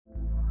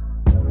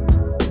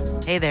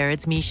Hey there,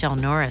 it's Michelle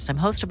Norris. I'm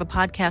host of a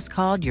podcast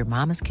called Your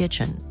Mama's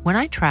Kitchen. When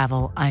I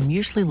travel, I'm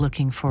usually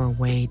looking for a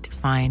way to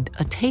find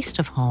a taste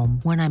of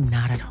home when I'm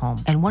not at home.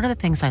 And one of the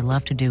things I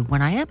love to do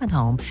when I am at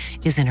home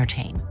is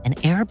entertain. And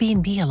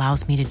Airbnb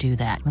allows me to do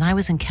that. When I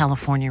was in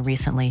California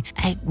recently,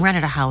 I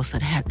rented a house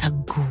that had a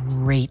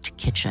great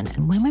kitchen.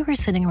 And when we were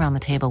sitting around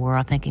the table, we were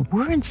all thinking,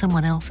 we're in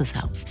someone else's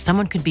house.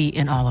 Someone could be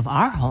in all of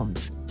our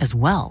homes as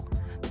well.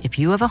 If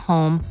you have a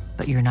home,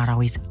 but you're not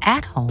always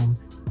at home,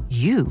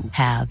 you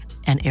have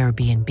an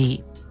Airbnb.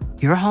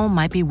 Your home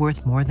might be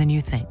worth more than you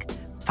think.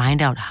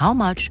 Find out how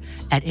much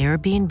at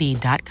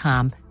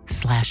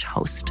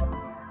airbnb.com/host.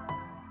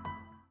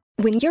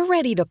 When you're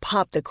ready to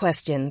pop the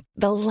question,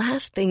 the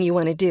last thing you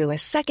want to do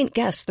is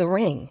second-guess the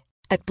ring.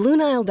 At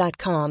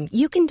BlueNile.com,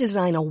 you can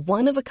design a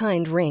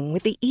one-of-a-kind ring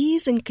with the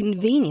ease and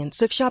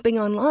convenience of shopping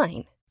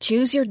online.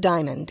 Choose your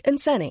diamond and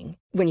setting.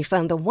 When you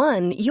find the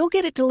one, you'll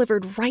get it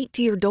delivered right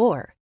to your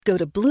door. Go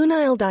to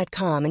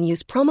BlueNile.com and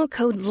use promo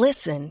code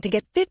LISTEN to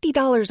get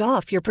 $50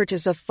 off your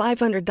purchase of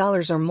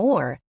 $500 or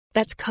more.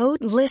 That's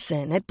code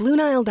LISTEN at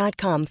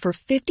BlueNile.com for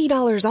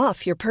 $50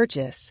 off your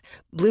purchase.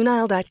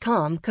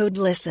 BlueNile.com, code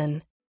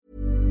LISTEN.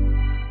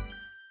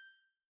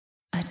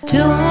 I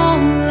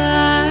don't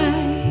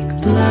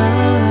like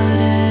blood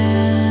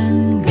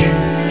and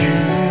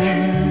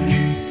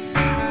guts,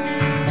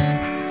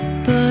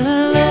 but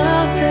I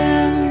love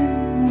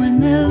them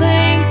when they're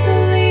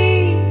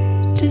lengthily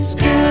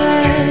discussed.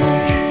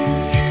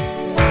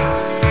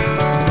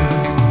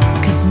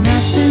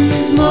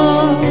 Nothing's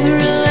more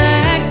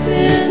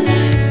relaxing,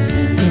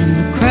 sipping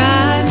the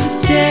cries of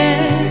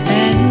death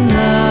and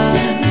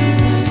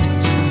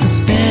lust. So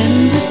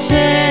spend a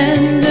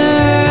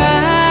tender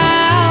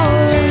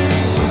hour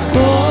with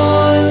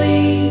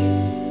Gourley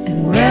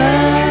and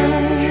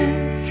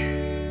Rust.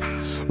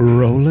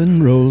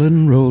 Rollin',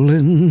 rollin',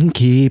 rollin',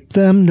 keep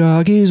them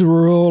doggies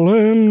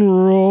rollin',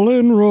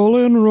 rollin',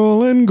 rollin',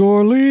 rollin',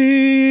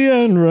 Gourley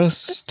and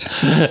Rust.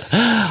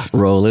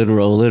 Rollin',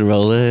 rollin',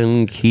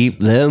 rollin', keep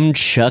them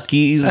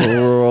Chuckies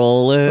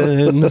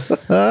rollin'.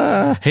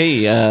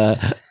 Hey,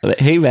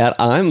 Matt,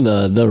 I'm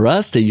the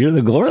Rust and you're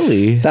the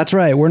Gourley. That's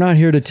right. We're not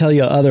here to tell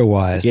you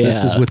otherwise. Yeah.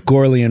 This is with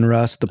Gourley and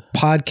Rust, the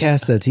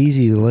podcast that's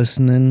easy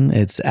listening.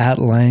 It's at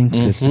length.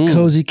 Mm-hmm. It's a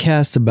cozy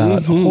cast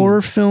about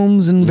horror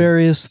films and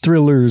various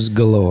thrillers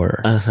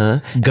galore.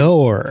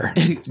 Gore.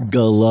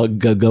 Galore.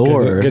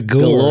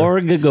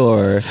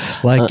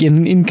 Like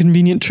in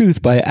Inconvenient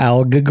Truth by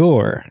Al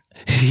Gore.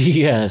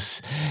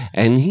 Yes.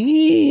 And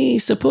he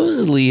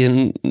supposedly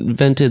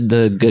invented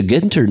the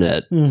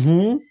internet.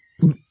 Mm-hmm.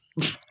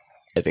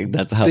 I think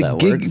that's how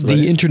that works.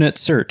 The internet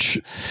search,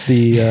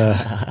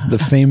 the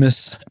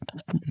famous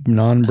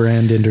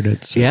non-brand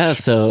internet search. Yeah,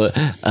 so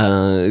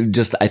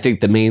I think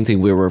the main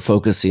thing we were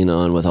focusing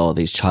on with all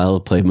these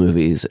child play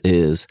movies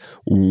is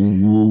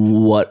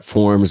what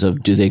forms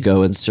of do they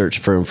go and search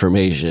for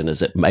information?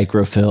 Is it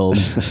microfilm?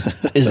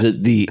 Is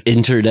it the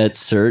internet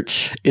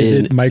search? Is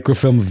it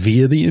microfilm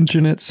via the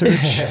internet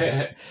search?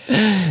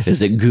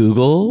 Is it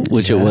Google,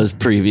 which it was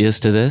previous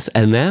to this?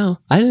 And now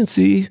I didn't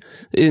see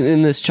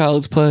in this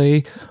child's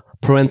play,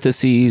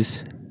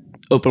 parentheses,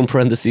 open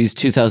parentheses,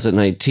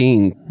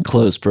 2019,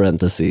 close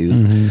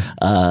parentheses.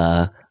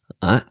 I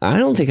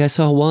don't think I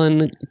saw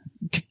one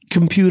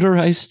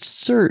computerized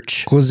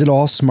search. Was it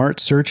all smart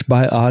search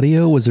by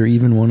audio? Was there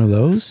even one of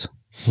those?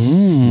 I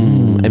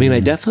mean, I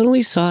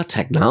definitely saw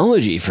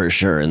technology for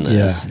sure in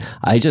this. Yeah.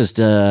 I just,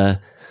 and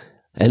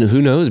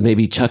who knows,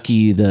 maybe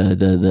Chucky,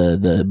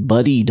 the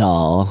Buddy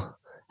doll,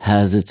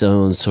 has its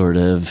own sort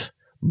of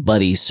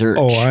Buddy search.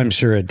 Oh, I'm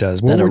sure it does.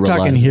 What we're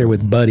talking here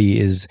with Buddy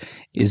is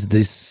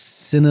this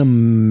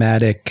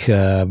cinematic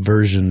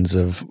versions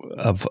of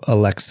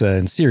Alexa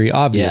and Siri,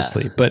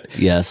 obviously. Yeah. But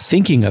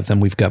thinking of them,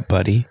 we've got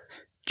Buddy,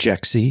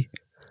 Jexy,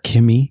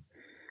 Kimmy.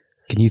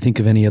 Can you think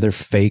of any other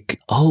fake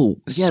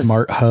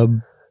smart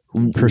hub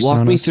personas?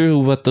 Walk me through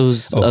what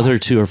those other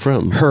two are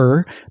from.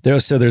 Her.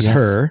 There's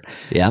Her.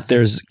 Yeah.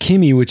 There's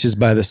Kimmy, which is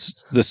by the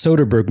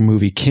Soderbergh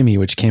movie Kimmy,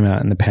 which came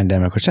out in the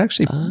pandemic, which I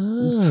actually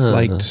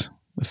liked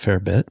a fair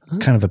bit.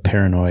 Kind of a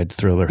paranoid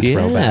thriller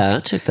throwback. Yeah,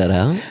 check that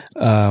out.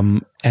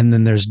 And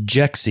then there's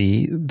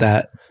Jexy,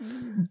 that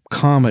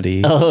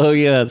comedy. Oh,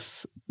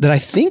 yes. That I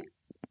think,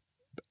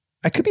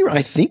 I could be wrong,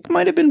 I think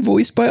might have been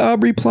voiced by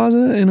Aubrey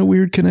Plaza in a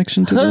weird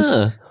connection to this.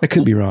 I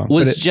could be wrong.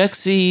 Was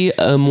Jexy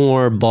a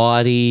more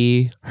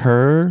body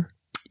her?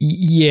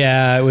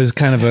 Yeah, it was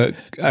kind of a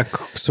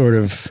sort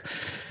of...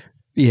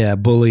 Yeah,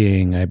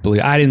 bullying, I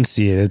believe. I didn't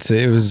see it.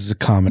 It was a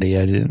comedy.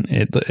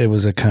 It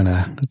was a kind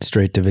of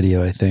straight to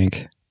video, I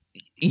think.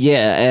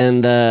 Yeah,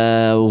 and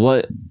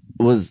what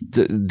was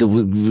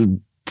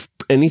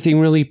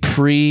anything really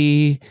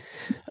pre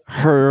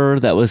her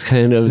that was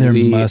kind of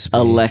the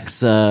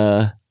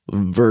Alexa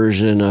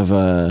version of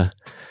a...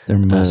 There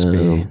must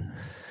be.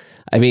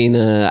 I mean,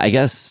 I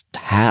guess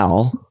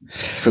Hal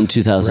from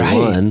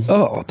 2001. Right.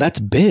 Oh, that's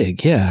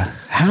big. Yeah.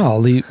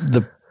 Hal,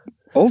 the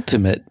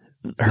ultimate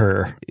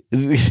her.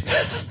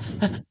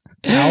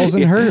 Hals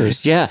and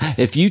hers. Yeah.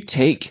 If you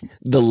take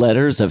the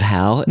letters of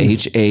Hal,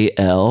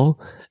 H-A-L,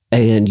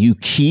 and you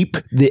keep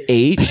the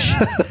H.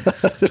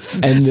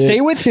 And then,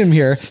 stay with him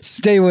here.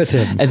 Stay with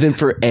him. And then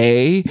for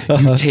A,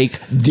 you take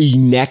the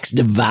next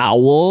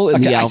vowel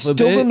in the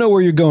alphabet. I still don't know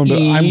where you're going, but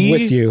I'm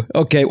with you.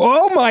 Okay.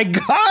 Oh my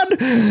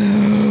God.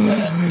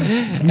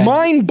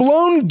 Mind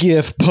blown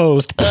GIF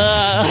post.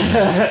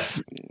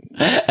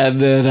 And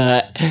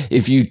then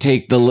if you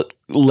take the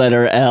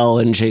letter L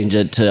and change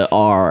it to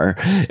R,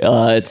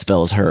 it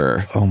spells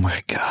her. Oh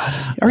my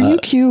God. Are you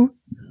Q?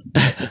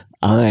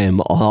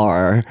 I'm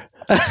R.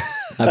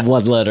 I'm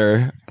one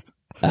letter.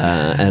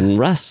 And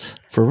Rust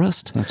for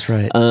Rust. That's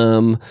right.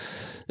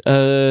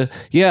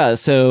 Yeah.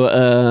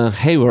 So,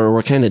 hey,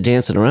 we're kind of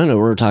dancing around it.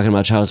 We're talking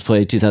about Child's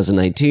Play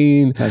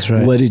 2019. That's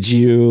right. What did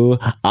you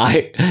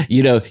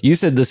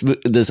said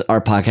this,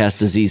 our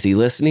podcast is easy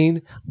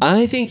listening.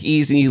 I think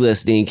easy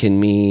listening can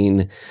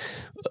mean,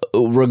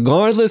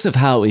 regardless of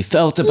how we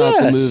felt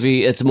about the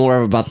movie, it's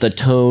more about the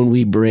tone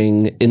we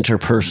bring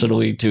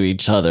interpersonally to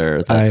each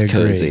other. That's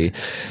cozy.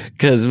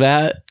 Because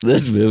Matt,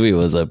 this movie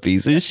was a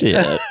piece of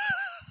shit.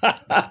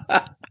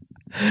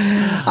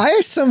 I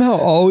somehow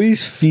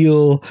always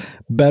feel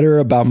better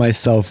about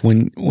myself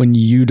when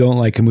you don't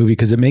like a movie,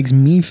 because it makes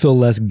me feel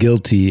less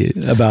guilty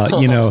about,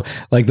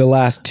 like the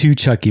last 2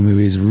 Chucky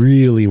movies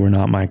really were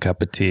not my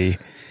cup of tea.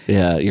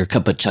 Yeah, your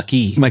cup of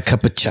Chucky. My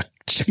cup of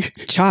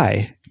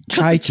chai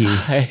tea.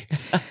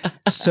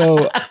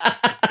 So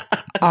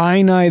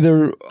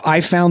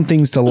I found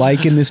things to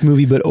like in this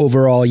movie, but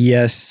overall,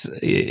 yes,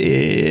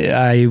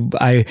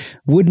 I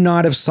would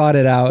not have sought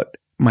it out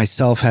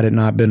myself had it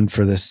not been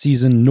for this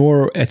season,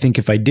 nor I think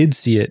if I did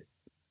see it,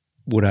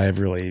 would I have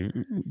really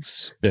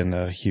been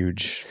a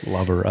huge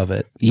lover of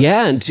it.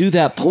 Yeah, and to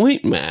that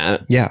point,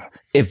 Matt. Yeah.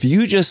 If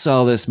you just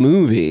saw this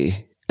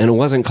movie and it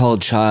wasn't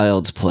called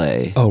Child's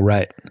Play. Oh,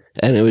 right.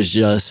 And it was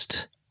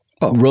just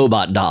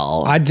Robot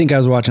Doll. I'd think I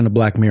was watching a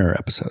Black Mirror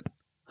episode.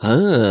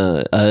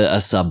 A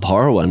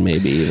subpar one,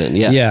 maybe even.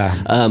 Yeah.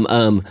 Yeah.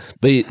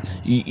 But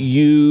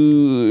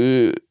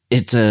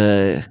it's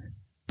a...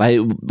 By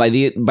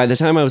the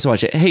time I was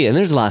watching it, hey, and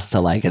there's lots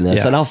to like in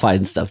this, and I'll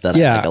find stuff that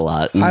I like a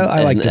lot. And,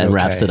 I liked it and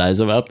rhapsodize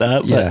about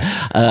that.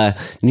 But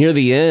near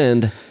the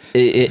end,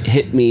 it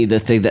hit me, the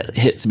thing that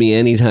hits me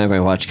anytime I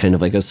watch kind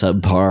of like a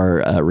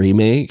subpar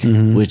remake,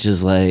 which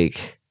is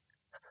like,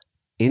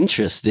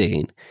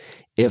 interesting.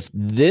 If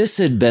this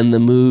had been the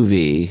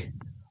movie,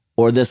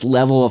 or this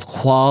level of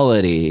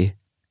quality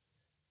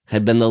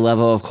had been the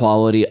level of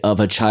quality of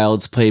a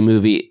Child's Play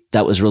movie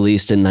that was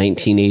released in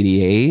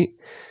 1988,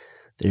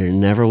 there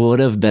never would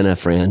have been a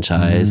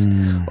franchise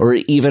or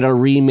even a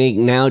remake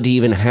now to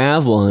even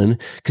have one,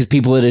 because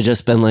people would have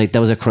just been like, that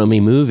was a crummy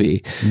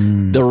movie.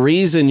 The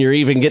reason you're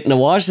even getting to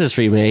watch this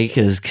remake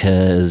is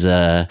because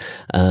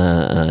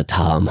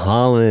Tom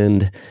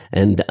Holland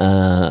and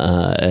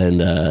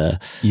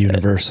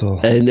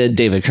Universal and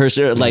David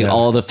Kirshner,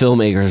 all the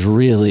filmmakers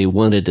really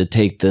wanted to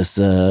take this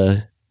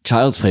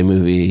Child's Play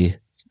movie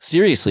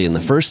seriously in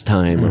the first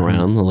time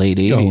around the late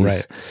 80s. Oh,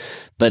 right.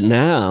 But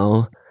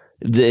now...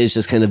 it's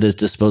just kind of this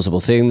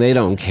disposable thing. They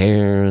don't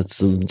care. It's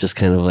just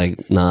kind of like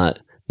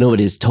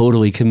nobody's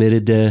totally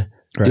committed to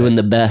doing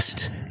the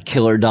best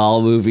killer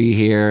doll movie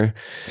here.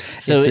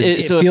 So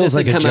it feels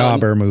like a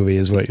jobber movie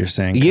is what you're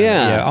saying.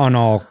 Yeah. On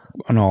all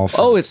fronts.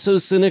 Oh, it's so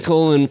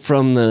cynical, and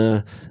from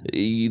the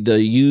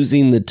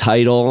using the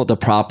title, the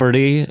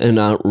property, and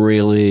not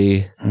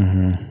really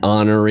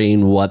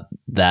honoring what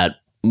that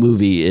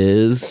movie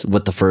is,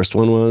 what the first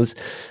one was.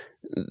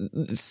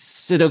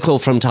 Cynical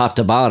from top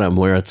to bottom,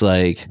 where it's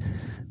like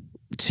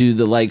to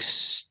the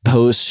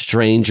post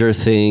Stranger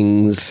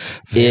Things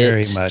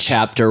very much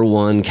chapter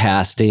 1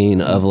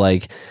 casting of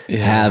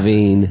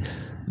having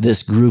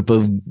this group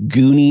of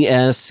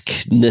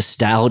Goonie-esque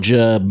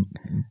nostalgia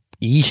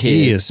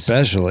E.T.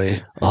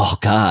 especially. Oh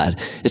God,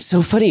 it's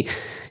so funny.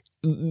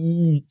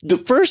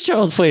 The first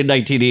Child's Play in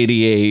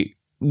 1988,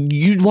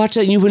 you'd watch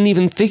that and you wouldn't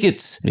even think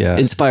it's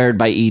inspired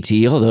by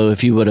E.T., although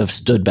if you would have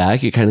stood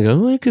back, you kind of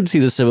go, I could see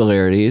the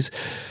similarities.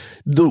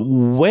 The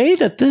way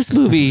that this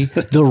movie,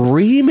 the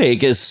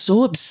remake, is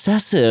so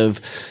obsessive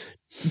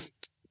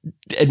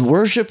and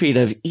worshiping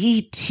of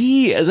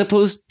E.T. as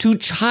opposed to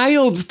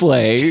Child's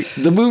Play,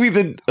 the movie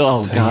that,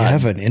 oh God. You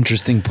have an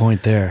interesting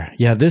point there.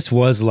 Yeah, this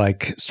was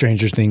like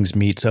Stranger Things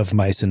meets Of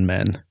Mice and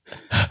Men.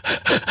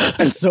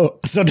 And so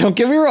don't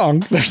get me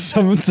wrong. There's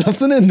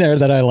something in there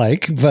that I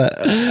like, but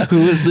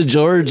who was the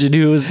George and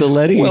who was the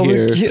Lenny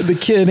here? The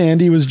kid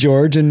Andy was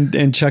George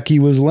and Chucky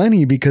was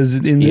Lenny, because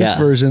in this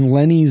version,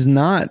 Lenny's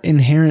not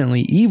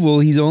inherently evil.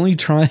 He's only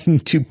trying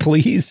to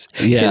please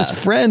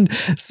his friend.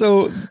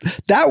 So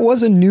that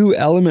was a new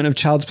element of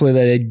Child's Play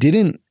that I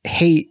didn't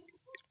hate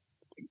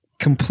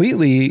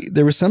completely.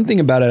 There was something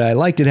about it I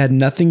liked. It had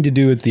nothing to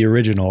do with the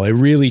original. It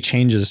really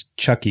changes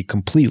Chucky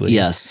completely.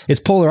 Yes. It's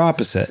polar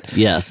opposite.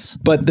 Yes.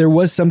 But there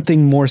was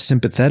something more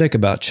sympathetic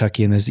about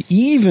Chucky in this,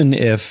 even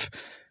if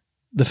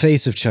the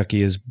face of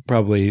Chucky is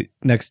probably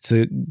next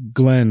to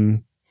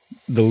Glenn,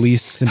 the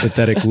least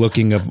sympathetic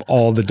looking of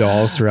all the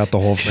dolls throughout the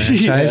whole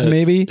franchise,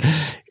 maybe.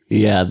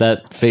 Yeah,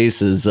 that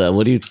face is.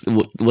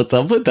 What's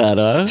up with that?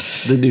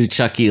 The new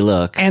Chucky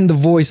look and the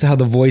voice. How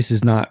the voice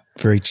is not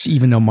very.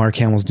 Even though Mark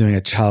Hamill's doing a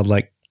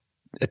childlike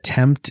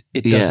attempt,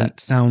 it doesn't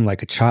sound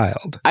like a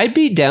child. I'd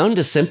be down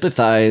to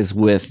sympathize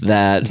with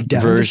that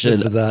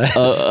version. DTS.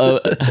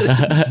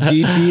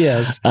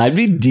 I'd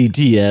be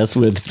DTS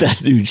with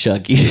that new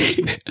Chucky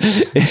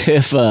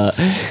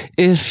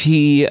if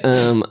he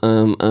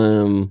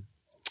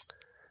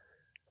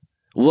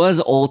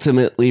was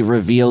ultimately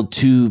revealed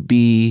to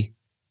be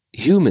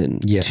human,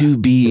 to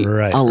be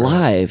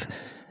alive.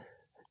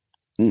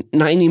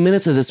 90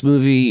 minutes of this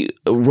movie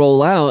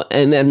roll out,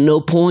 and at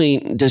no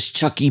point does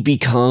Chucky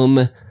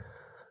become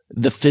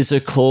the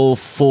physical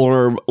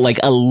form, like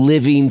a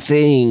living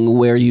thing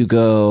where you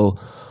go,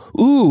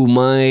 ooh,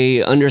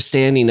 my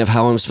understanding of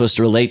how I'm supposed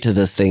to relate to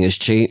this thing has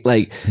changed.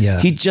 Like,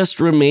 he just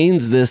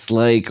remains this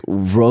like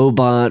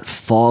robot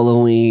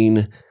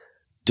following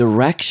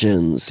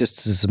directions.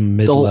 Just as a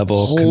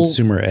mid-level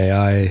consumer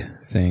AI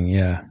thing,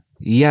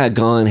 Yeah,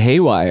 gone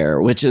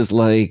haywire, which is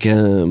like, I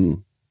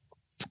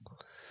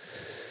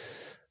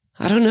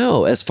don't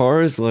know. As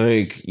far as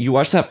like, you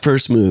watch that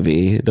first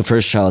movie, the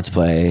first Child's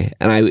Play,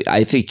 and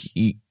I think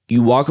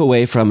you walk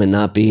away from it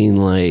not being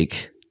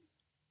like,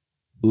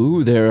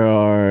 ooh, there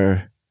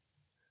are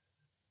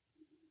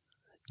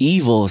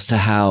evils to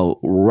how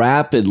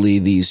rapidly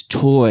these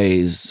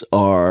toys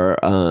are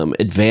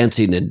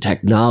advancing in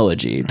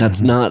technology.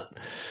 That's not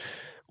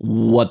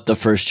what the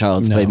first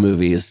Child's Play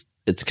movie is.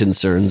 Its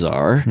concerns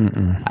are.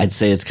 I'd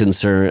say it's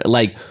concern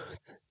like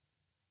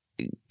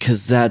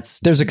because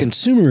there's a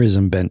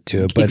consumerism bent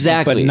to it, but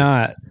but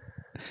not.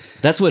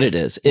 That's what it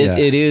is.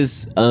 It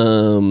is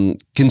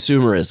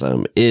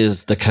consumerism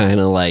is the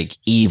kind of like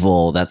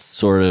evil that's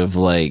sort of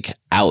like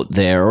out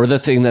there, or the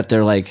thing that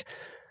they're like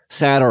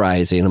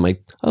satirizing. I'm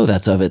like, oh,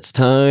 that's of its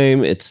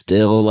time. It's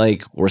still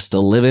like we're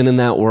still living in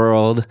that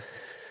world.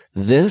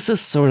 This is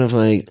sort of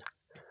like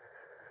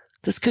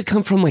this could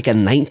come from like a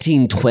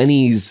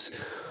 1920s.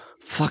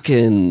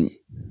 Fucking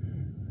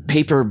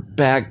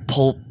paperback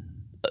pulp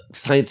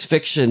science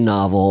fiction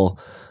novel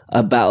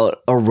about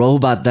a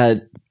robot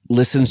that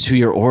listens to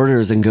your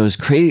orders and goes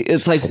crazy.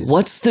 It's like,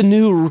 what's the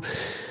new?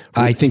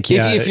 I think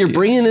if you're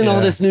bringing in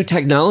all this new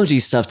technology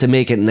stuff to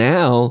make it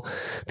now,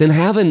 then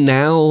have a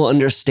now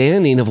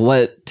understanding of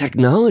what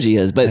technology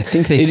is. But I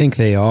think they think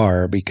they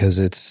are because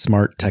it's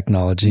smart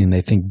technology, and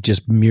they think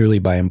just merely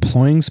by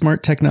employing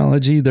smart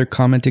technology, they're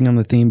commenting on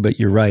the theme. But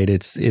you're right;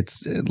 it's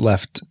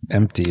left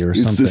empty or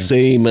something. It's the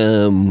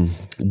same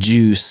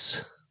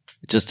juice,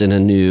 just in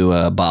a new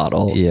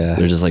bottle. Yeah,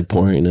 they're just like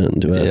pouring it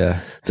into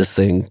this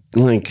thing.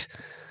 Like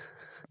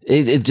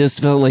it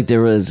just felt like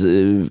there was.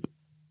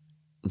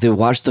 They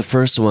watched the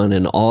first one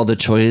and all the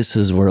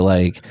choices were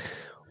like,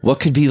 what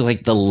could be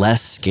like the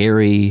less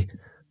scary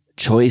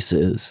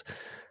choices?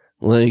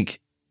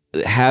 Like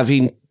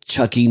having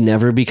Chucky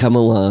never become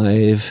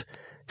alive,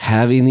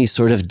 having these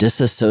sort of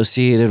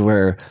disassociated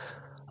where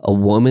a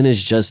woman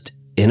is just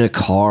in a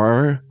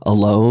car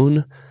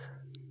alone,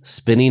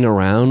 spinning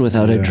around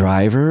without a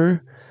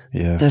driver.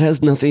 Yeah. That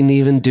has nothing to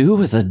even do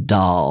with a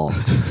doll.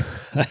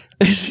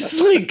 It's just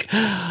like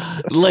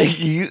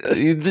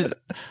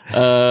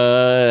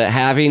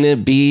having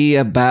it be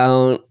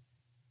about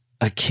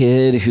a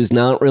kid who's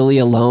not really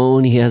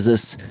alone. He has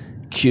this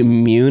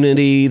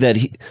community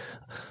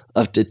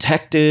of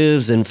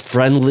detectives and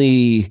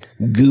friendly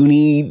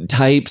Goonie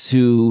types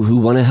who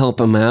want to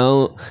help him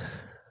out.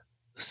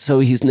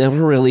 So he's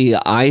never really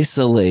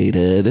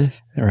isolated.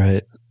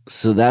 Right.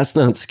 So that's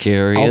not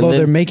scary. Although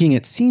they're making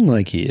it seem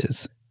like he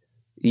is.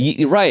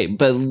 Right,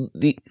 but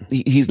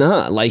he's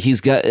not. Like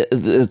he's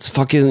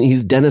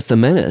Dennis the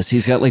Menace.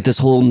 He's got like this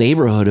whole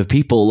neighborhood of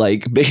people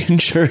like making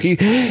sure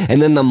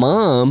and then the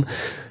mom,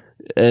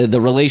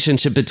 the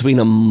relationship between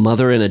a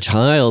mother and a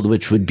child,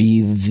 which would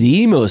be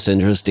the most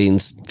interesting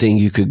thing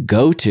you could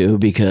go to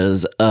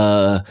because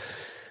either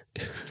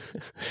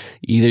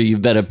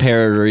you've been a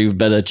parent or you've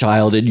been a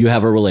child and you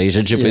have a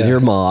relationship with your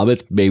mom.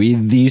 It's maybe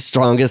the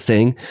strongest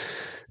thing.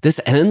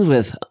 This ends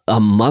with a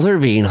mother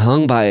being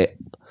hung by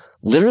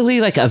literally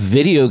like a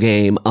video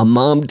game, a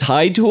mom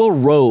tied to a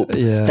rope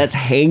that's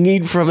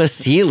hanging from a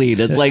ceiling.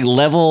 It's like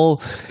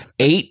level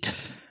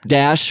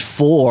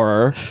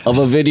 8-4 of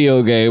a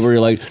video game where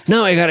you're like,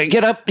 no, I gotta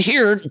get up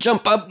here,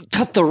 jump up,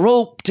 cut the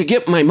rope to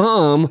get my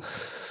mom.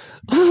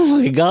 Oh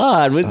my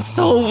God. It's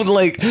so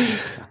like,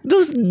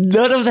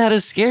 none of that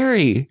is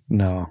scary.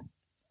 No,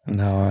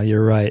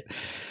 you're right.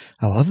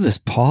 I love this,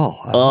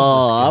 Paul.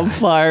 I'm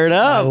fired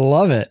up. I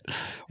love it.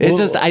 It's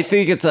just, I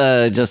think it's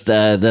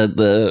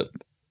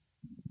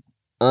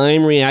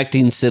I'm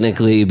reacting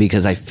cynically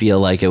because I feel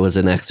like it was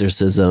an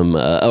exorcism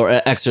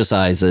or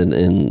exercise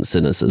in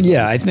cynicism.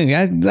 Yeah, I think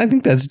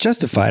that's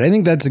justified. I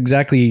think that's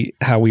exactly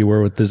how we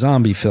were with the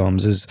zombie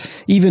films. Is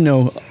even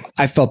though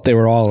I felt they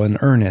were all in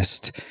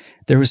earnest,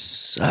 there was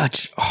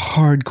such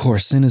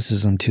hardcore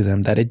cynicism to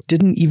them that it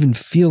didn't even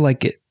feel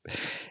like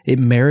it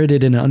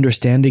merited an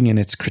understanding in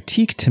its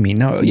critique to me.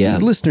 Now,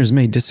 listeners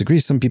may disagree.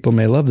 Some people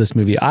may love this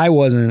movie. I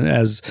wasn't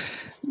as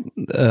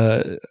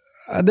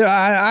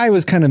I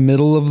was kind of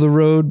middle of the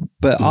road,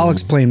 but I'll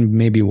explain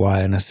maybe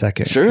why in a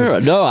second. Sure.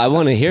 No, I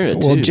want to hear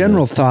it. Well,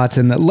 general thoughts.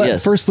 And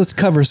first, let's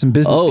cover some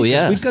business. Oh,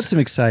 yes. We've got some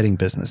exciting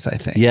business, I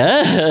think.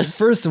 Yes.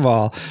 First of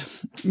all,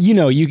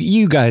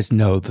 you guys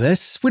know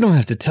this. We don't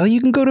have to tell you.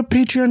 You can go to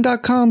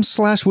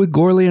patreon.com/with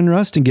Gorley and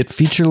Rust and get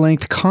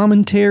feature-length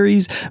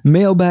commentaries,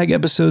 mailbag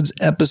episodes,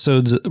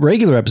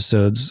 regular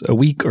episodes a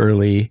week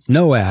early,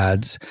 no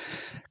ads.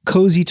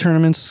 Cozy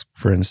tournaments,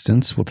 for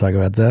instance. We'll talk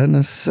about that in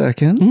a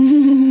second.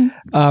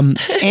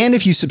 And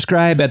if you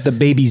subscribe at the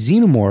Baby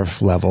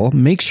Xenomorph level,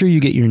 make sure you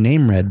get your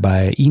name read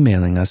by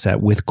emailing us at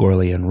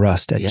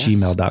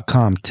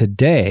withgorleyandrust@gmail.com.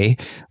 Today,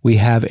 we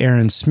have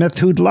Aaron Smith,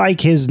 who'd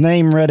like his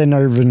name read, and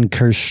Irvin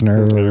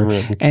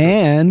Kirshner,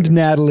 and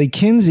Natalie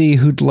Kinsey,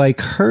 who'd like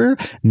her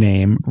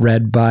name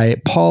read by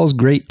Paul's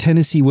great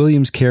Tennessee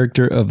Williams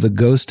character of The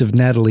Ghost of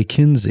Natalie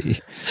Kinsey.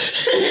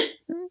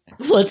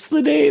 What's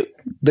the name?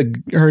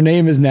 Her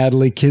name is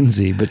Natalie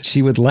Kinsey, but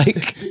she would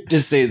like...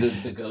 Just say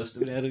the Ghost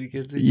of Natalie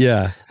Kinsey?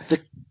 Yeah.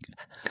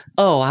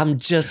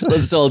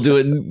 Let's all do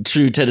it in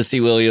true Tennessee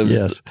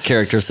Williams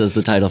character, says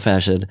the title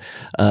fashion.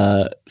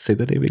 Say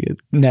the name again.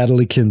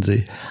 Natalie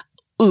Kinsey.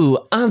 Ooh,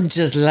 I'm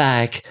just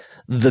like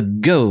the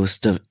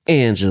ghost of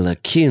Angela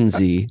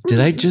Kinsey. Did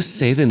I just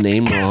say the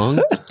name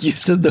wrong? You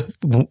said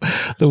the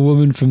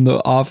woman from The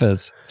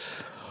Office.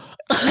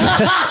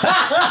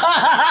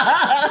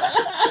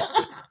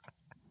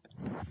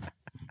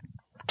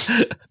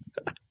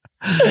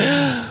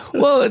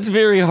 Well, it's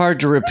very hard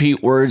to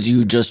repeat words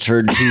you just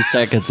heard 2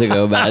 seconds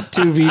ago, Matt.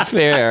 To be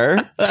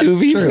fair.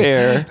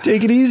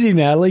 Take it easy,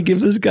 Natalie. Give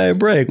this guy a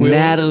break.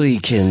 Natalie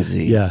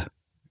Kinsey. Yeah.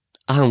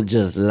 I'm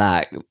just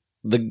like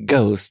the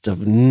ghost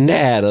of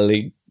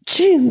Natalie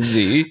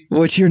Kinsey.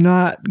 What you're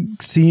not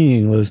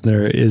seeing,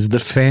 listener, is the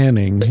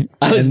fanning.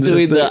 I was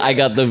doing I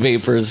got the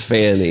vapors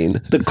fanning.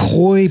 The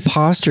coy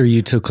posture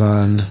you took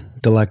on,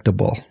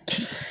 delectable.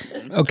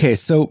 Okay,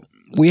 so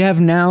we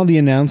have now the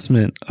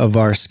announcement of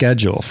our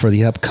schedule for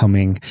the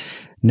upcoming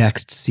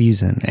next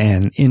season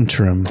and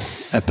interim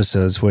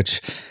episodes, which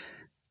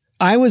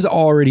I was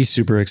already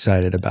super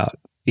excited about.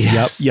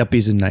 Yes.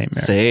 Yuppies and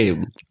Nightmare.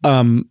 Same.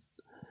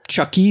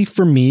 Chucky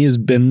for me has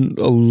been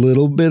a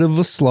little bit of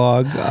a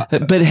slog.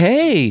 But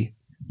hey,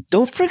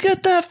 don't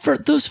forget that for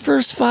those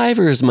first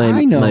fivers,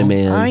 my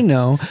man. I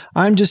know.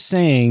 I'm just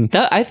saying.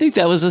 I think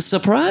that was a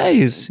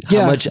surprise.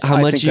 How much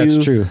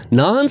that's true.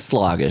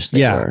 Non-sloggish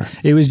they were.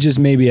 It was just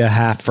maybe a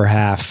half for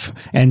half.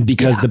 And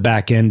because the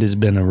back end has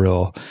been a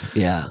real.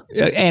 Yeah.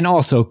 And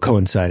also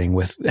coinciding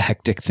with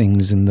hectic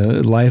things in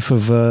the life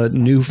of a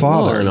new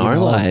father. In our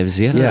lives,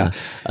 yeah.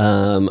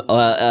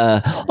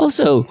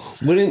 Also,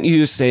 wouldn't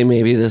you say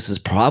maybe this is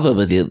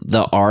probably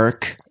the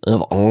arc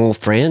of all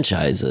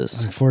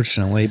franchises?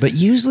 Unfortunately. But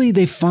usually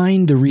they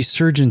find the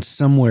resurgence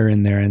somewhere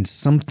in there, and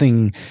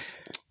something...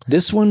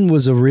 This one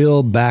was a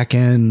real back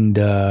end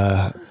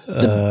kind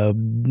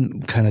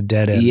of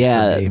dead end.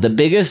 Yeah, the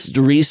biggest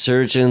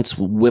resurgence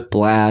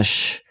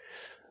whiplash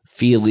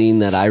feeling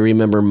that I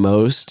remember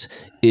most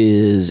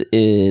is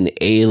in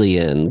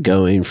Alien,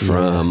 going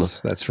from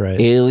that's right.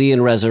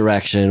 Alien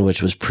Resurrection,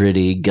 which was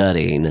pretty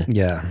gutting,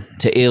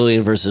 to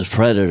Alien versus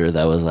Predator.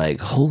 That was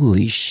like,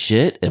 holy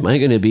shit, am I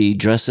going to be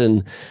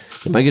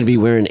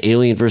wearing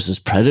Alien versus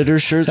Predator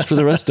shirts for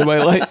the rest of my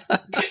life?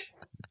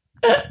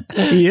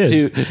 He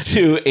is.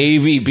 To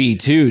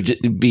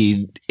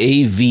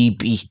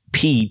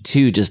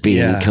AVP2 just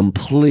being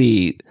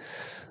complete,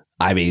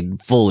 I mean,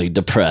 fully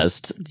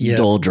depressed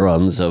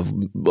doldrums of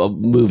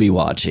movie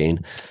watching.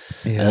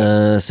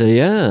 Yeah.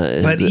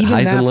 But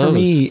even that for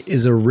me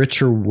is a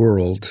richer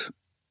world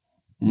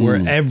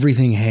where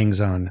everything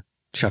hangs on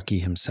Chucky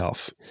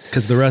himself,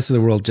 because the rest of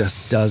the world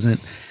just doesn't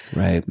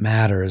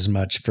matter as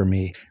much for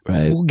me.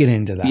 Right. We'll get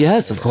into that.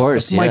 Yes, of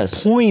course. My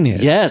point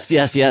is, yes.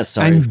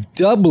 Sorry, I'm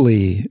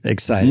doubly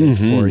excited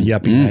for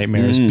Yuppie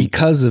Nightmares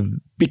because of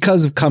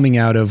coming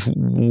out of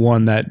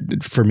one that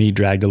for me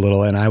dragged a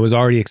little, and I was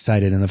already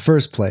excited in the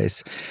first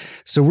place.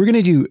 So we're going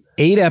to do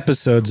 8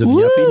 episodes of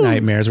Yuppie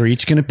Nightmares. We're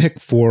each going to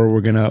pick 4.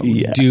 We're going to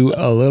do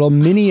a little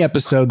mini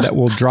episode that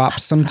will drop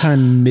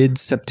sometime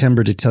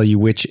mid-September to tell you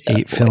which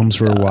 8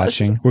 films we're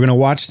watching. We're going to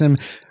watch them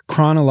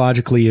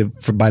chronologically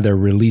by their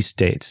release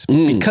dates,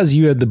 because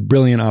you had the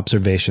brilliant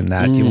observation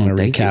that. Do you want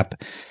to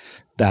recap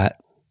that?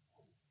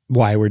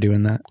 Why we're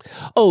doing that?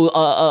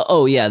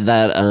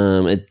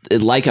 That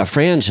it like a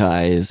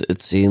franchise.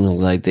 It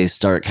seems like they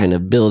start kind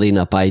of building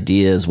up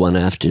ideas one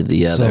after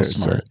the other. So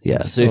smart.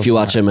 So if you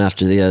watch them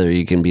after the other,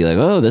 you can be like,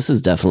 oh, this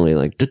is definitely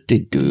like do.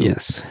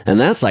 Yes, and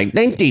that's like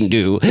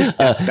do.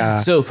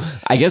 So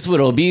I guess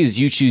what it'll be is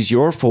you choose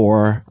your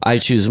 4, I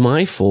choose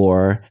my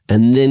 4,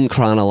 and then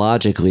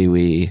chronologically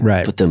we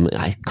put them.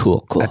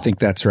 Cool. I think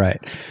that's right.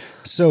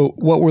 So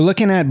what we're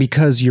looking at,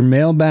 because your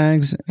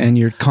mailbags and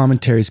your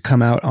commentaries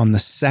come out on the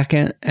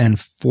 2nd and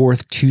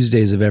 4th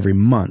Tuesdays of every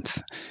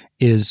month,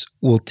 is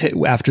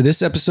after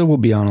this episode, we'll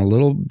be on a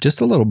little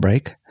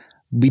break.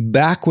 We'll be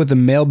back with a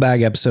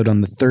mailbag episode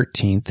on the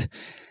 13th.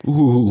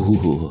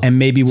 Ooh. And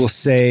maybe we'll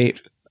say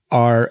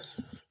our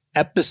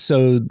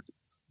episode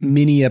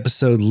mini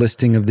episode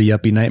listing of the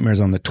Yuppie Nightmares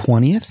on the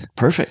 20th.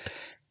 Perfect.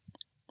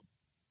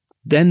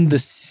 Then the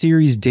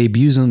series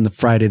debuts on the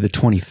Friday the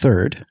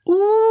 23rd.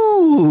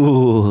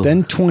 Ooh.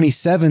 Then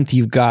 27th,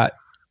 you've got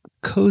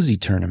Cozy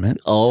Tournament.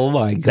 Oh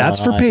my God.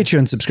 That's for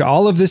Patreon subscribers.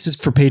 All of this is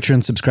for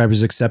Patreon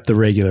subscribers except the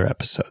regular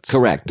episodes.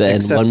 Correct. And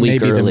except 1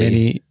 week maybe early.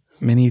 The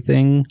mini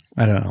thing.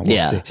 I don't know.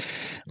 We'll see.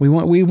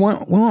 We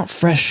want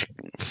fresh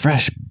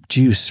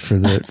juice for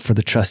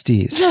the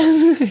trustees.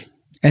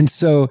 And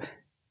so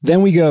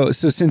then we go.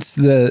 So since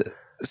the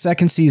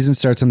second season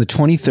starts on the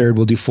 23rd,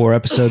 we'll do 4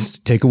 episodes,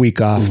 take a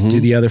week off, do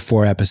the other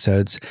 4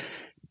 episodes.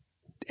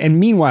 And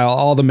meanwhile,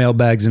 all the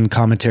mailbags and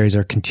commentaries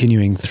are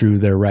continuing through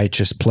their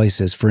righteous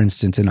places. For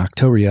instance, in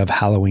October, you have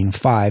Halloween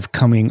 5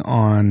 coming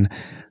on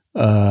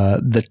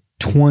the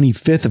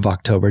 25th of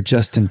October,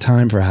 just in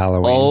time for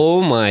Halloween.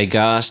 Oh my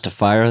gosh, to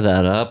fire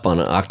that up on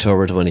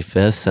October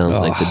 25th sounds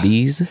like the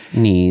bee's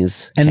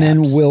knees. And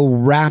then we'll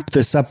wrap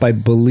this up. I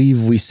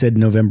believe we said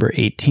November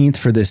 18th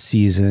for this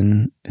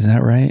season. Is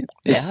that right?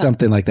 It's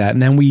something like that.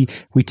 And then we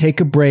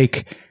take a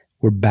break.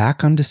 We're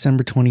back on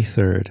December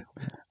 23rd.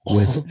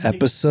 With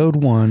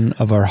episode 1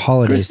 of our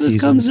holiday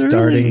season,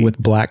 starting with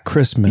Black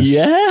Christmas.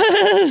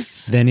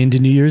 Yes. Then into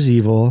New Year's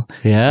Evil.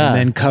 Yeah. And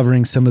then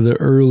covering some of the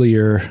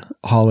earlier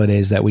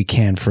holidays that we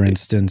can. For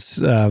instance,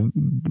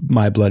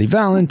 My Bloody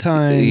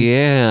Valentine.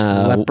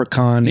 Yeah.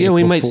 Leprechaun. Yeah, April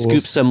we might Fools.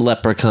 scoop some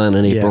Leprechaun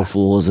and April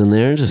Fools in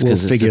there just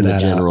because it's in the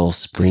general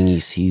springy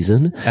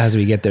season. As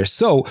we get there.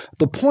 So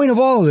the point of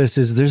all of this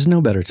is there's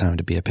no better time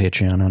to be a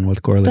Patreon on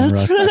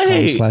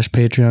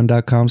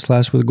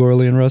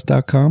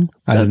withgorleyandruss.com/withgorleyandruss.com.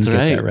 I didn't get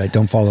that right.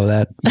 Don't follow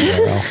that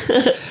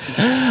URL.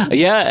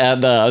 Yeah,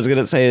 and I was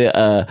gonna say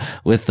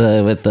with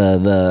the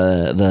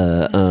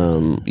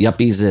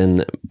Yuppies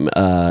and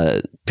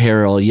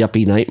Peril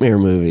Yuppie Nightmare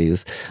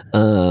movies.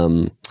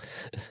 One,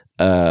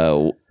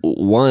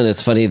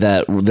 it's funny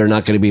that they're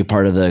not going to be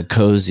part of the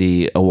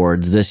Cozy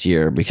Awards this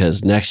year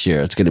because next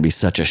year it's going to be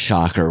such a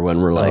shocker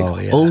when we're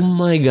like, oh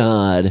my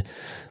God.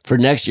 For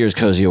next year's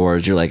Cozy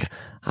Awards, you're like,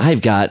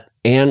 I've got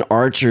Ann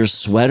Archer's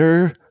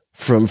sweater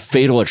from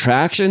Fatal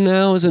Attraction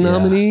now as a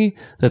nominee.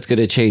 That's going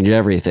to change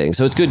everything.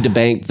 So it's good to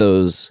bank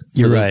those.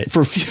 You're right.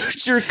 For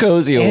future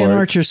Cozy Awards. Ann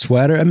Archer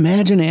sweater.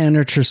 Imagine Ann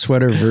Archer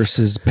sweater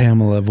versus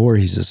Pamela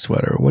Voorhees'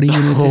 sweater. What are you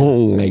going to do?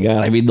 Oh my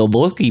God. I mean, they'll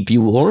both keep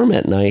you warm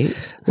at night.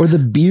 Or the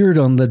beard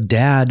on the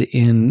dad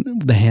in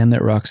The Hand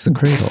That Rocks the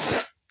Cradle.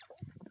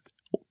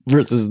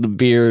 Versus the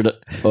beard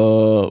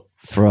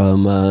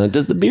from,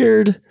 does the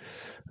beard,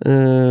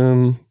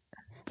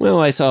 well,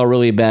 I saw a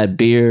really bad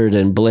beard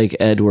and Blake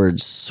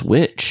Edwards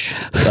switch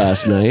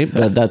last night,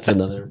 but that's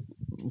another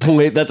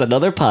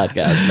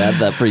podcast, man.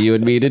 That for you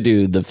and me to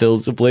do, the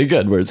films of Blake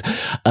Edwards.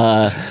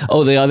 The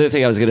other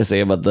thing I was going to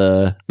say about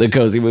the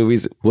Cozy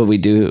movies, when we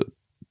do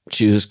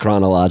choose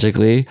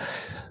chronologically,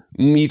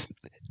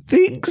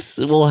 things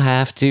will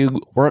have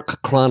to work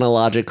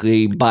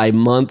chronologically by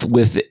month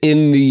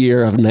within the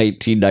year of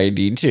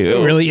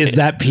 1992. Really? Is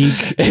that peak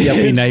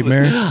Yuppie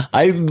Nightmare?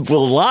 A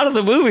lot of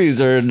the movies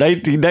are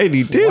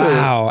 1992.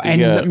 Wow.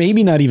 And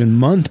maybe not even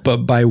month,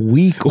 but by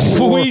week.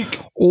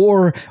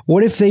 Or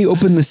what if they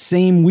open the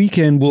same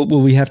weekend? Will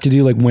we have to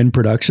do like when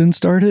production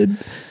started?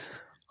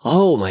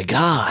 Oh my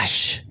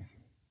gosh.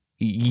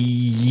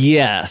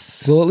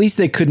 Yes. Well, at least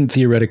they couldn't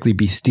theoretically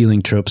be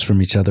stealing tropes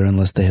from each other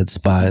unless they had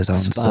spies on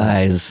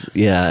set.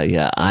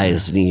 Yeah.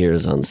 Eyes and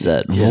ears on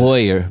set. Yeah.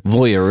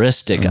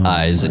 Voyeuristic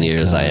eyes and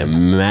ears, I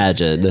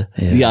imagine.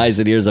 Yeah. The eyes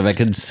and ears of a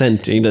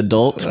consenting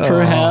adult,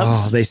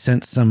 perhaps. Oh, they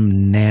sent some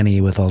nanny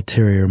with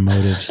ulterior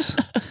motives.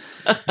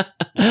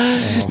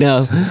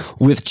 Now,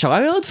 with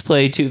Child's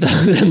Play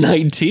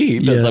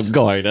 2019, as I'm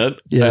going it,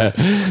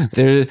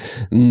 there are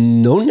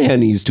no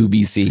nannies to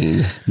be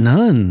seen.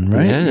 None,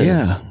 right?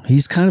 Yeah.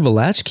 He's kind of a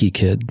latchkey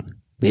kid.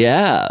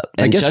 Yeah.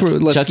 And I guess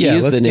let's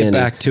get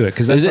back to it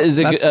because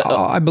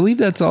I believe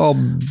that's all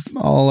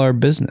our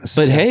business.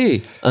 But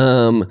hey,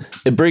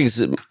 it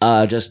brings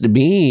just to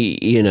me,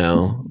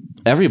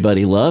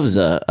 everybody loves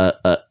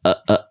a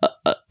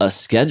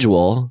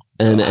schedule.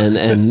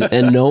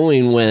 And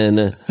knowing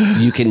when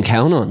you can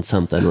count on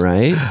something,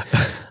 right?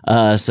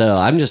 So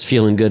I'm just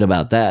feeling good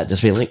about that.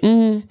 Just being like,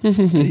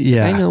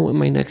 I know what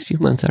my next few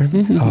months are.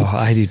 Oh,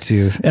 I do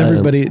too.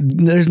 Everybody,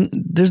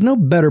 there's no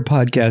better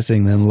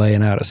podcasting than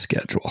laying out a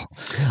schedule.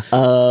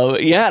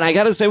 Yeah, and I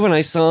gotta say, when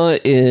I saw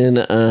it in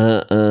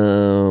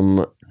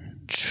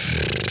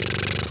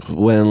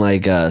when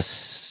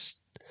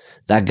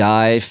that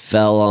guy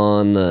fell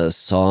on the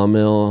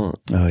sawmill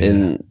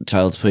in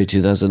Child's Play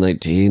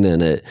 2019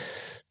 and it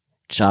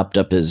chopped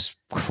up his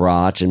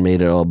crotch and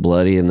made it all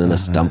bloody and then a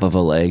stump of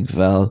a leg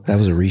fell. That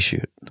was a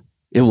reshoot.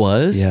 It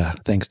was? Yeah,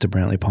 thanks to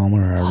Brantley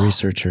Palmer, our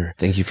researcher.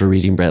 Thank you for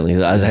reading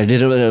Brantley. I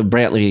did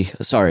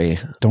Brantley, sorry.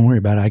 Don't worry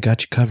about it. I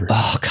got you covered.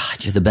 Oh,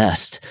 God, you're the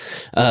best.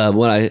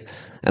 When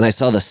I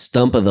saw the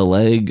stump of the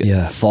leg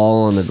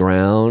fall on the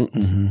ground,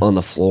 on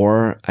the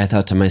floor, I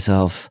thought to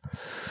myself,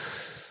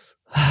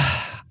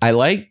 I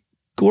like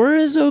gore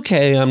is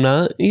okay. I'm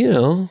not,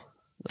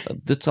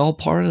 That's all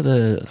part of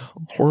the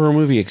horror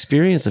movie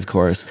experience, of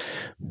course.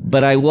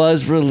 But I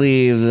was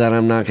relieved that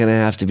I'm not going to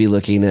have to be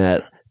looking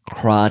at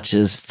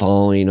crotches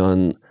falling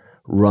on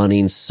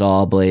running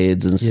saw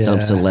blades and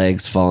stumps of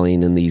legs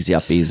falling in these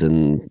yuppies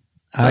and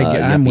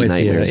I'm with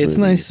you. It's movies.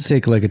 Nice to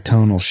take like a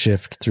tonal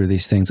shift through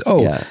these things.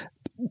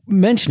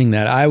 Mentioning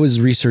that, I was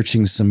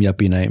researching some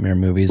yuppie nightmare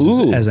movies,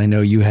 as I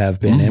know you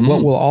have been. And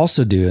what we'll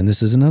also do, and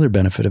this is another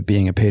benefit of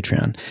being a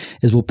Patreon,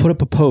 is we'll put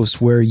up a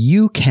post where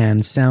you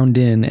can sound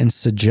in and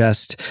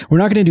suggest. We're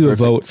not going to do a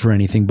vote for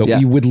anything, but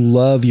we would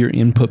love your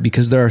input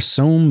because there are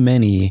so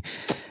many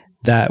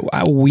that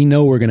we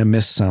know we're going to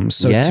miss some.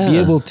 So to be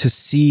able to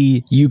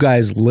see you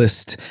guys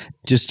list,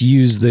 just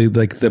use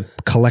the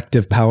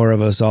collective power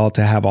of us all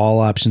to have all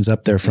options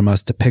up there from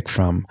us to pick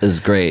from is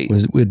great.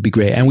 Would be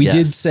great. And we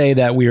did say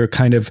that we are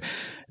kind of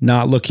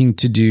not looking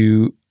to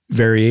do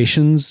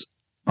variations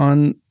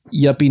on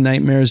yuppie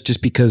nightmares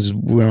just because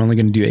we're only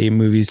going to do 8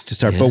 movies to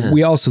start. But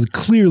we also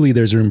clearly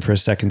there's room for a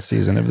second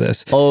season of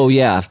this. Oh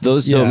yeah, if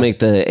those don't make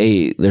the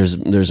 8,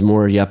 there's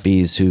more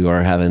yuppies who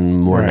are having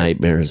more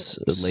nightmares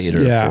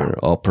later for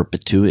all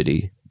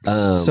perpetuity.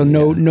 So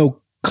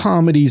no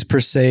comedies per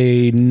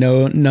se,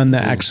 none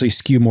that actually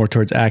skew more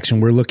towards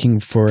action. We're looking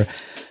for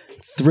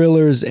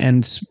thrillers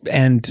and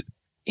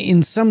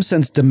in some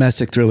sense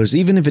domestic thrillers,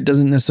 even if it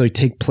doesn't necessarily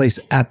take place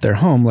at their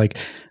home. Like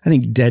I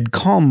think Dead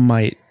Calm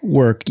might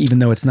work even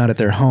though it's not at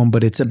their home,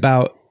 but it's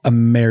about a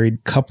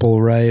married couple,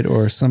 right?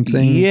 Or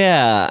something.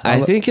 Yeah.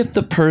 I think if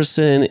the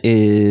person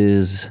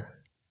is,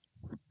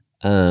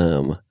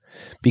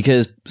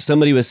 because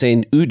somebody was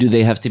saying, do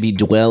they have to be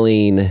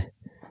dwelling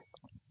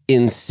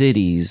in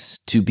cities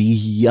to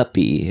be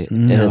yuppie?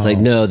 No. And it's like,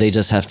 no, they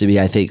just have to be,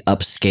 I think,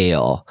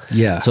 upscale.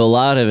 Yeah. So a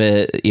lot of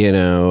it,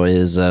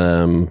 is,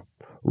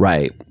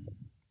 right.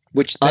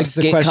 Which begs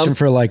the question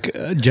for like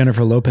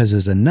Jennifer Lopez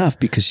is enough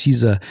because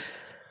she's a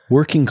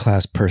working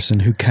class person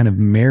who kind of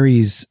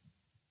marries,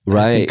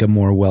 I think, a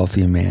more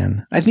wealthy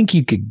man. I think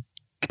you could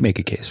make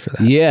a case for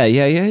that. Yeah.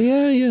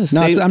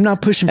 I'm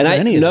not pushing for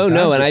any of this.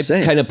 No, and I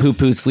kind of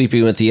poo-pooed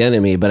Sleeping with the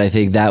Enemy, but I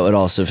think that would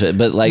also fit.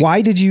 But like,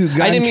 why did you?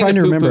 I'm trying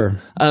to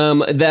remember.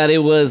 That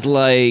it was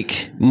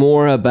like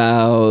more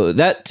about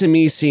that to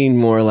me seemed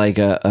more like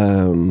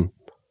a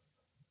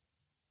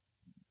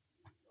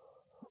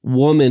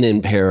woman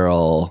in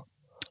peril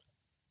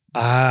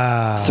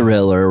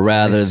thriller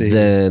rather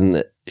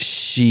than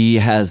she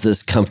has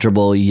this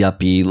comfortable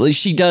yuppie.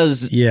 She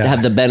does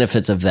have the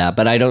benefits of that,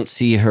 but I don't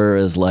see her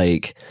as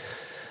like,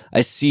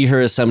 I see her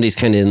as somebody's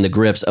kind of in the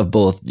grips of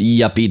both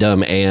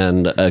yuppiedom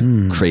and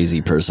a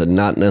crazy person,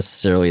 not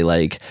necessarily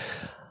like,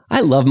 I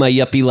love my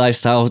yuppie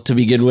lifestyle to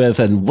begin with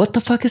and what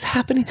the fuck is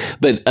happening?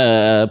 But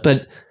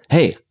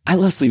hey, I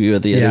love Sleeping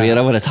with the Enemy and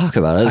I want to talk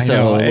about it.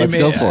 So let's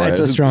go for it. It's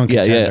a strong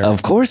contender. Yeah,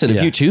 of course. And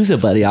if you choose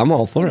it, buddy, I'm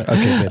all for it.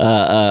 Okay,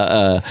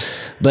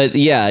 but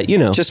yeah,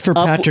 just for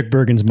Patrick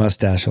Bergen's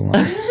mustache alone.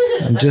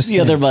 I'm just the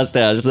other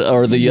mustache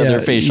or the other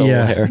facial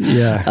hair.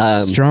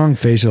 Yeah. Strong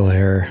facial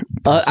hair.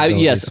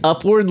 Yes.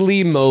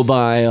 Upwardly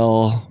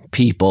mobile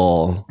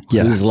people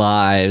whose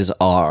lives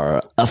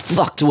are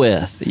fucked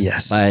with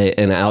by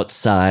an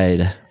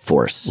outside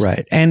force.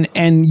 Right.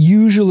 And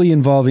usually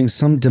involving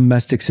some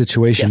domestic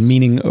situation,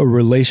 meaning a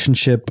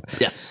relationship.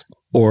 Yes.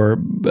 Or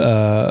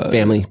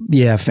family.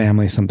 Yeah,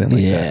 family, something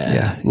like that.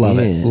 Yeah. Love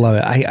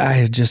it.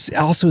 I just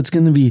also it's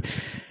going to be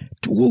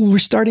we're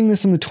starting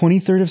this on the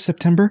 23rd of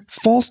September.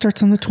 Fall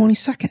starts on the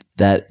 22nd.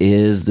 That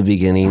is the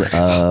beginning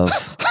of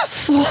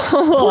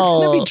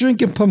fall. We're going to be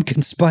drinking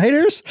pumpkin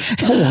spiders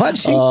and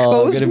watching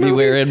Ghost I'm going to be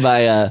wearing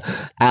my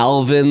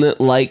Alvin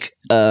like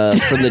from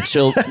the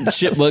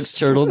Chipmunks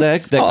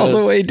turtleneck that all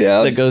goes the way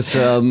down. That goes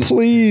from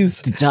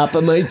the top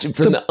of my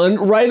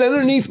right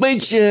underneath my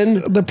chin,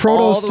 the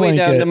proto all the way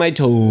down to my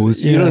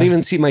toes. You don't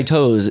even see my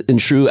toes in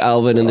true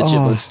Alvin and the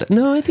Chipmunks.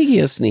 No, I think he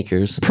has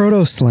sneakers.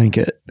 Proto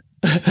Slanket.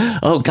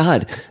 Oh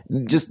God!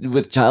 Just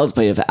with Child's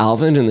Play, if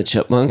Alvin and the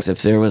Chipmunks,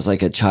 if there was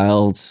like a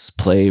Child's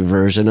Play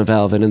version of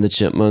Alvin and the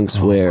Chipmunks,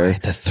 where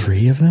the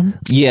 3 of them,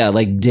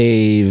 like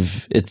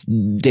Dave, it's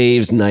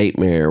Dave's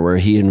nightmare, where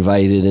he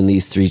invited in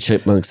these 3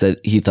 chipmunks that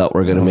he thought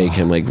were going to make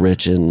him like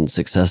rich and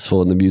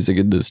successful in the music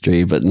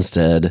industry, but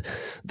instead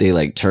they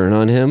like turn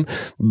on him.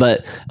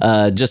 But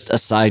just a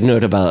side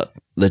note about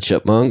the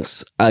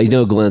Chipmunks, I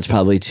know Glenn's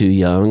probably too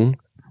young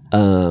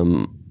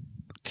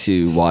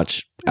to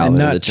watch. And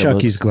not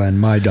Chucky's Glenn,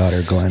 my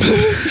daughter Glenn.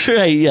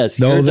 Right, yes.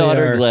 Your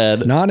daughter Glenn.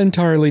 Not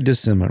entirely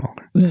dissimilar.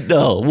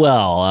 No,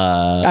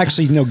 well...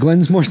 Actually, no,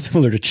 Glenn's more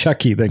similar to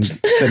Chucky than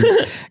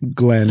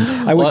Glenn.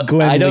 I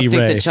don't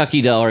think the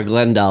Chucky doll or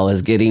Glenn doll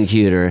is getting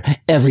cuter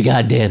every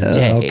goddamn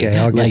day. Okay,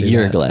 I'll give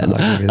you that. Glenn.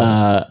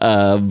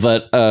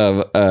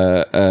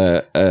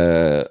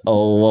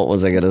 What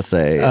was I going to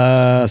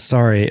say?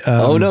 Sorry.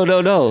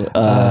 No.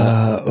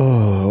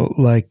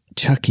 Like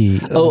Chucky.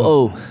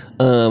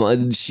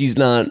 She's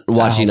not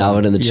watching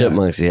Alvin and the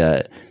Chipmunks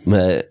yet,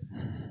 but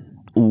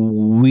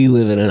we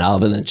live in an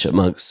Alvin and the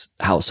Chipmunks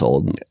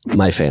household,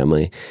 my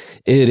family.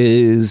 It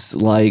is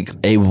like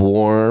a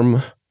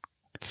warm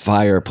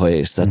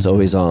fireplace that's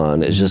always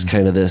on. It's just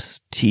kind of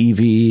this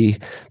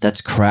TV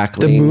that's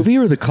crackling. The movie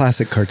or the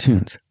classic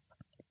cartoons?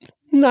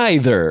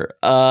 Neither.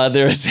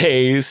 There's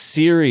a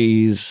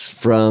series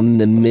from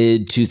the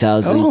mid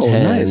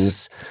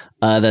 2010s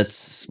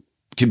that's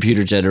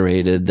computer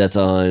generated. That's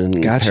on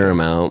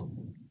Paramount.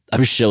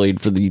 I'm shilling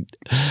for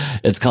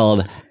it's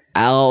called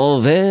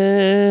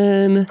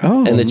Alvin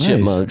and the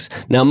Chipmunks.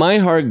 Now, my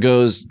heart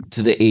goes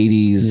to the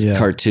 80s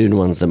cartoon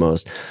ones the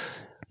most.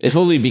 If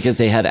only because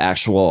they had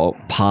actual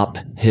pop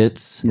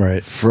hits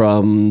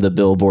from the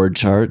Billboard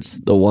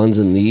charts. The ones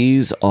in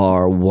these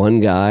are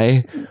one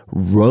guy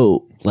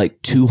wrote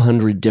like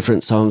 200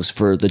 different songs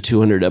for the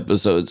 200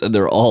 episodes, and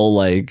they're all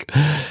like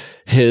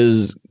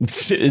his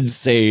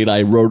insane,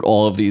 I wrote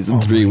all of these in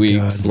 3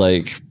 weeks,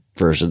 like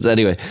versions.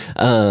 Anyway,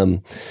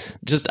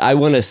 I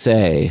want to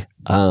say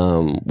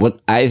what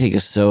I think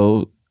is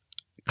so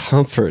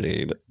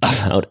comforting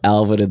about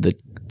Alvin and the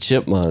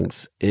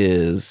Chipmunks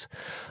is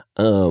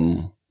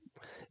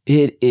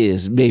it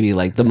is maybe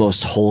like the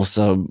most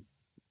wholesome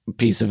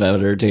piece of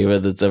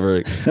entertainment that's ever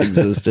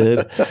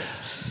existed.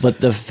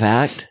 But the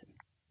fact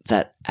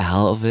that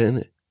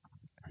Alvin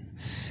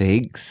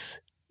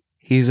thinks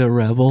he's a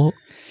rebel.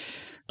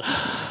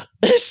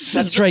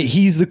 That's right.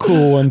 He's the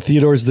cool one.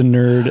 Theodore's the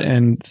nerd,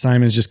 and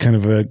Simon's just kind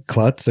of a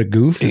klutz, a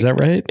goof. Is that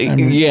right?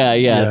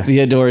 Yeah.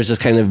 Theodore's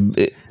just kind of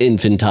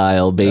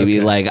infantile, baby.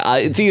 Okay. Like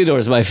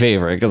Theodore's my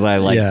favorite because I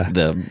like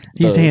them.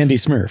 He's Handy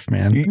Smurf,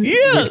 man.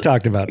 Yeah, we've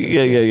talked about this.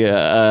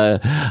 Yeah.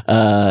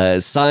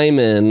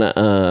 Simon,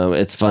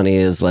 it's funny,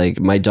 is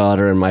like my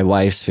daughter and my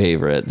wife's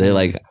favorite. They're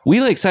like,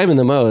 we like Simon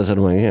the most, and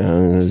I'm like,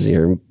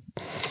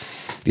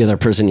 the other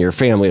person in your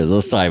family is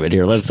a Simon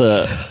here.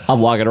 I'm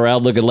walking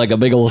around looking like a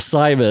big old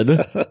Simon,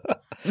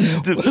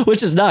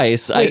 which is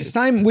nice. Wait,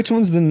 Simon, which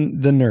one's the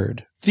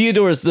nerd?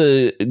 Theodore's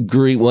the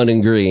green one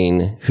in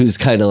green, who's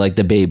kind of like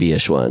the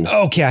babyish one.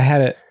 Okay, I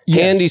had it.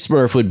 Yes. Handy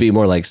Smurf would be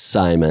more like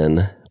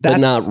Simon. But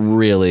not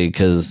really,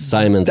 because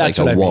Simon's like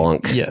a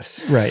wonk.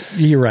 Yes, right.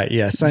 You're right.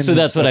 Yes. Yeah, so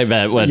that's what I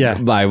meant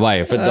when my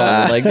wife and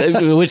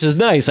daughter, which is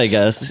nice, I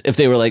guess. If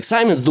they were like,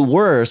 Simon's the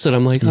worst, and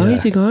I'm like, I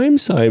think I'm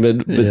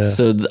Simon. But,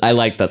 so I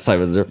like that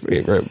Simon's their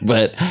favorite.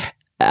 But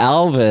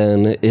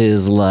Alvin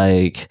is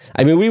like,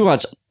 I mean, we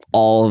watch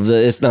all of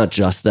it's not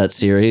just that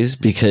series,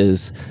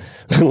 because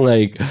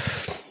like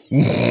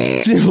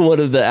one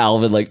of the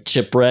Alvin like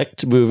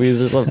Chipwrecked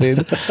movies or something,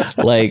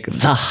 like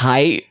the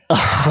height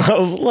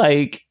of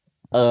like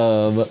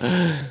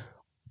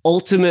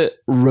ultimate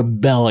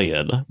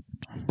rebellion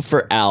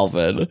for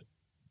Alvin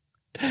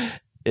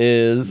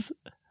is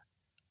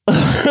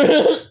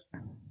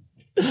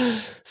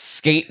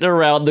skating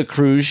around the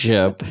cruise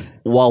ship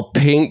while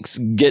Pink's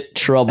Get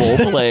Trouble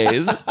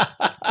plays.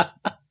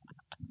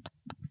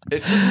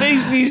 It just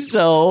makes me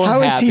so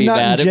happy,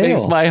 man. It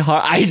makes my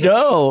heart. I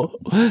know.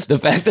 The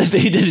fact that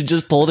they didn't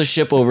just pull the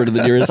ship over to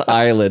the nearest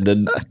island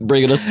and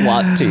bring in a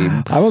SWAT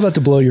team. I'm about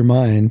to blow your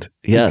mind.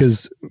 Yes.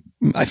 Because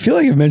I feel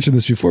like I've mentioned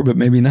this before, but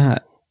maybe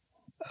not.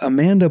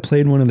 Amanda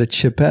played one of the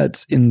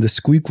Chipettes in the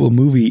Squeakquel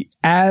movie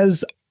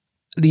as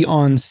the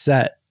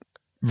on-set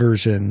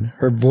version.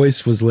 Her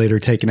voice was later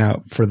taken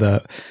out for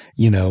the,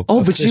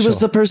 but she was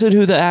the person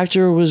who the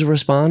actor was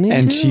responding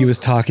and to? she was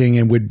talking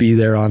and would be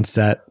there on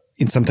set.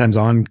 And sometimes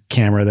on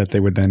camera that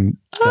they would then.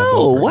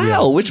 Wow!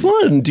 Yeah. Which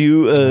one do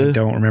you? I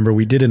don't remember.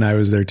 We did, and I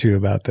was there too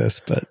about this.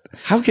 But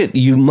how could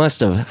you? Must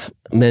have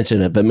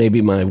mentioned it, but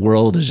maybe my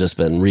world has just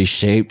been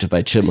reshaped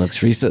by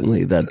Chipmunks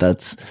recently.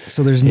 That's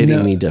so there's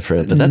hitting me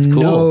different, but that's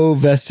cool. No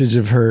vestige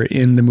of her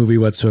in the movie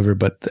whatsoever,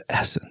 but the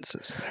essence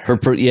is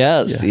there.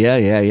 Yes,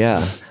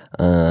 yeah.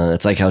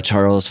 It's like how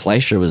Charles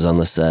Fleischer was on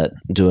the set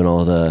doing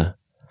all the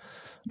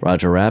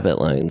Roger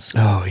Rabbit lines.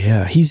 Oh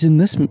yeah, he's in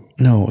this.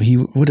 No,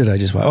 what did I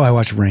just watch? Oh, I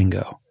watched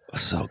Rango.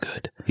 So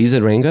good. He's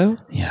in Rango?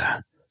 Yeah,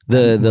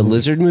 the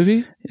lizard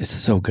movie. It's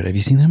so good. Have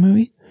you seen that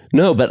movie?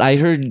 No, but I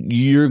heard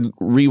you're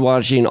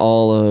rewatching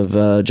all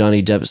of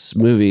Johnny Depp's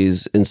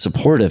movies in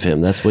support of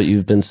him. That's what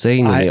you've been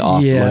saying to me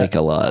off mic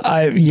a lot.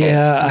 I've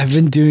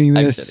been doing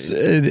this,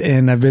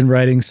 and I've been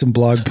writing some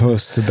blog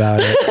posts about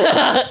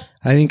it.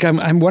 I think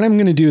what I'm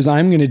going to do is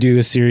I'm going to do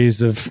a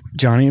series of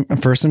Johnny.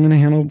 First, I'm going to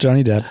handle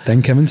Johnny Depp,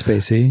 then Kevin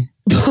Spacey.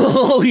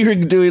 Oh, you're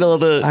doing all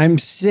the. I'm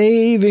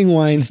saving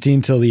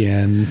Weinstein till the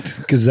end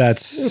because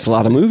that's a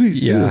lot of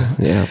movies.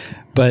 Yeah.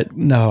 But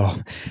no,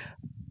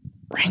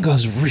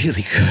 Rango's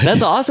really good.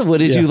 That's awesome. What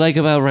did you like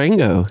about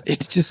Rango?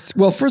 It's just,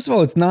 well, first of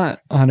all, it's not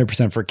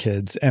 100% for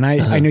kids. And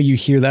I know you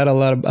hear that a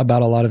lot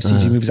about a lot of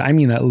CG movies. I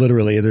mean that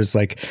literally. There's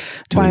like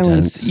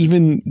violence,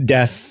 even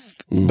death.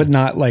 But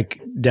not like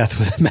death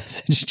with a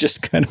message,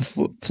 just kind of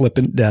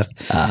flippant death.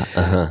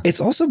 It's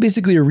also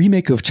basically a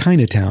remake of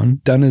Chinatown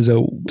done as a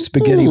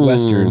spaghetti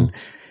Western.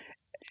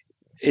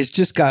 It's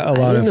just got a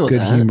lot of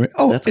good humor.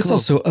 Oh, it's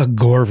also a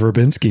Gore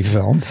Verbinski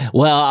film.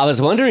 Well, I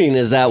was wondering,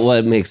 is that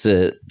what makes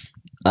it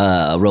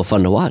real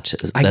fun to watch?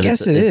 I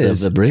guess it is.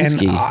 It's a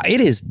Verbinski. And,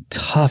 it is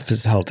tough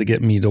as hell to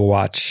get me to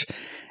watch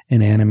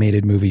an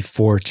animated movie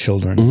for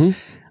children.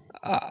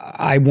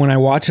 when I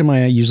watch them,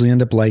 I usually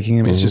end up liking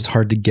them. It's just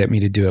hard to get me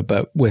to do it.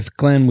 But with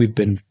Glenn, we've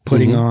been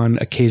putting on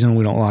occasionally.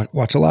 We don't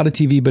watch a lot of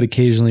TV, but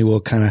occasionally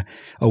we'll kind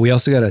of. We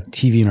also got a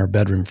TV in our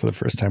bedroom for the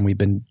first time. We've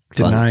been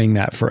denying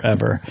that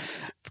forever.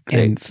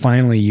 And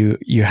finally,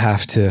 you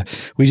have to.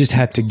 We just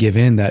had to give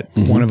in that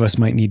one of us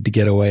might need to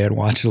get away and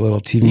watch a little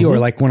TV, or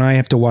like when I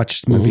have to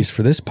watch movies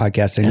for this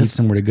podcast, I need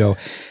somewhere to go.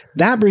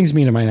 That brings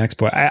me to my next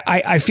point.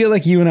 I feel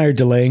like you and I are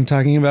delaying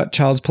talking about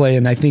Child's Play,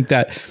 and I think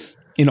that,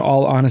 in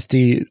all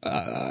honesty,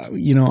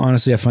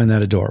 honestly, I find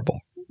that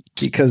adorable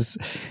because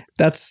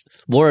that's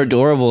more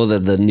adorable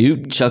than the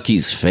new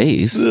Chucky's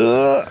face. He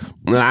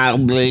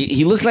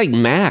looks like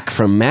Mac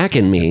from Mac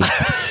and Me.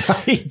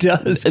 He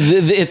does.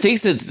 It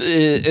thinks its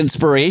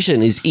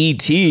inspiration is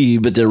E.T.,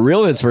 but the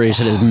real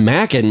inspiration is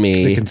Mac and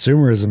Me. The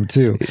consumerism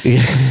too.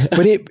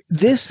 But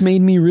this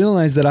made me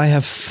realize that I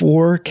have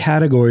 4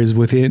 categories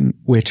within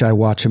which I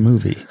watch a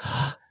movie.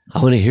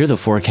 I want to hear the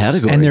 4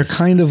 categories. And they're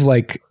kind of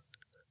like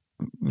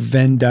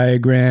Venn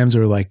diagrams,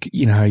 or like,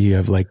 how you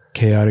have like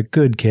chaotic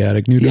good,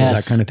 chaotic neutral,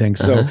 that kind of thing.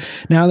 So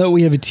now that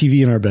we have a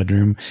TV in our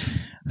bedroom,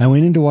 I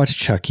went in to watch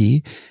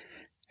Chucky.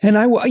 And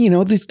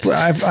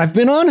I've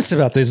been honest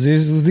about this.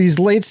 These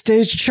late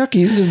stage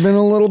Chuckies have been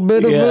a little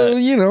bit of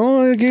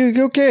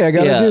okay, I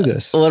got to do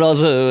this. Well,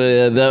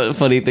 also the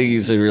funny thing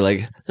is, you're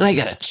like, I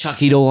got a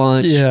Chucky to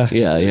watch.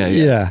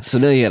 Yeah. So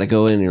now you got to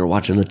go in and you're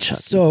watching the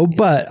Chucky. So,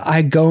 but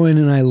I go in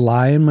and I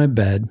lie in my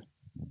bed.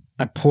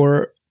 I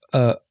pour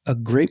a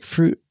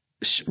grapefruit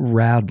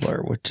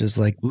radler, which is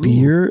like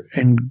beer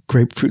and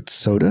grapefruit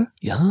soda.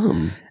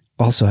 Yum.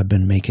 Also, I've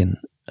been making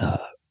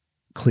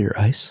clear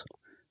ice.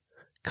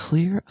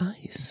 Clear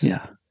ice?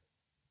 Yeah.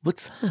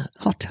 What's that?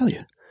 I'll tell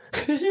you.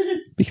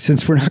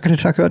 Since we're not going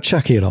to talk about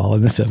Chucky at all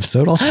in this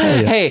episode, I'll tell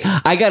you. Hey,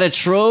 I got a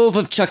trove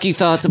of Chucky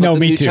thoughts about the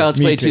new Child's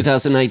Play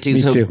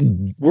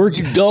 2019.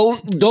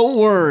 Don't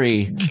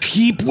worry.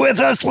 Keep with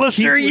us,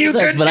 listener.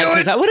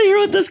 Because I want to hear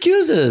what this cue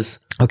is.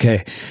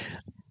 Okay.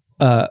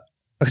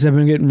 Because I've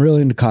been getting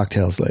really into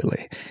cocktails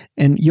lately.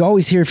 And you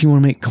always hear if you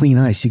want to make clean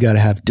ice, you got to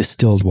have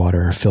distilled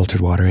water or filtered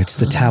water. It's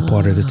the tap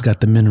water that's got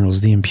the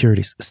minerals, the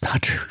impurities. It's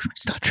not true.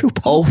 It's not true,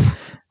 Paul.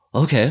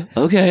 Oh, okay.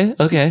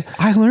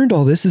 I learned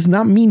all this. It's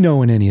not me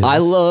knowing any of this. I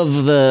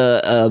love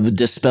the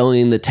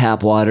dispelling the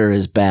tap water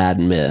is bad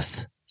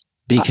myth.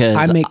 Because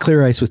I make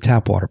clear ice with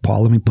tap water,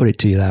 Paul. Let me put it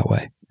to you that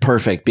way.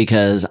 Perfect.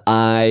 Because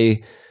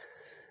I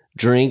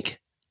drink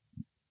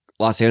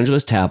Los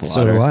Angeles tap water.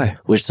 So do I.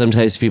 Which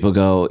sometimes people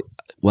go,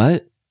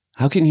 what?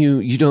 How can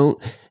you don't?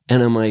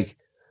 And I'm like,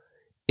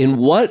 in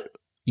what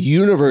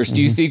universe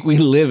do you think we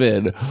live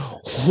in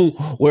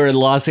where in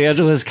Los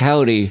Angeles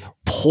County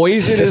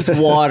poisonous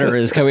water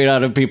is coming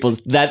out of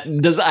people's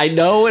I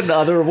know in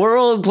other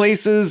world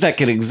places that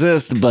can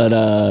exist, but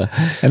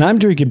and I'm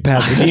drinking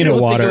Pasadena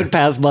water. Think it would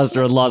pass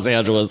muster in Los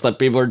Angeles that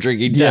people are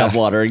drinking tap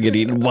water and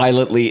getting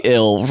violently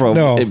ill from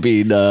it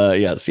being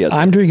yes.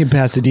 I'm drinking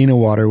Pasadena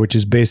water, which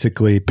is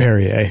basically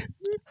Perrier,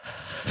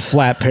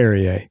 flat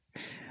Perrier.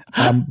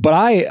 But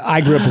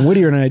I grew up in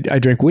Whittier, and I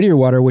drank Whittier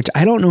water, which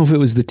I don't know if it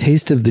was the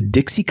taste of the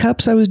Dixie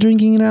cups I was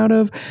drinking it out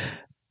of,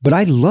 but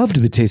I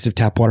loved the taste of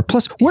tap water.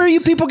 Plus, where are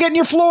you people getting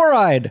your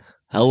fluoride?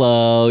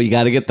 Hello, you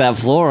got to get that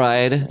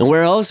fluoride. And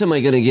where else am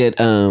I going to get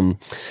the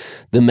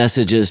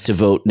messages to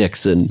vote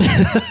Nixon?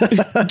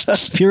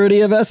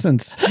 Purity of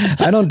essence.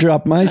 I don't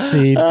drop my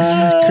seed,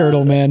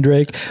 Colonel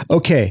Mandrake.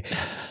 Okay.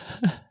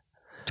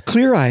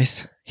 Clear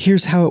ice.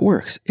 Here's how it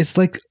works. It's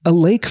like a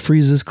lake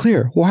freezes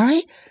clear.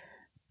 Why?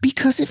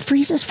 Because it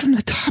freezes from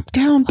the top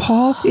down,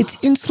 Paul.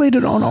 It's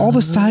insulated on all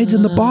the sides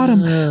and the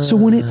bottom. So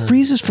when it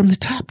freezes from the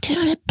top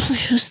down, it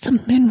pushes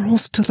the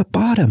minerals to the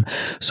bottom.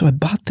 So I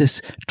bought this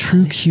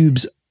True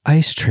Cubes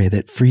ice tray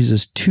that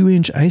freezes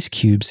 2-inch ice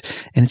cubes,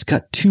 and it's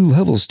got 2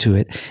 levels to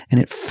it, and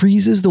it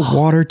freezes the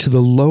water to the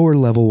lower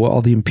level where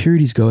all the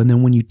impurities go. And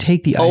then when you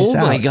take the ice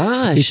out,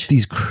 it's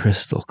these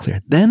crystal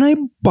clear. Then I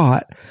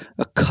bought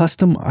a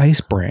custom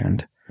ice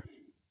brand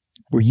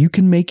where you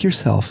can make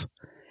yourself,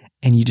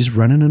 and you just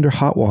run it under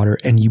hot water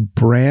and you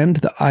brand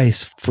the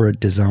ice for a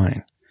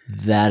design.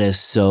 That is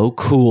so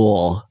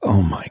cool.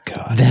 Oh my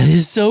God. That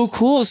is so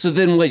cool. So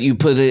then what, you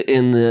put it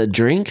in the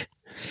drink?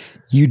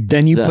 You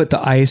put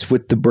the ice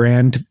with the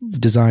brand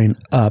design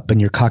up, and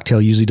your cocktail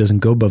usually doesn't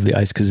go above the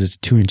ice because it's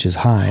 2 inches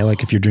high,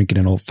 like if you're drinking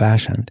an old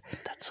fashioned.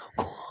 That's so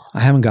cool. I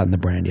haven't gotten the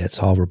brand yet,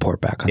 so I'll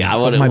report back on that.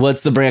 Yeah,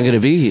 what's the brand going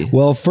to be?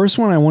 Well, first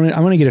one I want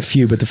to get a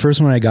few, but the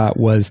first one I got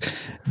was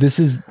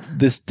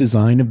this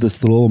design of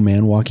this little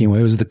man walking away.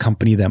 It was the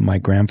company that my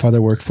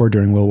grandfather worked for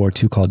during World War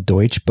II called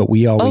Deutsch, but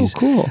we always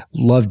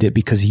loved it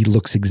because he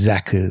looks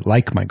exactly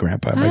like my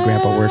grandpa. My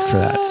grandpa worked for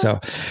that. So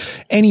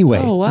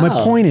anyway, my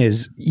point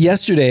is,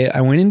 yesterday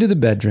I went into the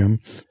bedroom,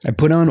 I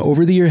put on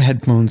over-the-ear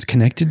headphones,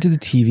 connected to the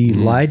TV,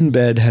 lied in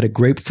bed, had a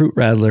grapefruit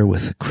radler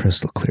with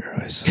crystal clear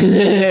ice.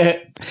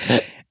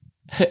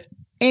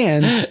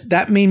 And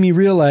that made me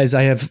realize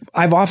I've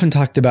often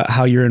talked about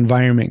how your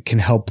environment can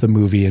help the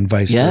movie and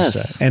vice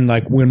versa. And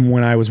like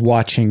when I was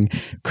watching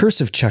Curse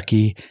of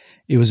Chucky,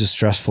 it was a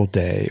stressful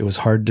day. It was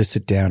hard to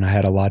sit down. I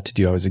had a lot to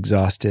do. I was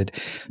exhausted.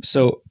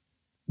 So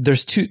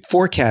there's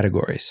 4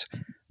 categories.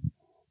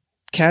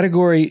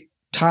 Category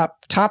top.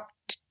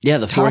 Yeah,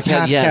 the top 4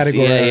 half yes,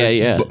 category.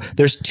 Yeah.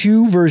 There's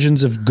 2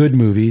 versions of good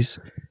movies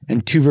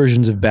and 2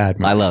 versions of bad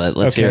movies. I love it.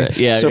 Let's hear it.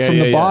 Yeah. So from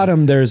the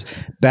bottom, there's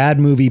bad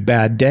movie,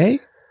 bad day,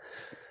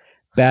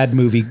 bad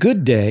movie,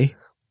 good day,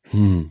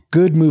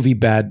 good movie,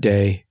 bad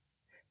day,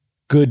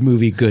 good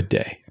movie, good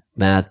day.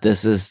 Matt,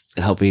 this is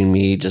helping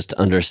me just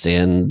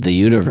understand the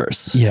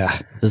universe. Yeah.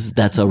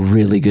 That's a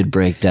really good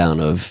breakdown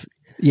of...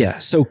 Yeah.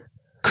 So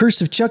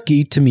Curse of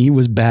Chucky to me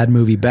was bad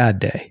movie, bad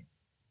day.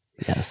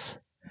 Yes.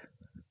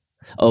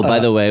 Oh, by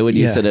the way, when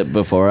you said it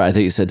before, I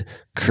think you said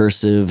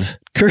Curse of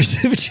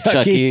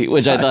Chucky,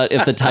 which I thought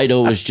if the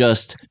title was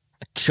just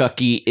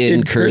Chucky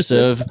in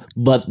cursive,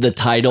 but the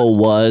title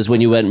was,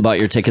 when you went and bought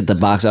your ticket at the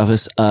box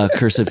office,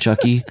 Curse of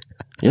Chucky.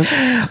 Yep.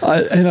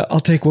 And I'll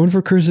take one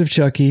for Curse of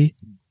Chucky,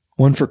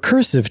 one for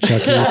Cursive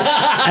Chucky,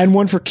 and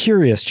one for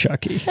Curious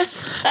Chucky.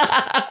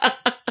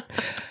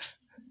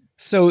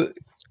 So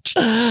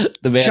the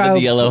man in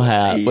the yellow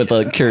hat with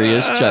a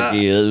Curious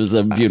Chucky. It was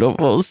a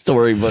beautiful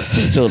storybook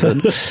for children.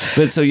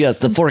 But so yes,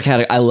 the 4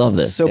 categories. I love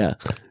this. So,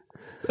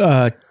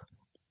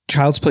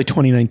 Child's Play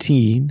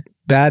 2019,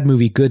 bad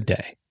movie, good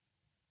day.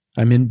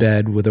 I'm in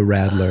bed with a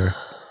Rattler.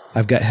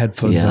 I've got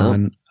headphones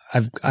on.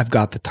 I've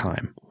got the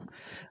time.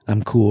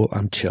 I'm cool.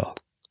 I'm chill.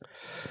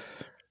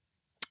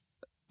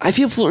 I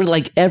feel for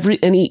like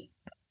any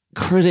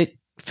critic,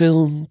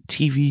 film,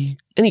 TV,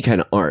 any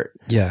kind of art.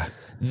 Yeah.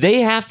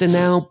 They have to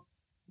now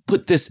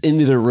put this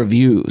into their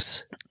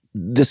reviews.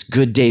 This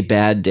good day,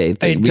 bad day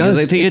thing. It does.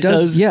 I think it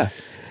does. Yeah.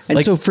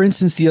 And so, for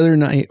instance, the other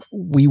night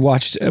we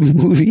watched a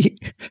movie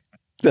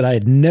that I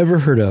had never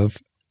heard of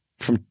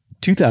from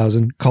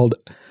 2000 called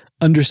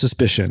Under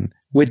Suspicion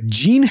with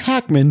Gene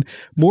Hackman,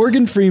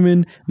 Morgan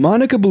Freeman,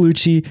 Monica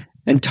Bellucci,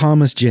 and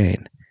Thomas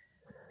Jane.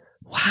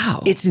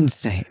 Wow. It's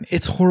insane.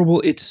 It's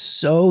horrible. It's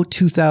so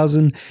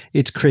 2000.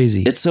 It's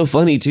crazy. It's so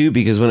funny too,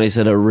 because when I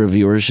said a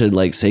reviewer should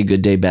like say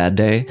good day, bad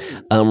day,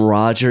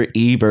 Roger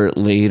Ebert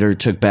later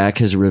took back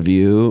his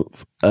review,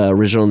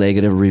 original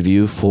negative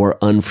review for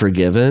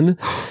Unforgiven,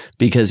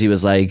 because he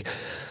was like,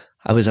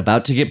 I was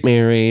about to get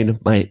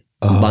married. My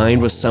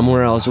mind was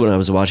somewhere else when I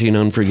was watching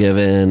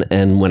Unforgiven,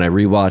 and when I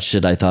rewatched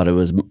it, I thought it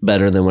was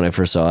better than when I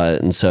first saw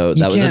it, and so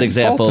that was an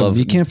example of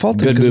you can't fault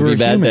good movie,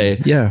 bad day.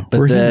 Yeah,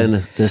 but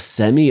then the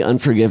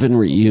semi-Unforgiven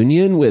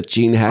reunion with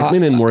Gene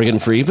Hackman and Morgan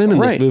Freeman in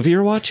this movie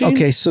you're watching.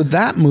 Okay, so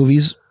that movie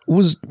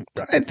was,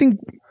 I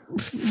think,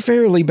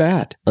 fairly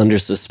bad. Under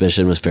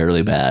Suspicion was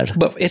fairly bad,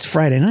 but it's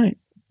Friday night.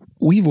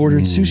 We've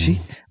ordered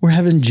sushi. We're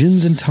having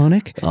gins and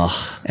tonic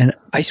and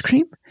ice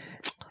cream.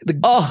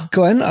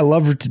 Glenn, I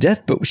love her to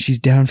death, but she's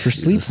down for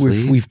sleep.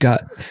 We've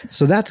got,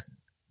 so that's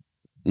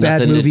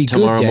bad movie,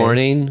 tomorrow good day.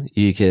 Morning,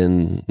 you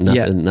can,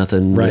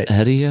 nothing right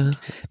ahead of you.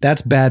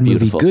 That's bad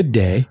movie, good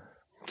day.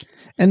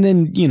 And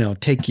then,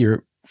 take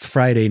your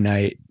Friday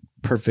night,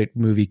 perfect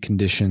movie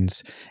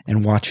conditions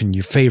and watching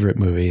your favorite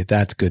movie.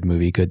 That's good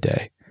movie, good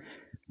day.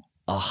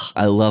 Oh,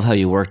 I love how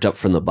you worked up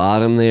from the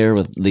bottom there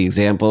with the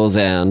examples,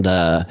 and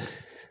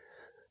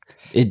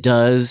it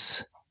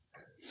does.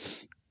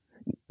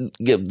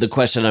 The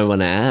question I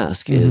want to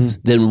ask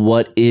is, then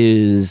what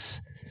is,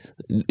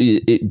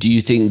 do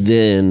you think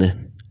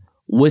then,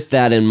 with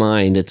that in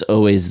mind, it's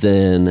always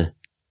then,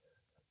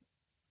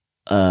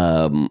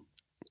 the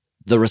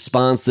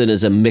response then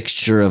is a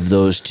mixture of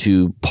those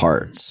 2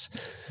 parts?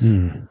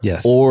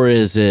 Yes. Or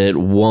is it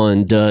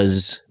one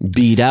does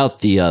beat out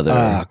the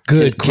other?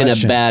 Good question.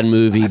 Can a bad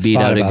movie beat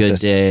out a good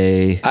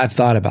day? I've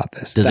thought about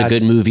this. Does a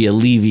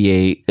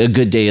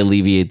good day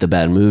alleviate the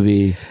bad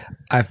movie?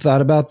 I've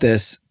thought about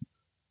this.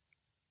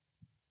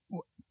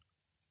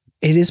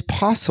 It is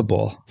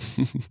possible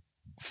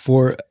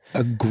for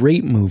a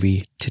great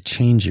movie to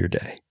change your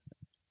day.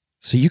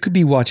 So you could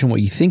be watching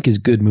what you think is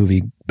good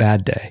movie,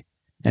 bad day,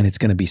 and it's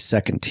going to be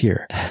second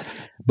tier.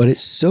 But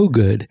it's so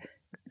good,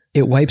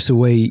 it wipes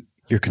away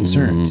your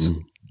concerns.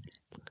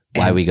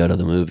 Why we go to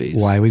the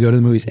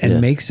movies.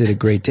 And makes it a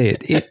great day.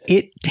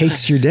 It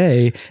takes your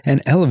day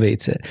and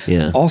elevates it.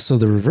 Yeah. Also,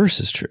 the reverse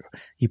is true.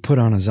 You put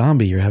on a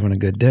zombie, you're having a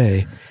good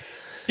day.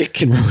 It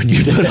can ruin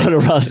your day. Put on a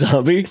Rob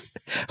Zombie?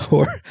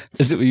 Or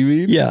is it what you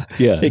mean? Yeah.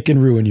 It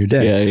can ruin your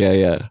day.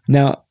 Yeah.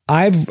 Now,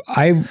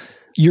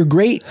 your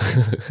great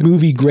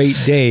movie, great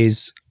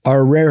days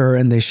are rarer,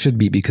 and they should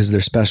be because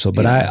they're special.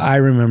 But I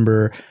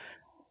remember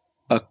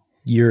a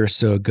year or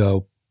so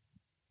ago,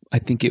 I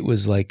think it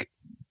was like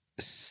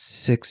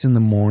 6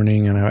 a.m,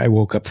 and I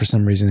woke up for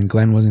some reason, and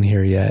Glenn wasn't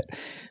here yet.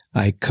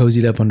 I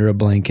cozied up under a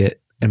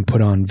blanket and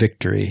put on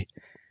Victory.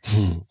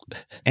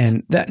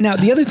 And that, now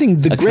the other thing,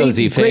 the great,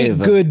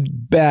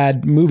 good,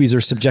 bad movies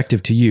are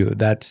subjective to you.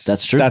 That's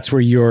true. That's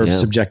where your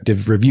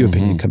subjective review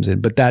opinion comes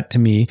in. But that, to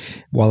me,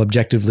 while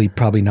objectively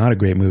probably not a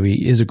great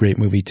movie, is a great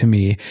movie to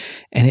me.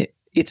 And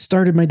it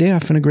started my day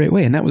off in a great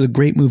way. And that was a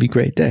great movie,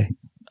 great day.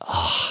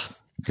 Oh,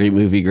 great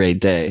movie,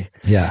 great day.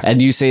 Yeah.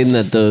 And you saying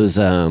that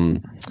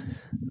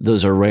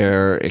those are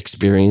rare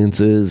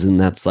experiences, and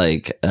that's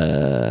like,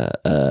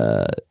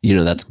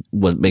 that's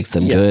what makes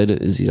them good,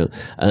 is, it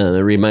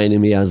reminded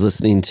me, I was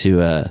listening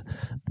to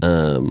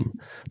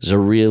There's a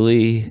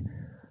really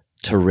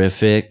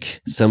terrific,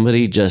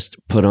 somebody just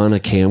put on a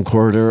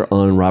camcorder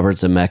on Robert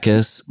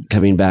Zemeckis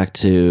coming back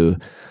to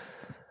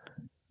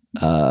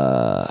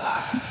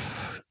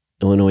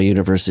Illinois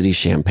University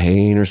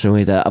Champaign or something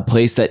like that, a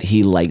place that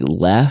he like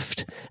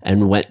left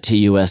and went to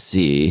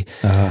USC,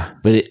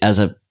 but as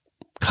a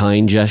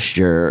kind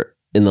gesture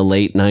in the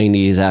late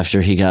 90s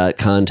after he got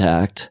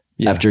Contact,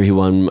 after he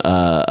won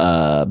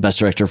Best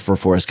Director for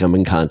Forrest Gump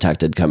and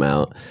Contact had come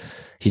out,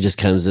 he just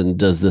comes and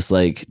does this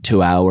like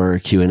 2-hour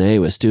Q&A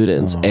with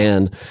students.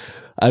 And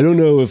I don't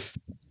know if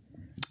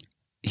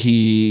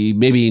he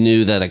maybe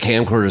knew that a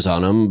camcorder's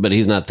on him, but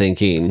he's not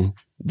thinking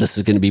this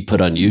is going to be put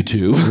on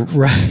YouTube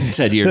right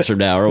 10 years from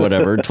now or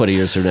whatever, 20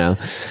 years from now.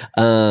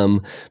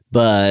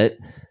 But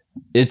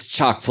it's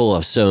chock full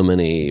of so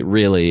many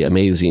really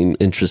amazing,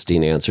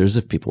 interesting answers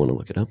if people want to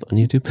look it up on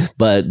YouTube.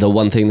 But the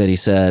one thing that he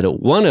said,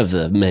 one of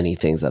the many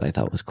things that I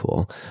thought was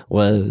cool,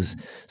 was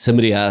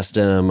somebody asked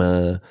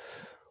him,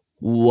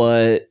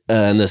 what,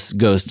 and this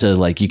goes to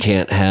like, you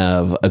can't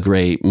have a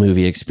great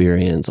movie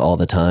experience all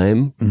the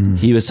time.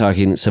 He was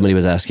talking, somebody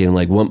was asking him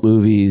like, what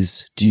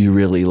movies do you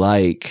really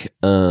like?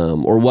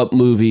 Or what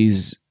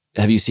movies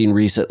have you seen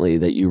recently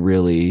that you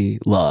really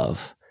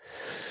love?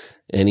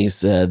 And he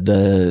said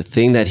the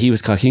thing that he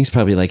was clocking, he's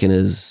probably like in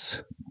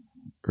his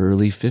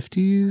early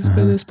 50s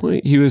by this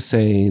point. He was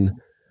saying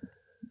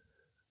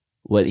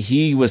what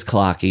he was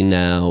clocking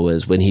now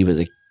was when he was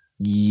a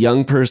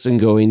young person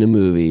going to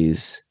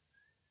movies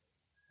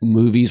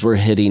were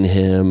hitting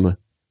him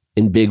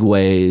in big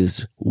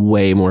ways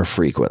way more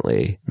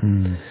frequently.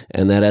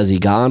 And that as he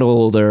got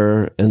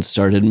older and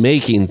started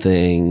making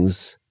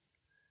things,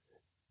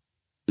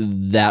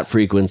 that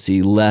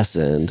frequency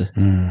lessened.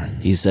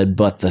 He said,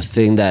 but the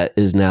thing that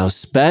is now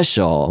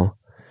special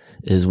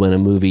is when a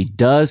movie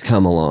does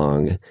come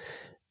along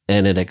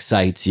and it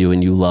excites you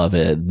and you love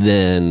it,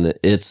 then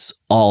it's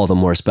all the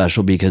more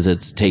special because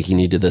it's taking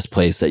you to this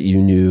place that you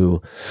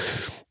knew,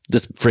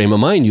 this frame of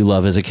mind you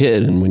love as a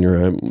kid and when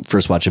you're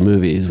first watching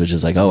movies, which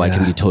is like, I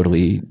can be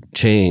totally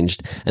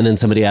changed. And then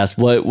somebody asked,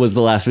 what was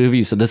the last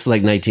movie? So this is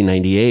like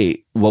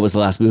 1998. What was the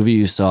last movie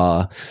you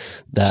saw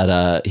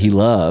that he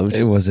loved?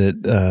 Was it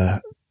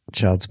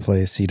Child's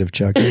Play, Seed of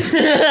Chucky?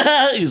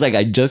 He's like,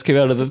 I just came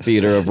out of the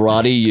theater of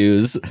Ronnie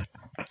Yu's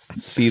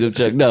Seed of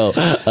Chucky. No.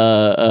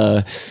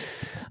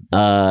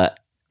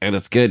 And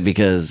it's good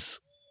because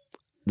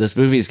this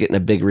movie is getting a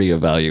big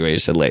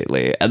reevaluation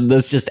lately, and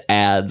this just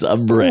adds a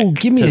brick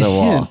give me to the a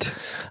wall. Hint.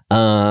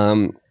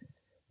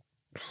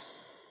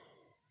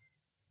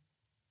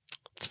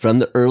 It's from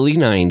the early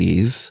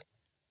 90s,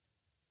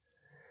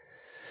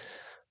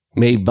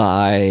 made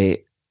by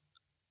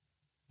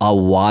a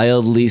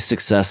wildly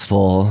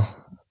successful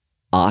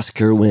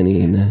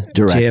Oscar-winning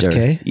director.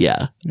 JFK?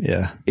 Yeah.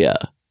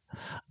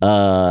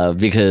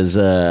 Because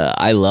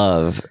I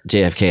love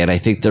JFK, and I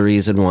think the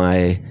reason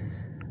why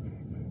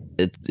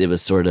it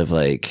was sort of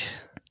like,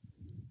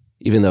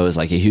 even though it was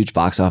like a huge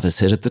box office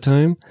hit at the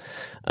time,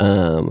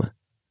 the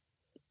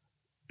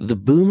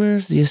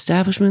boomers, the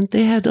establishment,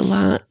 they had a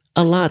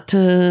lot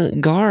to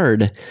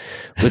guard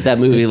with that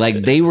movie.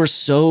 Like they were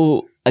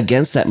so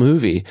against that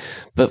movie,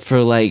 but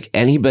for like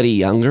anybody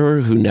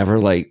younger who never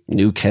like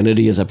knew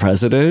Kennedy as a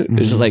president,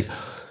 it's just like,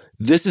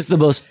 this is the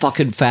most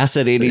fucking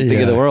fascinating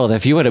thing in the world.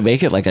 If you want to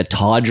make it like a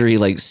tawdry,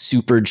 like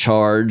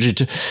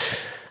supercharged,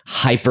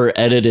 hyper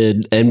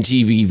edited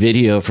MTV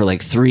video for like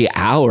 3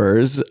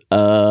 hours,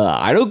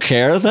 I don't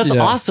care. That's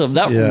awesome.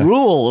 That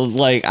rules.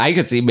 Like I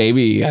could see,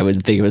 maybe I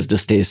would think it was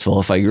distasteful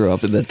if I grew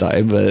up in that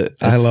time, but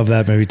I love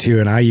that movie too.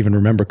 And I even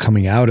remember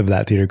coming out of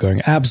that theater going,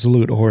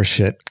 absolute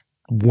horseshit.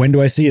 When do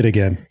I see it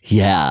again?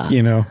 Yeah.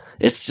 You know,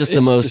 it's the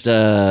most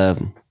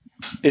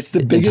it's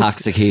the biggest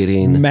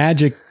intoxicating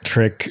magic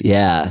trick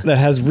that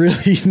has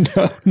really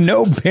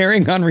no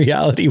bearing on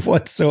reality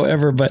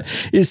whatsoever, but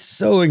is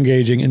so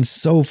engaging and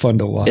so fun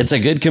to watch. It's a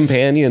good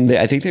companion.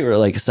 I think they were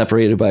like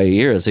separated by a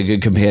year. It's a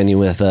good companion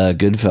with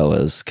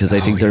Goodfellas, because I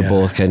think they're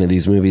both kind of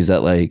these movies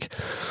that like,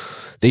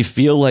 they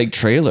feel like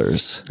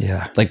trailers.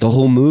 Yeah. Like the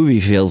whole movie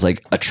feels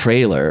like a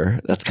trailer.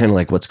 That's kind of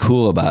like what's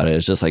cool about it.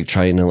 It's just like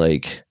trying to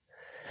like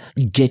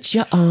get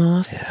you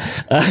off.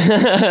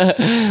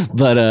 Yeah.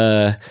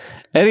 But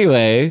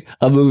anyway,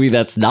 a movie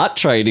that's not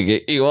trying to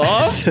get you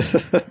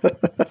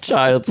off.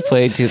 Child's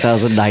Play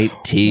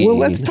 2019. Well,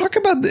 let's talk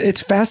about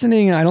it's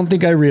fascinating. I don't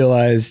think I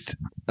realized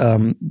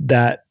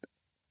that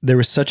there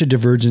was such a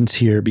divergence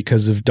here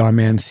because of Don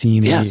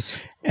Mancini. Yes.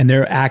 And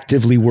they're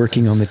actively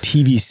working on the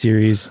TV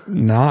series,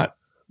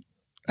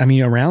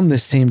 around the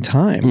same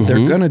time. Mm-hmm.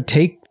 They're going to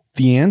take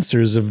the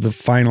answers of the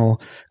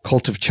final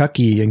Cult of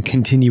Chucky and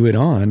continue it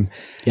on.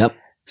 Yep.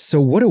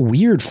 So what a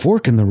weird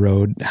fork in the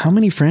road. How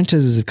many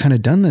franchises have kind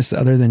of done this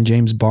other than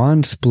James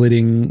Bond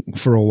splitting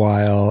for a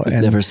while?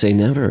 And never say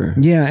never.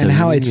 Yeah. So, and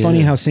how it's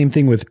funny how same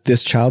thing with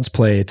this Child's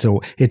Play. It's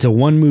a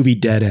one movie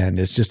dead end.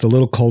 It's just a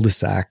little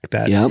cul-de-sac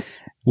that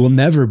there'll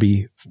never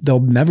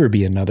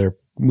be another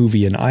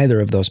movie in either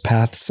of those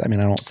paths. I mean,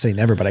 I don't say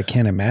never, but I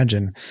can't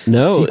imagine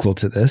a sequel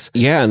to this.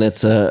 Yeah. And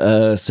it's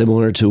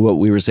similar to what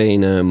we were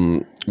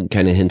saying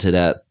kind of hinted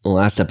at the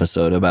last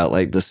episode about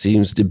like this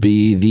seems to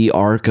be the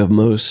arc of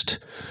most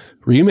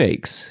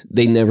remakes.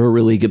 They never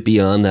really get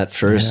beyond that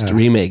first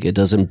remake. It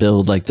doesn't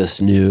build like this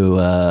new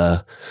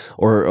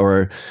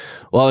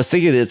well, I was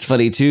thinking it's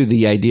funny too,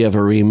 the idea of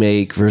a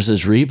remake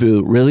versus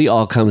reboot really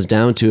all comes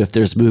down to if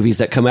there's movies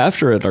that come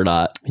after it or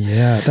not.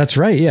 Yeah, that's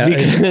right. Yeah,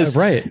 because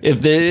right.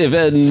 If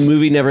a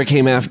movie never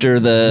came after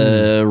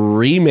the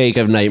remake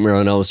of Nightmare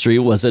on Elm Street,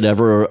 was it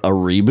ever a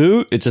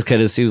reboot? It just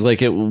kind of seems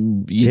like it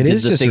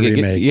is just a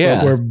remake.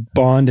 But where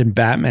Bond and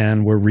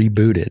Batman were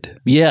rebooted.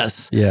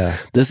 Yes. Yeah.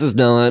 This is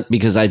not,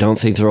 because I don't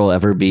think there will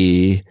ever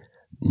be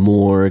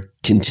more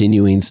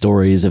continuing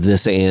stories of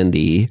this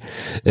Andy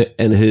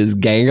and his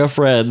gang of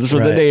friends from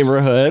the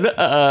neighborhood.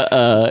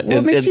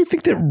 It makes you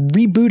think that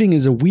rebooting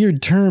is a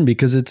weird term,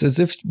 because it's as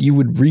if you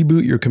would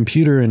reboot your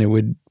computer and it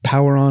would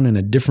power on in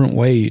a different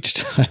way each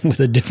time with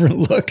a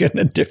different look and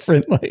a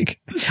different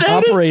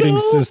operating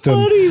system.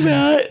 Funny,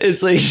 Matt.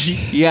 It's like,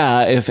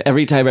 yeah, if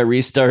every time I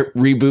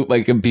reboot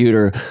my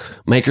computer,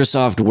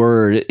 Microsoft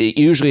Word, it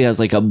usually has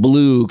like a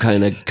blue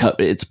kind of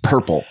cup. It's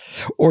purple.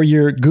 Or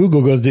your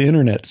Google goes to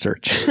internet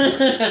search.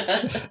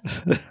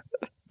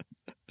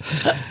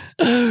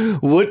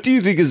 What do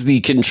you think is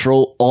the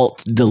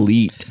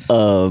Control-Alt-Delete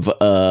of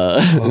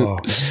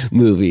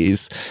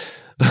movies?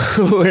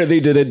 Where they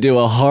didn't do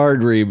a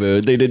hard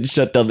reboot. They didn't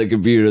shut down the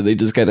computer. They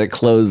just kind of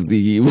closed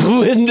the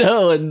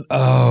window and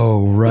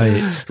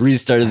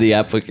restarted the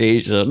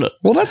application.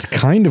 Well, that's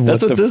kind of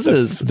what this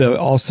is.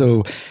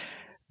 Also,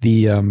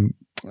 the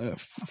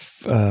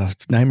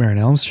Nightmare on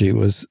Elm Street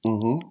was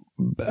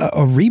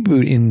a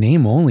reboot in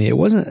name only. It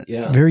wasn't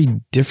very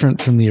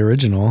different from the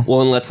original. Well,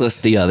 and let's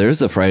list the others.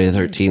 The Friday the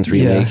 13th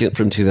remake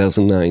from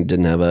 2009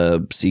 didn't have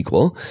a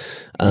sequel.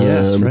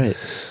 Yes, right.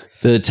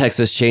 The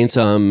Texas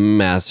Chainsaw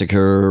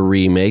Massacre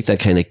remake that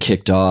kind of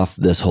kicked off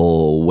this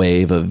whole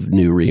wave of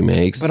new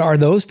remakes. But are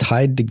those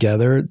tied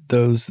together,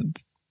 those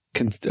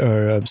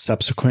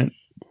subsequent?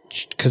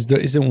 Because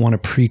there isn't one a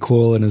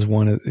prequel and is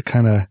one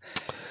kind of...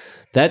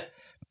 That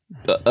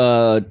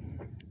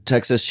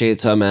Texas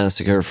Chainsaw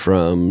Massacre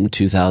from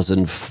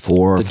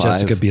 2004 or 5. The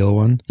Jessica Biel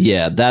one?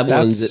 Yeah,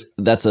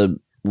 that's a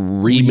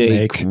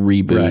remake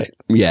reboot. Right.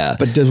 Yeah.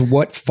 But does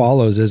what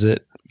follows, is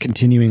it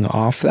continuing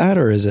off that,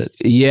 or is it?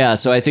 Yeah,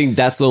 so I think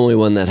that's the only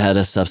one that had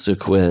a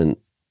subsequent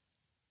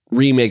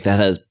remake that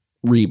has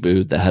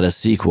reboot that had a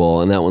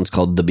sequel, and that one's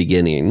called The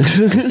Beginning.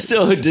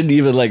 So it didn't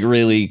even like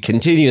really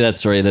continue that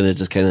story. Then it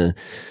just kind of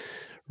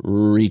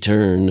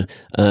returned.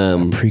 A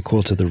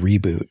prequel to the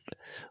reboot.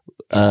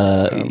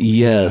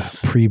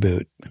 Yes.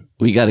 Preboot.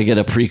 We got to get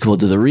a prequel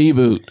to the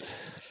reboot.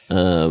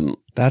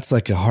 That's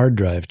like a hard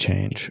drive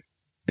change.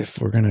 If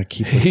we're going to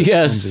keep with this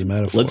clumsy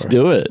metaphor. Let's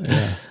do it.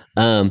 Yeah.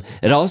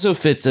 It also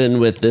fits in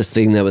with this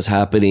thing that was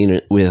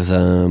happening with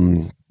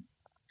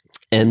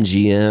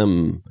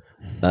MGM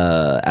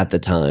at the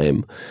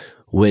time,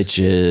 which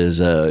is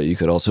you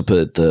could also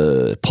put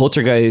the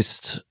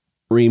Poltergeist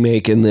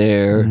remake in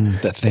there.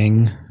 The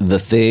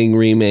Thing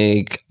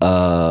remake,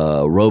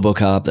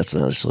 RoboCop. That's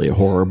not necessarily a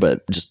horror,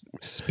 but just...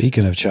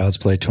 Speaking of Child's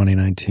Play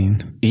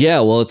 2019. Yeah,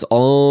 well, it's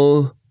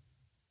all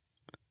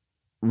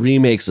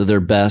remakes of their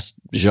best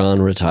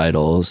genre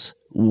titles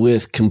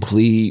with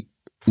complete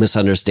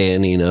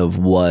misunderstanding of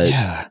what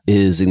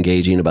is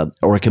engaging about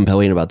or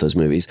compelling about those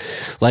movies.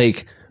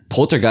 Like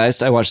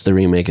Poltergeist, I watched the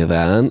remake of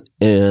that,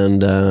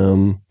 and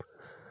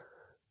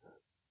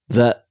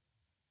the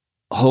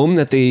home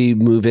that they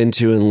move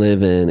into and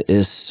live in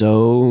is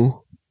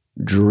so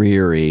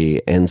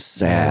dreary and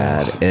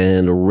sad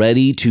and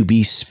ready to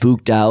be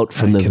spooked out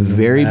from the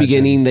very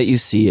beginning that you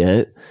see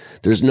it.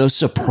 There's no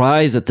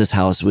surprise that this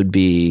house would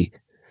be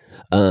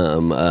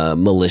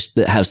malicious,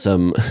 that have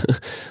some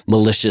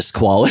malicious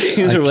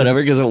qualities or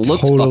whatever, because it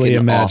looks totally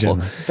fucking awful.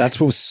 That's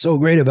what was so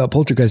great about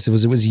Poltergeist.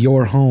 It was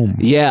your home.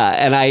 Yeah,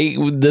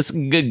 and this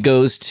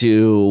goes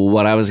to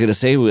what I was going to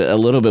say a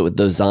little bit with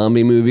those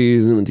zombie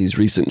movies and with these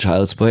recent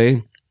Child's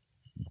Play.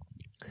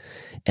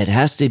 It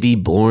has to be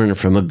born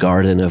from a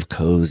garden of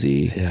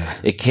cozy. Yeah.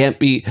 It can't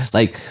be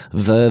like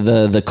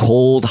the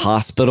cold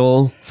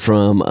hospital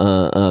from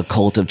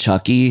Cult of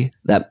Chucky,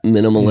 that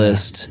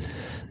minimalist. Yeah.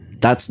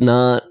 That's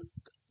not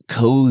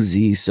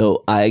cozy.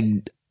 So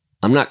I'm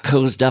not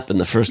cozied up in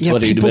the first 20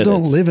 minutes. People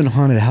don't live in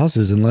haunted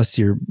houses unless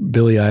you're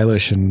Billie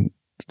Eilish and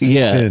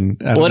Finn.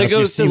 I don't know if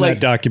you've seen that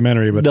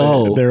documentary, but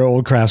their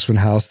old Craftsman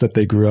house that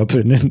they grew up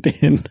in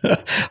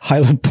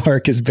Highland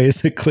Park is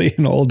basically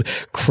an old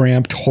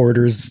cramped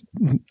hoarder's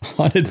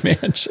haunted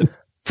mansion.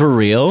 For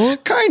real?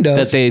 Kind of.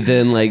 That they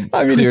then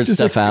cleared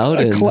stuff out?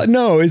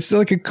 No, it's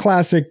like a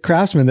classic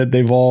Craftsman that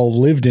they've all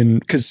lived in,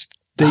 because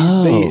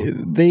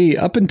they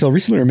up until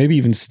recently, or maybe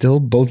even still,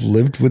 both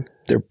lived with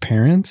their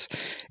parents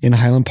in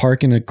Highland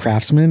Park in a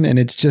Craftsman. And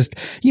it's just,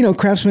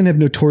 Craftsman have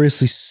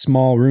notoriously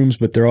small rooms,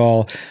 but they're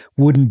all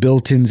wooden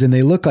built-ins and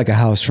they look like a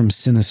house from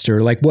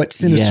Sinister, like what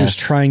Sinister's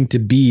trying to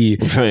be.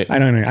 Right. I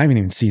don't know. I haven't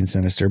even seen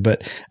Sinister,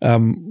 but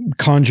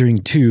Conjuring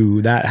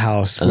 2, that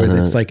house where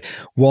it's like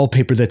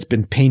wallpaper that's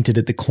been painted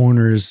at the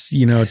corners,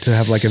 to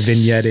have like a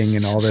vignetting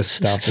and all this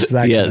stuff. It's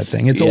that kind of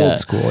thing. It's old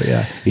school.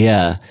 Yeah.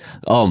 Yeah.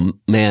 Oh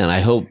man, I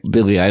hope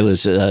Billie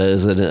Eilish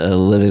is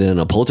living in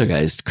a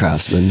Poltergeist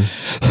Craftsman.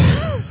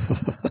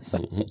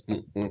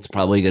 It's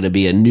probably going to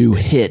be a new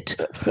hit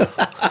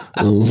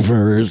of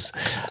hers.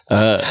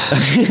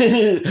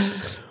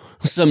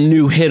 Some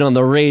new hit on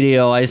the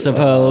radio, I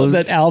suppose.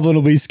 That Alvin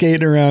will be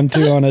skating around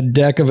to on a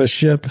deck of a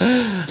ship.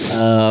 And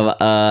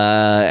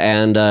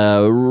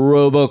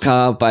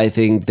RoboCop, I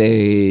think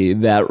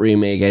that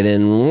remake, I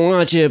didn't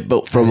watch it,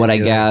 but from what I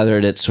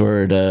gathered, it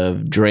sort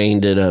of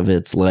drained it of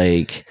its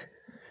like,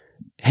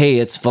 hey,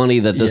 it's funny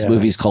that this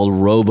movie's called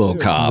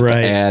RoboCop,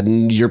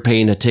 and you're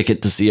paying a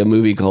ticket to see a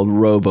movie called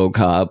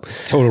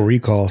RoboCop. Total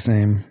Recall,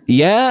 same.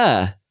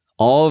 Yeah.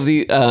 All of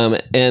the,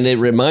 and it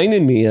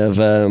reminded me of,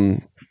 my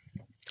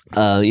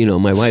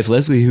wife,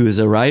 Leslie, who is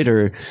a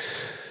writer.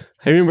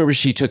 I remember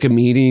she took a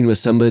meeting with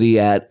somebody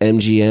at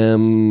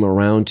MGM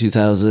around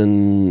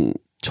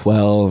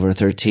 2012 or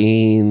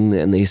 13,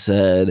 and they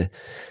said,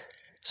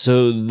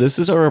 so this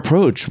is our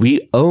approach.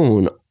 We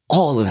own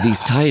all of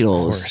these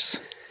titles.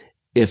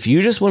 If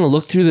you just want to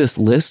look through this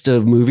list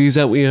of movies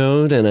that we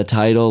own and a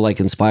title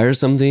like inspires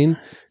something,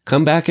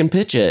 come back and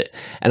pitch it.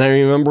 And I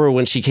remember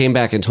when she came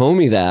back and told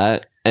me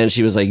that, and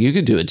she was like, you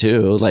could do it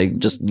too. Like,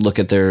 just look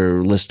at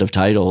their list of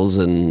titles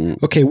and...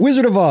 Okay,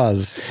 Wizard of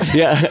Oz.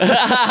 Yeah.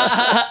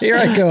 Here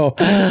I go.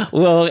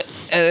 Well,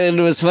 and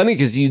it was funny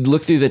because you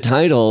look through the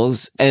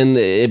titles and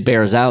it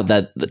bears out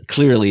that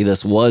clearly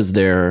this was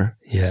their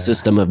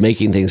system of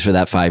making things for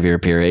that 5-year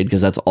period,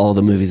 because that's all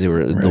the movies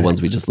the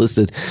ones we just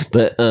listed.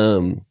 But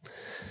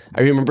I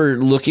remember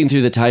looking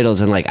through the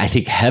titles and like, I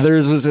think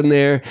Heathers was in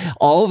there.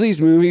 All of these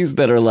movies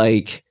that are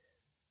like,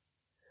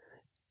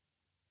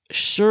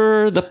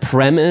 sure, the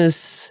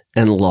premise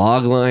and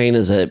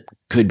logline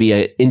could be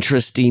an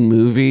interesting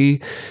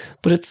movie,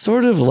 but it's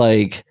sort of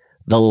like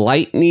the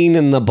lightning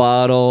in the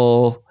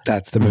bottle.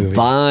 That's the movie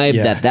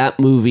vibe that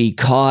movie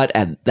caught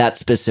at that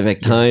specific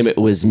time it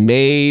was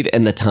made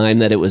and the time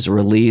that it was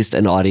released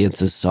and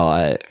audiences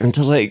saw it. And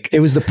to like,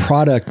 it was the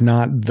product,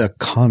 not the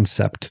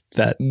concept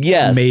that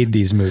made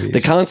these movies.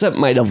 The concept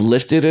might have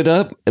lifted it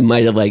up. It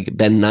might have like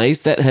been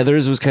nice that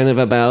Heathers was kind of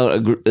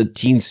about a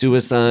teen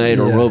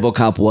suicide or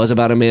RoboCop was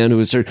about a man who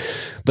was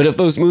but if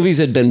those movies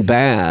had been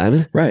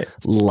bad,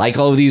 like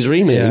all of these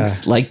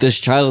remakes, like this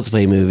Child's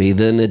Play movie,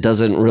 then it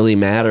doesn't really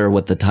matter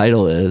what the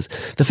title is.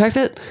 The fact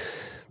that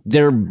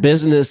their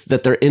business,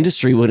 that their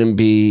industry wouldn't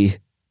be,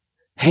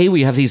 hey,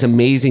 we have these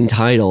amazing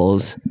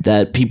titles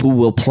that people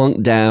will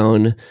plunk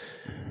down.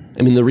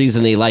 I mean, the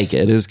reason they like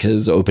it is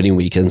because opening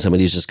weekend,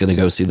 somebody's just going to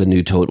go see the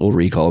new Total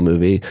Recall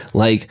movie.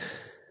 Like,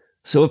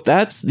 so if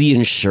that's the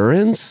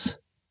insurance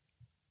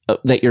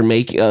that you're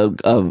making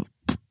of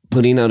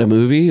putting out a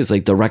movie is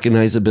like the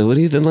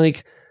recognizability, then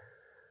like,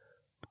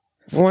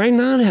 why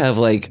not have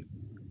like,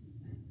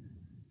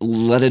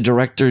 let a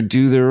director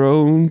do their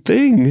own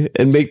thing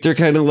and make their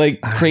kind of like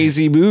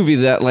crazy movie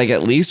that like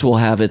at least will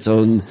have its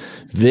own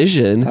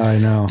vision. I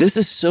know. This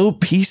is so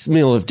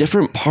piecemeal of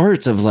different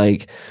parts of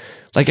like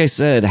I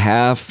said,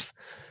 half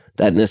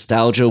that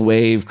nostalgia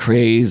wave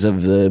craze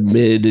of the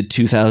mid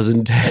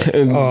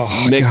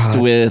 2010s mixed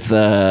with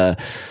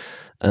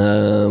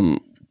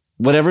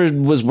whatever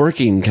was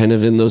working kind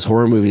of in those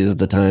horror movies at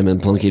the time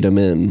and plunking them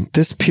in.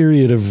 This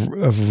period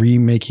of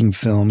remaking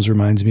films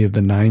reminds me of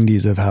the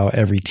 90s of how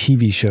every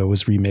TV show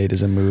was remade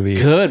as a movie.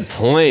 Good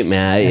point,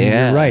 Matt.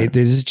 And you're right.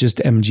 This is just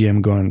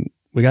MGM going,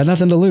 we got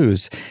nothing to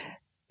lose.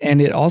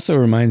 And it also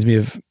reminds me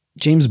of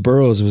James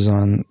Burrows was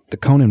on the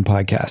Conan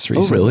podcast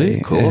recently. Oh,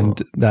 really? Cool.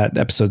 And that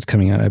episode's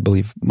coming out, I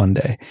believe,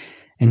 Monday.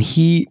 And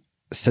he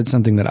said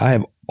something that I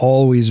have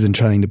always been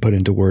trying to put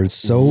into words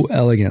so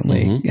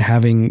elegantly,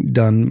 having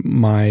done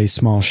my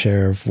small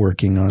share of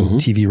working on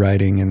TV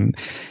writing and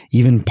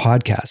even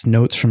podcast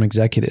notes from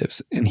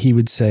executives. And he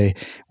would say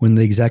when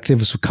the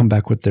executives would come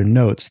back with their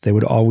notes, they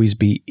would always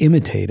be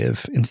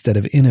imitative instead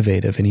of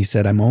innovative. And he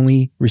said, I'm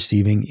only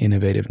receiving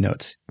innovative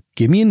notes.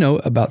 Give me a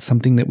note about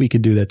something that we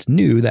could do that's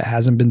new, that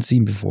hasn't been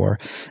seen before,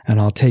 and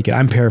I'll take it.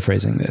 I'm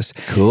paraphrasing this.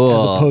 Cool.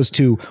 As opposed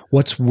to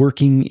what's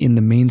working in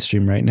the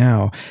mainstream right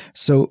now.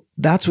 So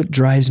that's what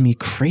drives me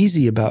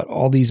crazy about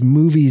all these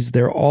movies.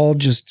 They're all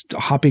just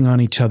hopping on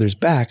each other's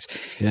backs,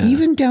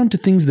 even down to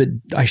things that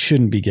I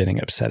shouldn't be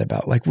getting upset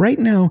about. Like right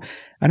now,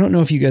 I don't know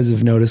if you guys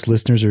have noticed,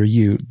 listeners or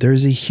you,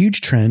 there's a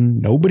huge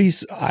trend.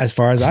 Nobody's, as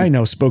far as I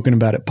know, spoken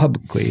about it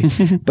publicly.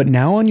 But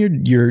now on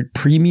your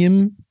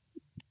premium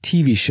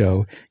TV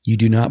show, you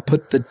do not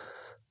put the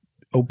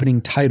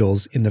opening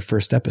titles in the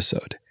first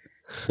episode.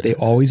 They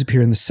always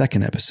appear in the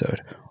second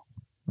episode.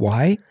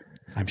 Why?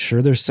 I'm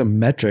sure there's some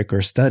metric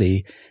or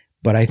study,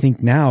 But I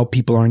think now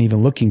people aren't even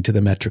looking to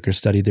the metric or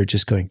study. They're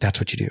just going, that's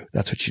what you do.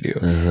 That's what you do.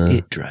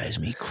 It drives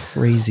me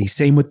crazy.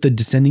 Same with the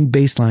descending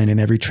bass line in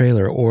every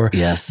trailer, or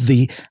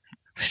the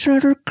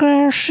Sugar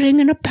girl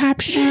singing a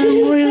pop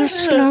song real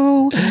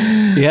slow.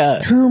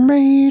 Yeah. Who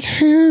made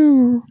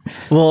who?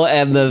 Well,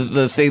 and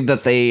the thing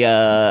that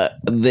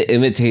the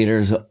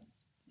imitators,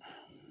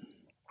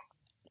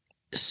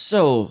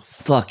 so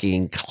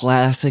fucking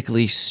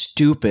classically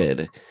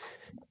stupid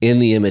in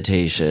The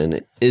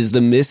Imitation, is the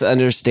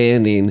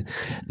misunderstanding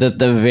that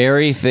the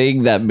very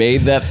thing that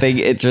made that thing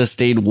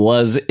interesting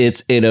was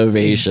its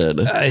innovation.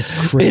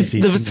 It's crazy.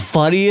 It's the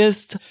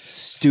funniest,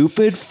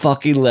 stupid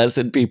fucking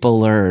lesson people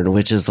learn,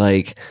 which is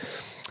like,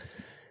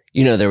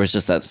 you know, there was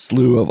just that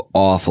slew of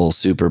awful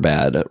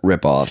Superbad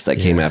ripoffs that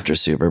came after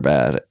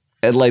Superbad.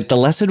 And like the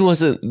lesson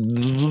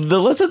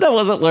that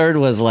wasn't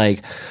learned was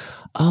like,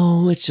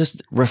 oh, it's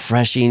just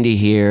refreshing to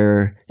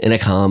hear in a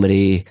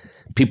comedy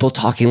people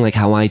talking like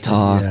how I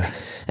talk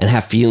and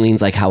have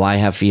feelings like how I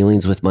have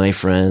feelings with my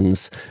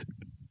friends.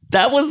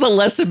 That was the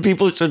lesson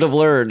people should have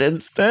learned.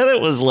 Instead,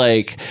 it was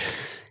like,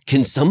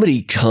 can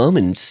somebody come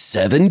in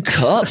 7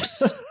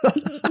 cups?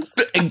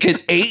 And can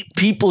 8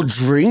 people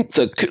drink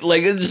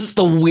like, it's just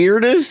the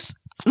weirdest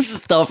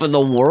stuff in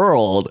the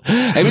world.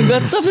 I mean,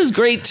 that stuff is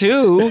great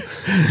too.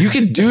 You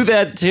can do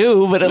that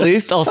too, but at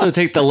least also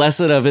take the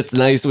lesson of it's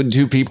nice when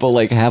 2 people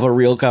like have a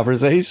real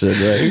conversation,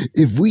 right?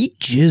 If we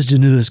jizzed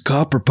into this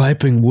copper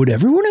piping, would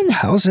everyone in the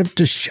house have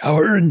to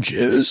shower and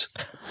jizz?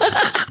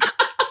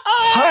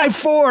 High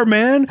 4,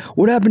 man.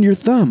 What happened to your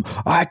thumb?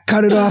 I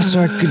cut it off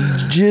so I could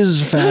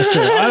jizz faster.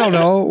 I don't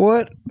know.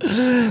 What?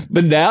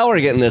 But now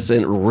we're getting this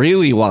in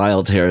really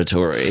wild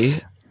territory.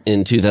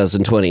 In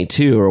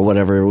 2022 or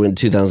whatever, when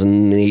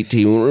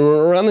 2018,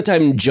 around the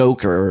time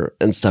Joker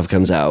and stuff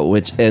comes out,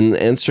 which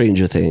and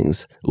Stranger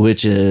Things,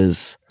 which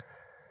is,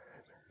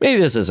 maybe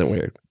this isn't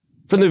weird.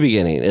 From the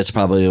beginning, it's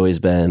probably always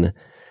been,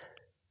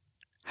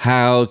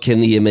 how can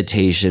The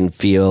Imitation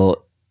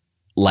feel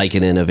like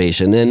an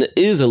innovation and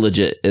is a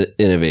legit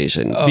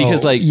innovation?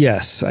 Because like,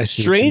 yes, I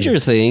see Stranger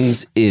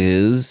Things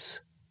is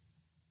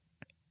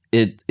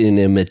an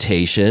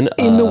imitation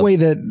in the way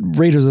that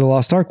Raiders of the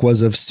Lost Ark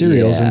was of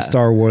serials and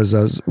Star Wars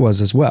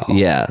was as well.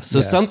 Yeah. So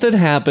something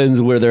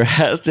happens where there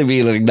has to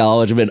be an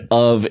acknowledgement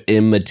of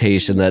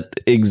imitation that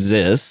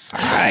exists.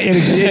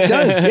 It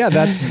does. Yeah,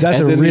 that's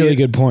a really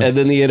good point. And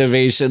then the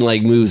innovation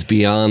like moves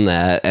beyond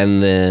that.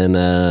 And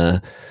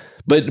then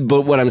but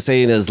what I'm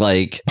saying is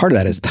like, part of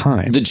that is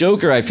time. The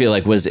Joker, I feel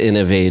like, was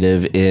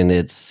innovative in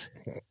its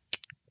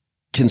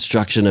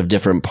construction of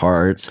different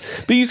parts,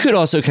 but you could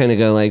also kind of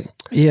go like,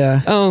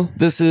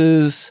 this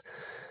is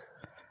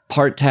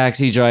part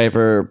Taxi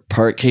Driver,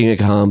 part King of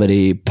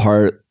Comedy,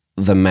 part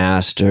The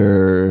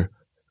Master,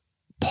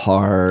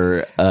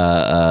 part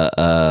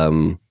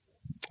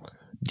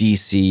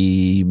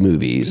DC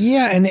movies.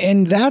 Yeah,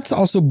 and that's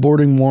also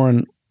bordering more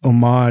on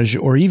homage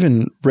or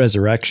even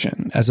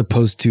resurrection as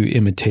opposed to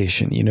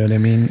imitation. You know what I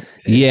mean?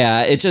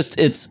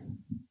 It's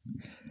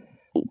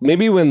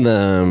maybe when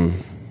the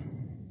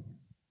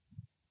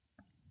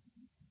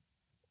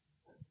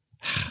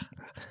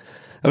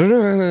I don't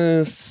know how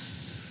to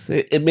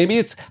say it. Maybe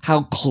it's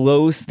how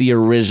close the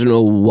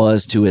original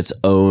was to its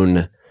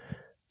own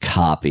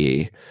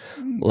copy.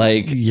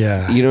 Like, you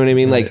know what I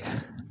mean? Right. Like,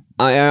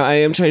 I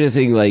am trying to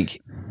think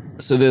like,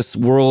 so this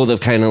world of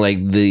kind of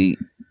like the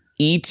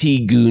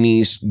E.T.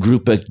 Goonies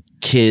group of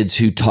kids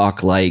who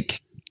talk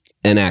like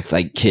and act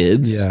like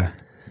kids. Yeah.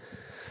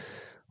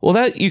 Well,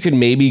 that you could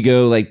maybe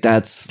go like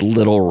that's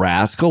Little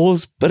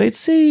Rascals, but I'd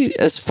say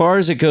as far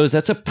as it goes,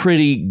 that's a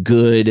pretty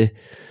good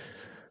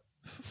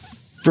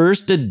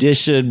first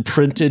edition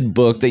printed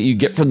book that you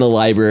get from the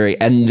library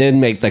and then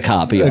make the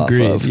copy off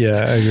of.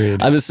 Yeah,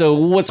 agreed. So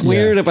what's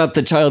weird about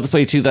the Child's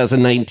Play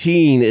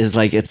 2019 is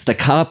like it's the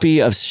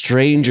copy of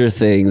Stranger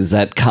Things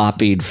that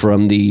copied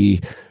from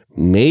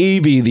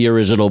maybe the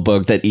original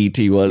book that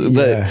E.T. was.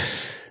 But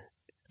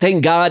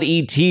thank God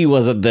E.T.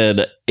 wasn't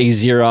then a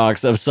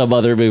Xerox of some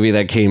other movie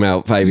that came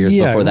out 5 years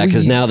before that,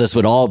 because now this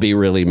would all be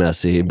really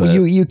messy. But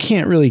you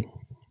can't really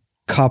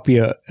copy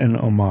an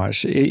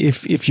homage.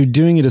 If you're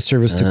doing it a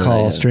service to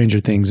call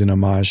Stranger Things an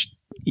homage,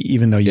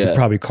 even though you could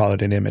probably call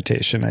it an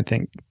imitation, I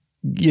think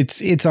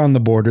it's on the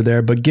border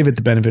there, but give it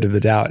the benefit of the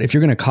doubt. If you're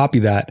going to copy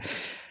that,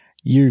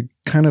 you're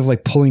kind of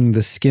like pulling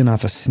the skin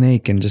off a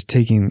snake and just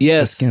taking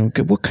the skin.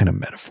 What kind of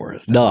metaphor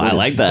is that? No, I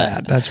like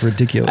that. That's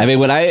ridiculous. I mean,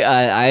 when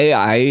I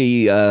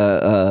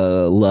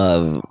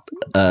love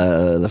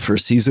the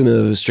first season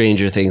of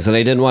Stranger Things, and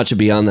I didn't watch it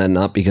beyond that,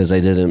 not because I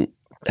didn't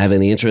have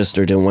any interest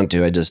or didn't want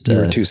to. I just you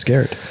were too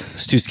scared. I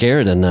was too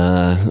scared, and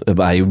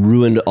I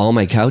ruined all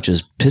my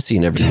couches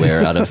pissing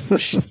everywhere out of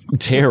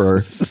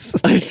terror.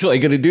 So I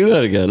got to do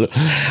that again.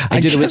 I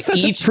did it with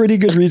each pretty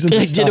good reason.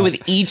 I did it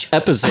with each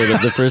episode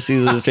of the first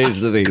season of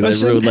Stranger Things.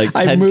 I ruined like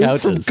 10 moved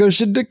couches from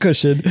cushion to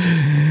cushion.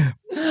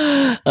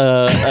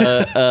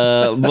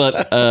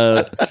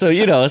 So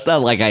you know, it's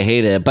not like I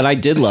hate it, but I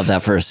did love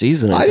that first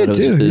season. I did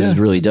too. It was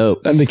really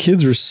dope, and the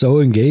kids were so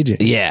engaging.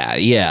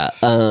 Yeah.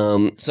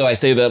 So I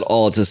say that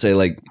all to say,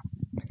 like,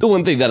 the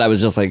one thing that I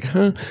was just like,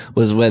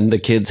 was when the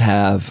kids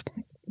have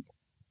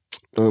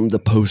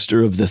the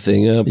poster of the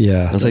thing up.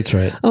 Yeah, I was that's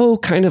like, right. oh,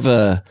 kind of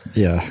a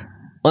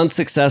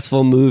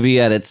unsuccessful movie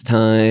at its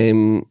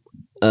time.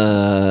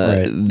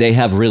 Right. They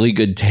have really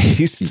good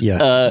taste.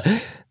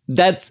 Yes.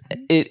 That's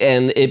it,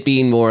 and it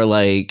being more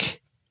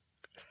like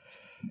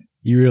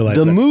you realize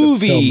the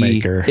movie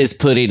the is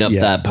putting up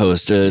that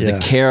poster. The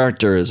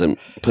character isn't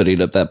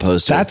putting up that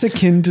poster. That's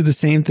akin to the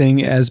same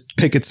thing as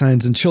picket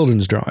signs and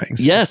children's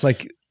drawings. Yes.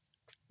 It's like,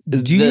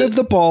 do you have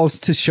the balls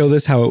to show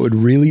this how it would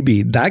really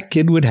be? That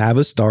kid would have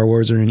a Star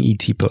Wars or an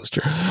E.T.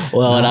 poster.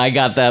 Well, and I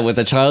got that with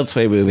the Child's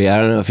Play movie. I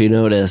don't know if you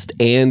noticed.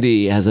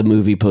 Andy has a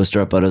movie poster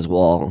up on his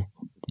wall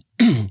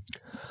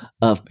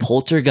of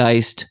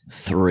Poltergeist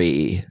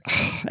 3.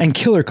 And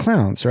Killer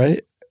Clowns,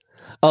 right?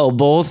 Oh,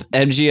 both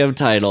MGM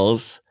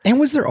titles. And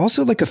was there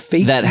also like a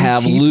fake that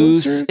have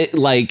loose,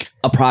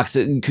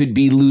 could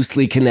be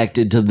loosely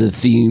connected to the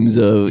themes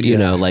of, you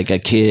know, like a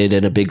kid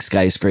and a big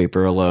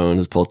skyscraper alone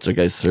is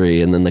Poltergeist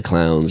 3, and then the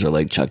clowns are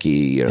like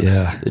Chucky,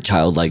 the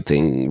childlike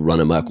thing, run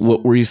amok.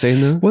 What were you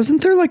saying though?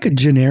 Wasn't there like a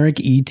generic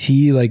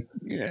E.T., like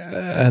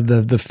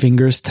the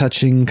fingers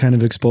touching kind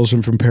of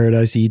Expulsion from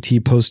Paradise E.T.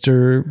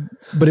 poster,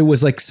 but it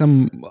was like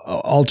some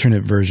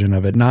alternate version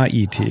of it, not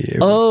E.T.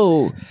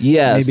 Oh,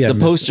 yes. The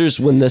posters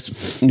when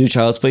this new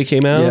Child's Play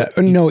came out?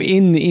 Yeah. No,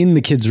 in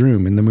the kid's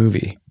room in the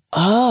movie.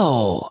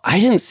 Oh, I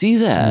didn't see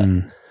that.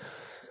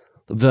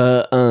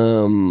 But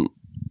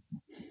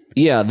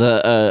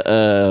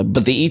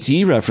the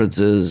E.T.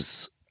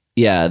 references,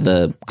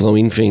 the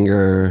glowing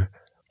finger,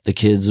 the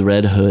kid's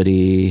red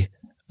hoodie,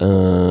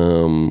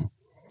 the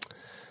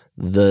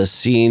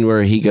scene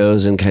where he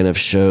goes and kind of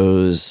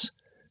shows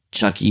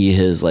Chucky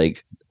his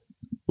like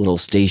little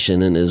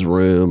station in his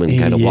room and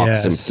kind of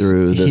walks him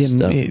through this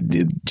stuff.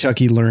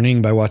 Chucky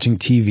learning by watching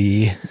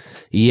TV.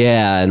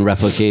 Yeah, and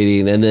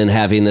replicating, and then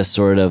having this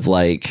sort of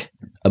like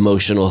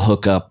emotional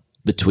hookup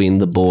between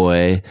the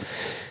boy.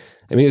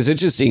 I mean, it's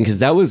interesting because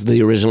that was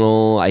the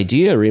original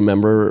idea,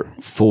 remember,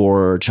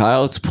 for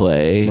Child's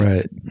Play.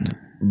 Right.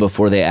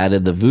 Before they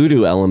added the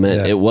voodoo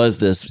element, it was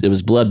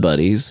blood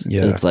buddies.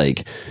 Yeah. It's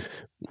like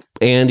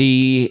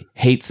Andy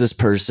hates this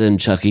person.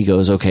 Chucky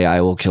goes, okay,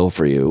 I will kill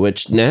for you.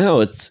 Which now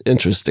it's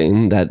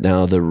interesting that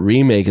now the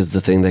remake is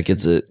the thing that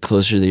gets it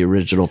closer to the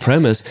original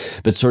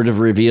premise, but sort of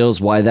reveals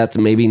why that's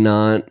maybe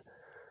not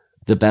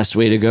the best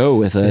way to go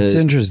with it. It's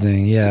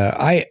interesting.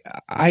 Yeah.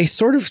 I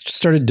sort of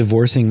started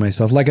divorcing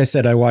myself. Like I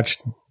said, I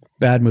watched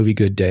Bad Movie,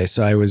 Good Day,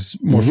 so I was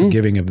more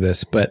forgiving of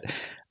this, but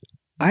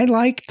I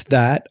liked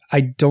that.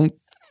 I don't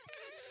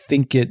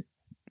think it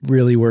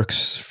really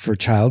works for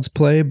Child's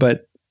Play,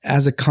 but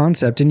as a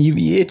concept, and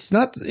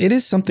it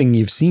is something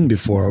you've seen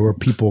before where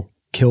people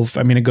kill.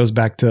 I mean, it goes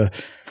back to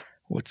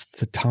what's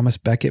the Thomas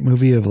Becket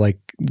movie of like,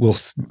 will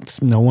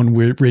no one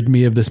rid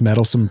me of this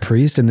meddlesome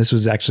priest? And this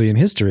was actually in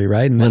history,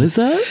 right? And what is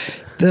that?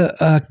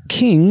 The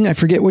king, I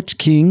forget which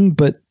king,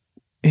 but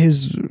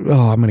I'm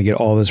going to get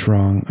all this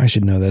wrong. I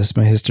should know this,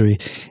 my history.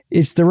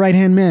 It's the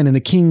right-hand man. And the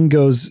king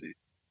goes,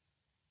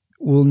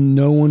 will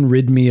no one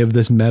rid me of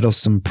this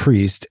meddlesome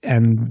priest?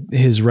 And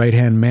his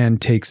right-hand man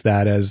takes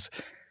that as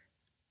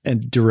a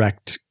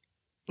direct,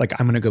 like,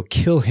 I'm going to go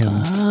kill him.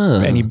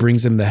 And he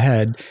brings him the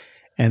head.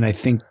 And I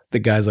think the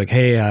guy's like,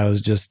 hey, I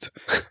was just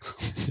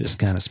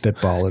kind of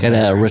spitballing. Kind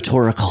of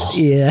rhetorical.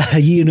 Yeah,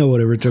 you know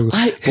what a rhetorical.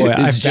 Boy,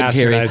 I've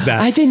bastardized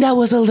that. I think that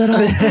was a little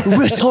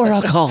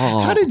rhetorical.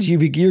 How did you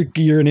be?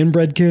 You're an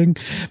inbred king.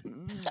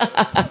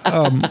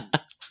 But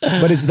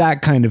it's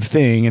that kind of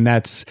thing. And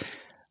that's,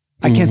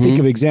 I can't think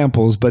of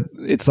examples, but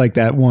it's like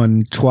that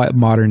one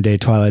modern day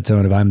Twilight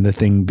Zone of I'm the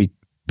thing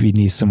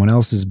beneath someone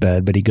else's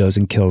bed, but he goes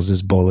and kills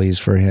his bullies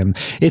for him.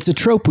 It's a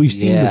trope we've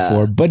seen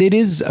before, but it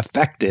is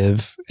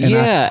effective. And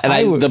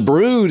the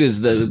Brood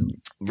is the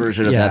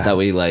version of that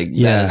we like.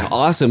 Yeah. That is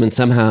awesome and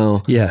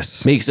somehow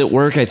makes it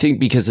work, I think,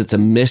 because it's a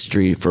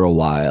mystery for a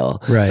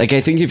while. Right. Like, I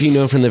think if you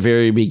know from the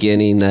very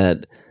beginning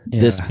that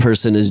this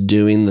person is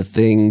doing the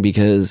thing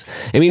because,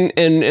 I mean,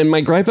 and my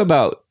gripe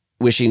about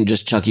wishing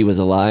just Chucky was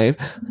alive,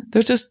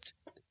 there just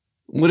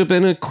would have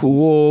been a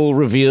cool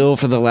reveal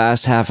for the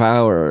last half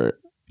hour.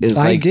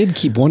 I did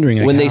keep wondering,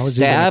 like, when they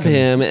stab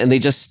him and they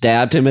just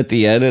stabbed him at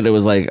the end and it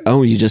was like,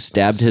 oh, you just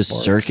stabbed his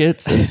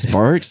circuits and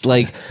sparks.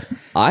 Like,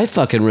 I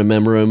fucking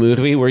remember a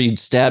movie where you'd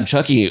stab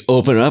Chucky, you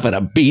open it up and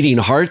a beating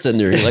heart's in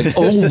there. You're like,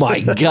 oh my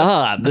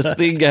God, this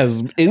thing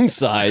has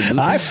insides.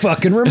 I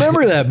fucking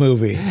remember that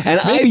movie. And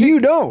maybe you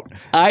don't.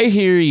 I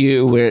hear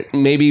you where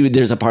maybe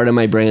there's a part of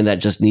my brain that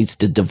just needs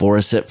to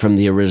divorce it from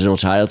the original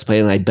Child's Play.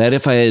 And I bet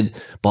if I had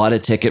bought a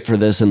ticket for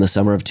this in the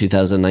summer of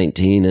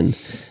 2019 and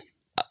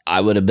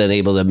I would have been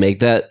able to make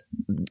that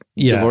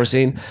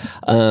divorcing.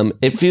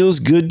 It feels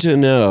good to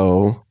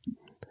know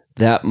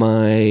that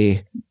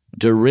my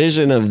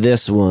derision of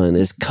this one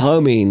is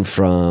coming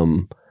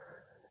from,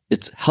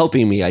 it's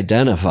helping me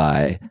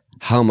identify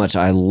how much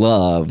I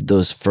loved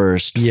those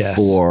first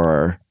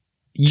four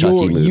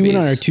Chucky movies. You and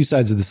I are two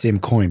sides of the same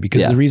coin,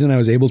 because the reason I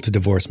was able to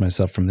divorce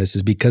myself from this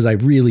is because I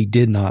really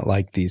did not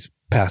like these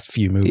past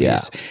few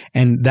movies.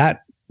 And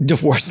that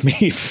divorced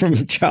me from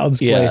Child's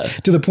Play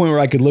to the point where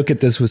I could look at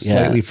this with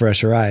slightly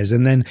fresher eyes.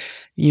 And then,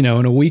 in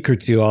a week or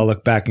two, I'll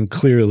look back and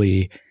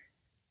clearly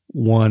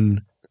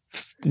 1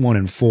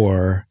 and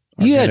 4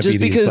 are just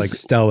because like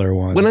stellar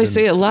ones. When I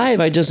say alive,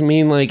 I just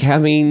mean like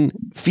having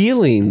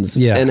feelings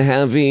and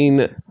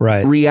having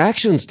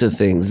reactions to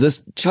things.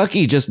 This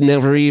Chucky just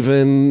never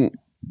even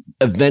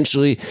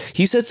eventually,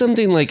 he said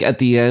something like at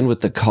the end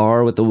with the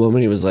car with the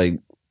woman, he was like,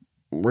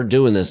 we're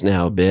doing this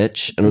now,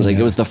 bitch. And I was like,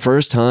 it was the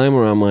first time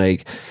where I'm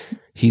like,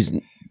 he's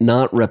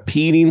not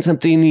repeating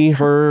something he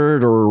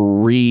heard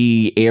or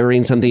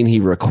re-airing something he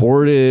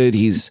recorded.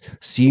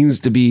 Seems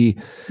to be...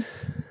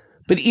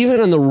 But even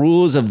on the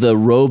rules of the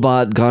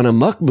robot gone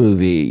amok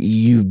movie,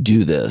 you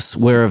do this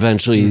where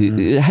eventually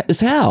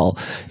it's Hal,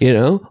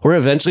 or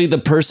eventually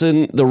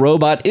the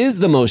robot is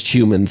the most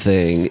human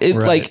thing. It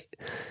like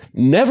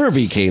never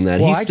became that.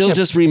 He still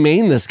just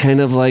remained this kind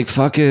of like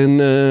fucking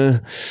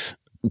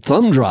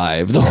thumb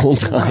drive the whole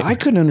time. What I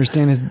couldn't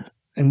understand is,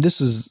 and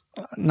this is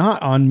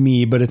not on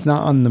me, but it's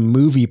not on the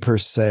movie per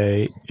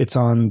se. It's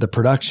on the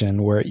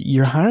production where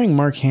you're hiring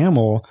Mark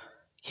Hamill.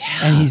 Yeah.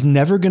 And he's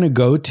never going to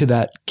go to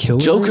that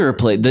killer. Joker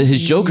played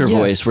his Joker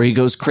voice where he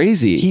goes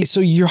crazy. So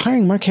you're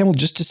hiring Mark Hamill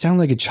just to sound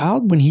like a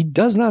child when he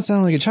does not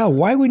sound like a child.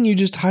 Why wouldn't you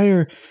just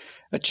hire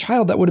a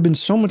child that would have been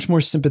so much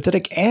more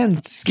sympathetic and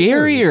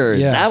scarier?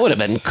 Yeah. That would have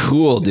been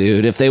cool,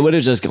 dude. If they would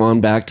have just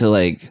gone back to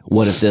like,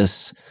 what if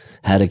this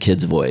had a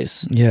kid's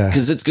voice? Yeah.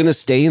 Because it's going to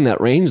stay in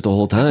that range the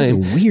whole time.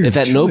 That's a weird If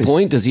at choice. no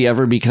point does he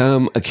ever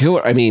become a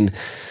killer. I mean...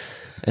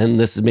 And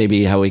this is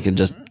maybe how we can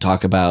just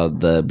talk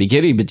about the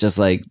beginning, but just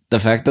like the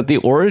fact that the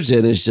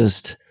origin is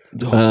just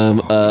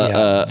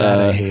that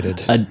I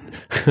hated.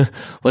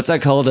 What's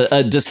that called?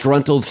 A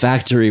disgruntled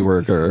factory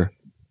worker.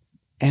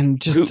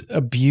 And just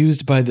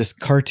abused by this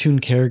cartoon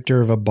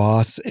character of a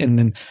boss. And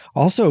then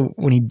also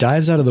when he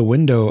dives out of the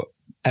window,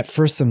 at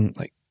first I'm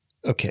like,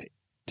 okay,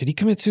 did he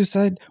commit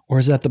suicide or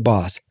is that the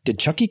boss? Did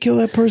Chucky kill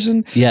that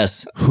person?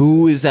 Yes.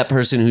 Who is that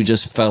person who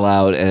just fell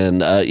out?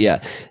 And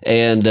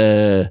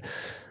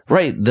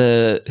right.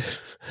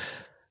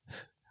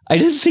 I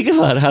didn't think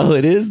about how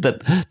it is that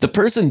the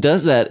person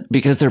does that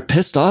because they're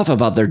pissed off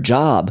about their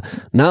job,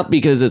 not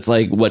because it's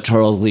like what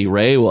Charles Lee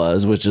Ray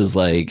was, which is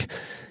like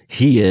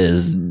he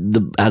has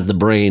the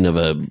brain of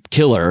a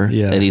killer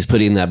and he's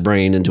putting that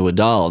brain into a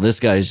doll. This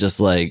guy's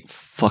just like,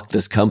 fuck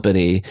this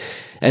company.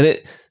 And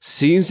it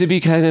seems to be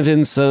kind of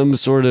in some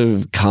sort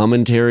of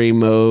commentary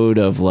mode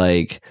of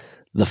like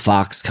the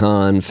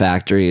Foxconn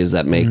factories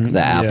that make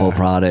the Apple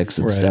products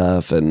and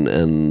stuff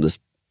and this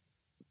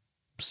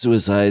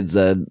suicides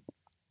that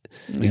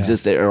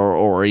exist there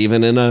or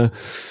even in a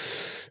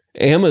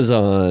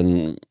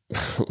Amazon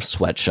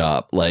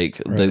sweatshop, like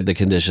the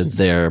conditions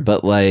there.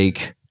 But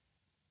like,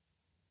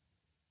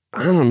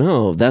 I don't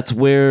know. That's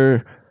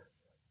where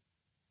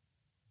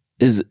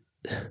is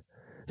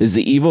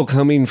the evil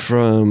coming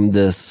from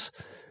this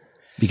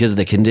because of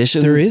the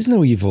conditions? There is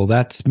no evil.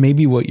 That's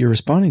maybe what you're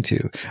responding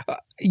to.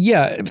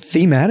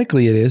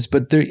 Thematically it is,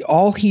 but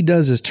all he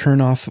does is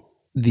turn off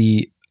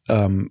the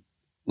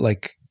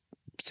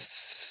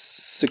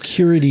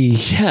security.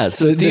 Yeah,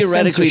 so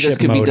theoretically this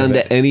could be done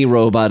to any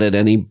robot at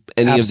any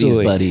of these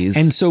buddies.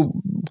 And so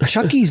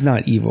Chucky's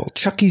not evil.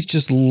 Chucky's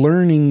just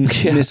learning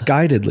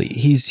misguidedly.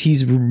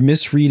 He's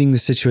misreading the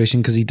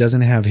situation because he doesn't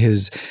have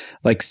his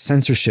like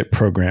censorship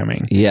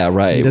programming. Yeah,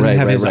 right. He doesn't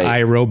have his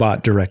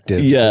iRobot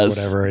directives or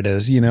whatever it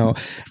is,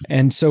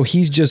 And so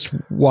he's just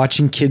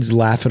watching kids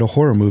laugh at a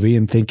horror movie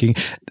and thinking,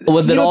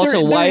 well, then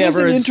also why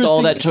ever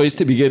install that choice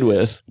to begin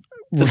with?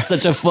 That's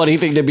such a funny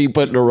thing to be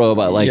put in a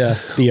robot. Like,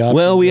 we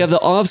have the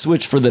off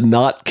switch for the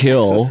not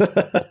kill.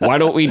 Why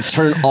don't we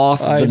turn off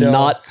the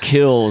not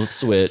kill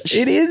switch?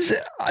 It is.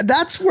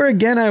 That's where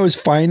again I was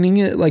finding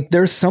it. Like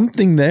there's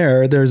something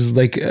there. There's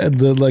like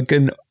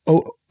a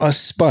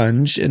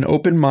sponge, an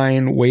open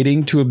mind,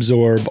 waiting to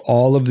absorb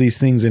all of these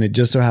things, and it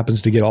just so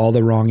happens to get all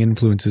the wrong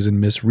influences and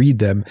misread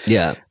them.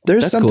 Yeah,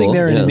 there's something cool.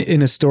 there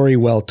in a story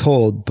well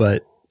told,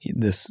 but.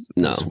 This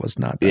was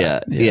not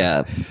that.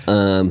 Yeah.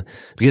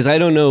 Because I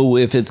don't know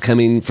if it's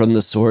coming from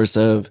the source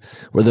of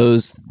were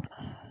those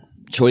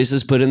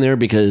choices put in there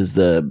because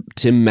the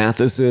Tim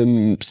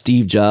Matheson,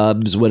 Steve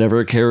Jobs,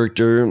 whatever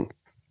character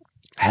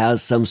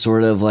has some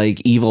sort of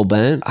like evil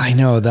bent. I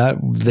know that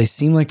they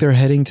seem like they're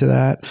heading to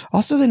that.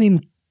 Also, the name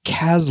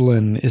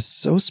Kaslan is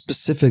so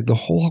specific. The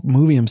whole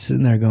movie, I'm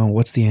sitting there going,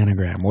 what's the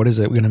anagram? What is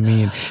it going to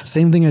mean?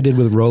 Same thing I did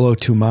with Rollo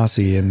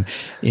Tomassi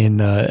in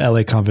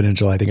LA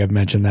Confidential. I think I've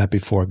mentioned that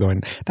before,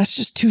 going, that's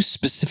just too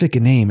specific a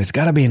name. It's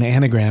got to be an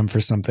anagram for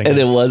something. And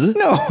it wasn't?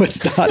 No,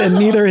 it's not. And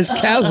neither is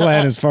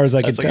Kaslan as far as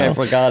I can tell. I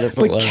forgot if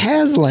it was. But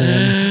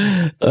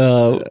Kaslan.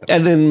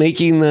 And then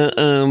making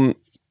the...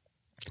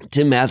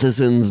 Tim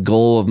Matheson's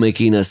goal of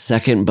making a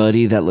second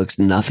buddy that looks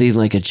nothing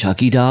like a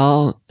Chucky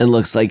doll and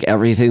looks like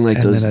everything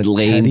like those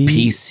lame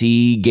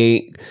PC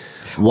game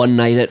One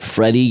Night at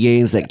Freddy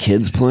games that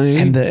kids play.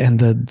 And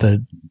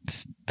the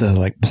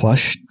like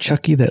plush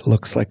Chucky that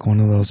looks like one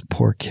of those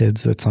poor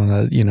kids that's on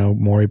a,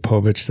 Maury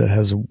Povich that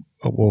has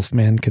a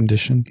Wolfman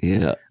condition.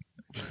 Yeah.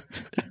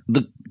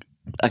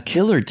 a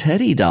killer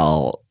Teddy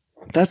doll.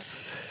 That's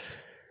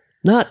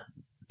not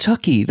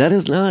Chucky. That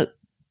is not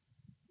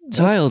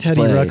Child's Teddy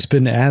Play.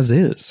 Ruxpin as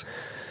is.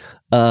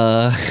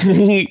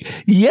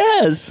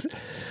 Yes.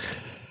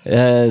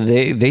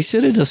 They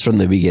should have just from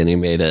the beginning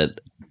made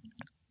it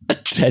a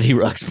Teddy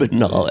Ruxpin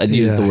doll and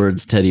used the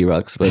words Teddy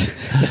Ruxpin.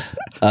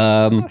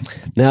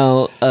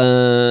 Now,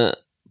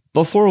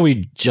 before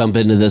we jump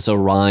into this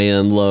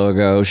Orion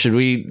logo, should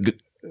we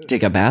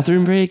take a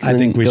bathroom break? I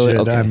think we should.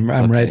 Okay.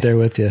 I'm right there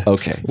with you.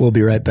 Okay. We'll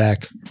be right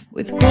back.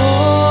 With Corley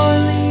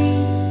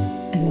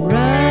and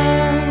Rust.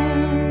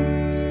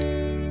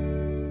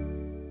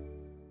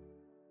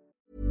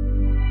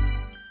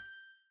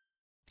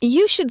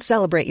 You should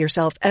celebrate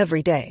yourself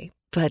every day,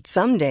 but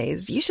some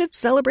days you should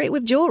celebrate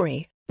with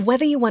jewelry.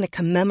 Whether you want to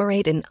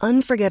commemorate an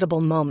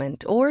unforgettable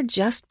moment or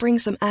just bring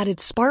some added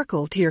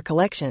sparkle to your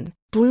collection,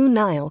 Blue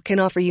Nile can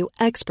offer you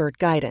expert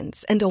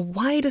guidance and a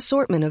wide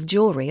assortment of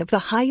jewelry of the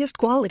highest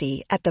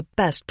quality at the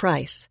best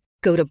price.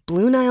 Go to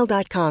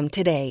BlueNile.com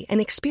today and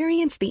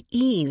experience the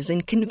ease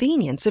and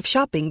convenience of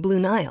shopping Blue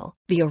Nile,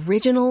 the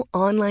original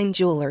online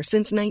jeweler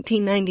since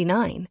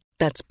 1999.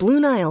 That's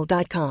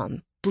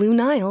BlueNile.com.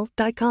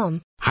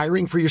 BlueNile.com.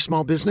 Hiring for your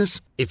small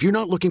business? If you're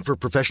not looking for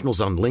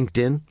professionals on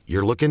LinkedIn,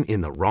 you're looking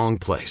in the wrong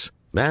place.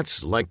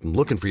 That's like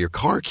looking for your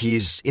car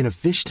keys in a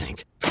fish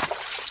tank.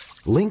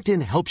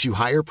 LinkedIn helps you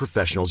hire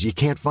professionals you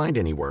can't find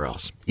anywhere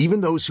else,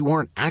 even those who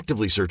aren't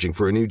actively searching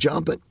for a new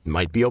job but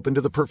might be open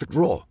to the perfect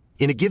role.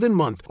 In a given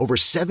month, over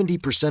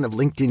 70% of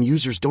LinkedIn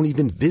users don't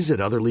even visit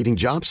other leading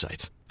job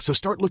sites. So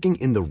start looking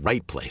in the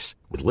right place.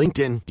 With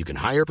LinkedIn, you can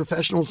hire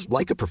professionals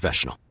like a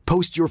professional.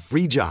 Post your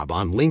free job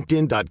on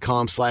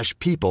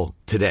linkedin.com/people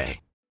today.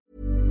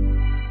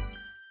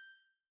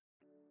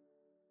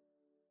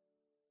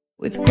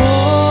 With Corley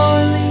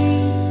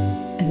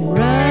and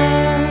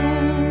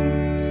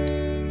Rust.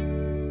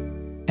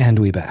 And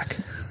we're back.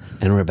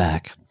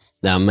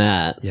 Now,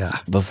 Matt,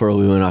 before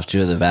we went off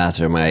to the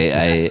bathroom,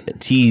 I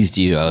teased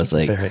you. I was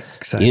like, very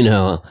excited. You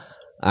know,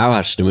 I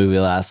watched a movie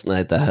last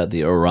night that had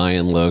the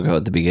Orion logo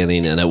at the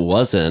beginning, and it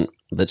wasn't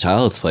the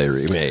Child's Play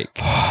remake.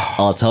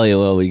 I'll tell you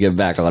when we get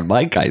back on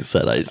mic, I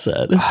said.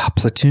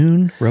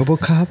 Platoon?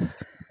 RoboCop?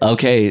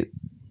 Okay,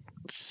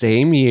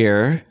 same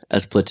year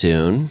as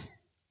Platoon,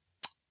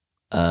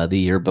 the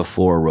year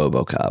before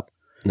RoboCop,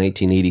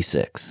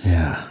 1986.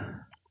 Yeah.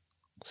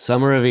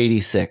 Summer of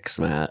 86,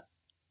 Matt.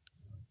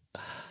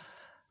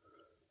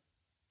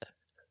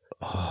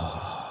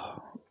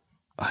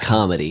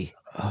 Comedy.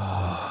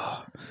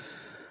 I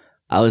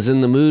was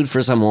in the mood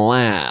for some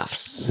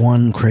laughs.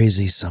 One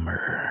Crazy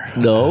Summer.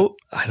 No.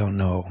 I don't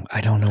know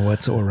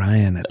what's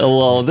Orion.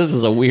 Well, this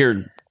is a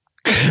weird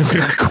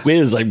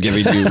quiz I'm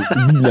giving you,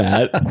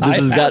 Matt.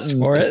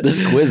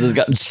 This quiz has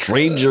gotten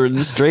stranger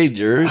and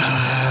stranger.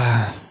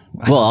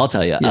 Well, I'll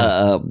tell you.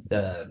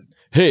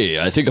 Hey,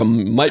 I think I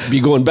might be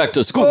going back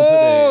to school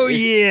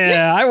today.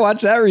 Yeah. I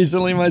watched that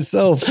recently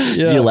myself.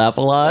 Yeah. Did you laugh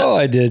a lot? Oh,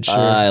 I did, sure.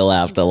 I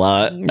laughed a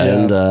lot.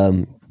 Yeah.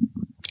 And,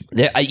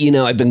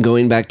 I've been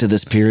going back to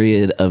this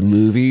period of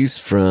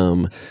movies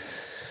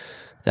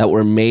that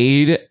were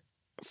made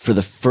for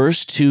the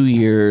first 2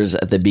 years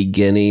at the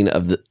beginning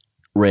of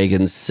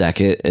Reagan's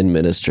second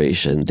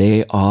administration.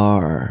 They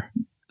are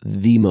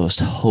the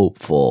most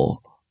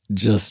hopeful,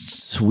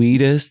 just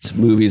sweetest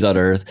movies on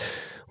earth.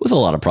 With a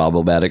lot of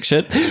problematic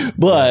shit.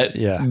 But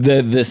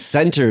the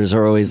centers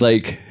are always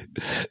like,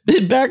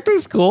 back to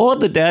school. And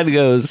the dad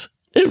goes,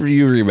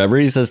 you remember,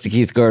 he says to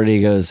Keith Gardner,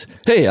 he goes,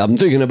 hey, I'm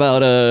thinking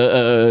about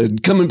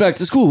coming back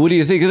to school. What do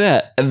you think of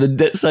that? And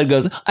the son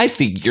goes, I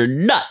think you're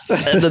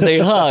nuts. And then they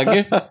hug.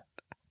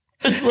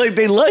 It's like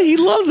he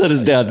loves that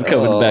his dad's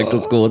coming back to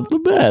school. It's the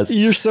best.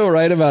 You're so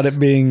right about it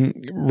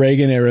being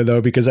Reagan era, though,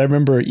 because I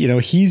remember,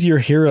 he's your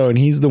hero and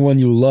he's the one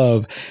you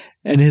love.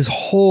 And his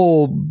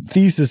whole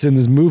thesis in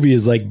this movie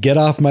is like, get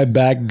off my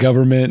back,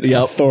 government,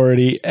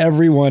 authority,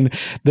 everyone.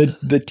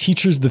 The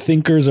teachers, the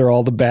thinkers are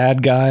all the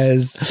bad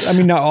guys. I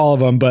mean, not all of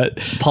them, but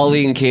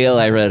Pauline Kael,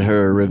 I read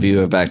her review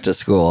of Back to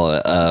School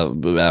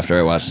after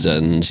I watched it,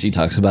 and she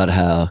talks about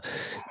how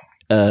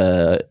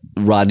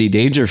Rodney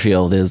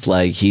Dangerfield is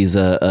like, he's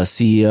a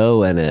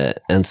CEO in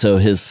it. And so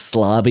his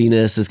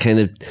slobbiness is kind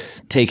of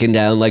taken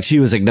down. Like, she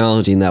was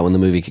acknowledging that when the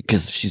movie,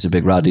 because she's a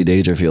big Rodney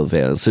Dangerfield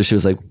fan. So she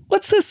was like,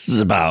 what's this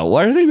about?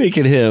 Why are they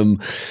making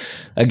him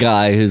a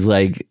guy who's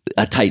like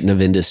a titan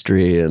of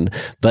industry?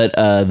 But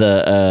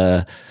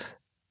the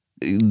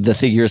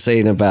thing you're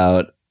saying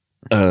about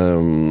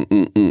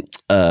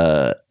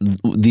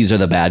these are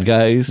the bad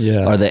guys,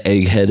 are the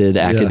egg-headed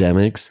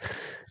academics.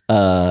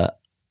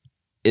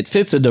 It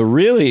fits into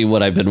really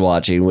what I've been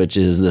watching, which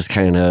is this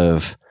kind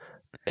of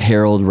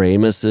Harold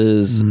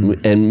Ramis's,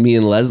 and me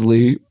and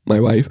Leslie, my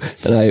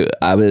wife, and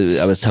I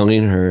was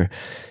telling her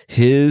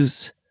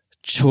his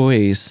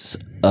choice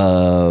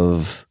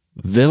of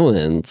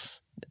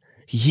villains.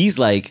 He's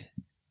like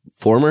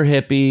former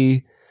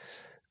hippie.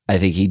 I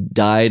think he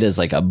died as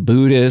like a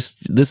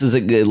Buddhist. This is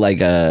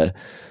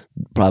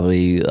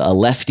probably a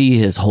lefty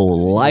his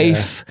whole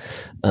life.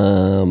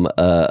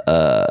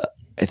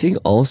 I think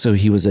also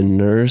he was a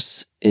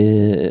nurse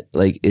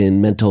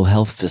in mental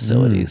health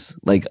facilities,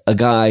 like a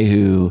guy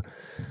who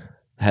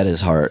had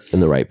his heart in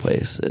the right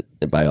place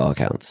by all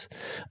accounts.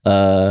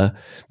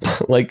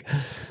 Like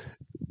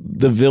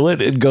the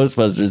villain in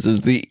Ghostbusters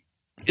is the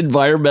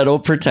Environmental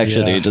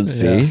Protection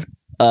Agency.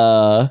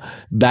 Yeah.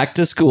 Back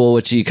to School,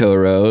 which he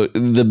co-wrote.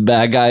 The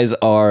bad guys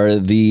are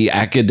the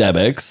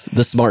academics,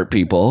 the smart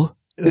people.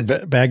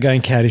 The bad guy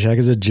in Caddyshack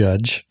is a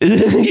judge.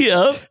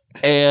 Yep.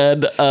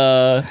 And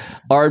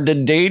Armed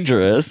and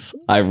Dangerous,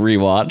 I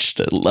rewatched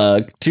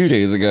 2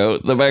 days ago.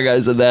 The bad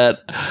guys in that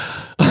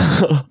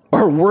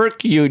are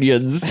work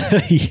unions.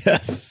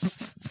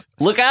 Yes.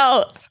 Look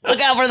out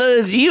for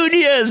those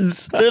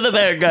unions. They're the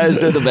bad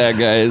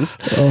guys.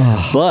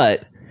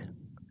 But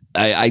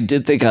I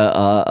did think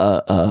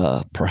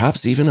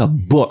perhaps even a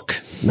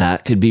book,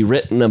 Matt, could be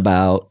written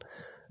about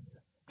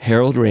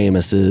Harold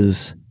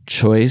Ramis's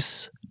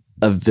choice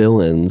of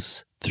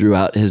villains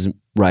throughout his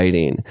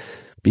writing,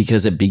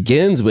 because it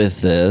begins with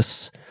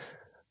this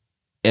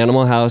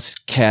Animal House,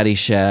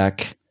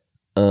 Caddyshack,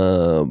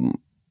 Ghostbusters,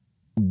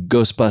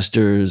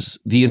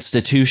 the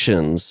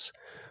institutions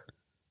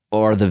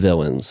are the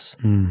villains.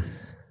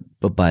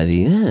 But by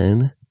the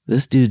end,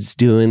 this dude's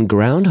doing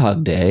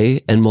Groundhog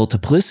Day and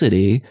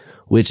Multiplicity,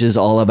 which is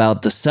all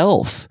about the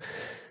self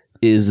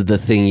is the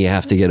thing you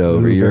have to get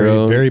over.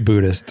 Very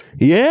Buddhist.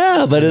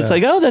 Yeah, but it's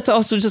like, that's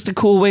also just a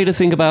cool way to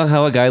think about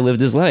how a guy lived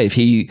his life.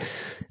 He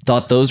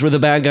thought those were the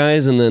bad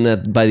guys, and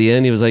then by the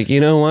end, he was like, you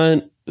know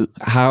what?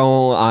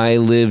 How I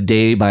live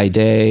day by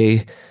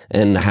day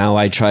and how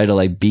I try to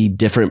like be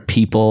different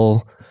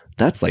people.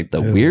 That's like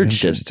the weird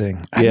shit.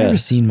 Interesting. I've never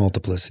seen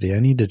Multiplicity. I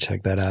need to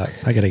check that out.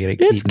 I gotta get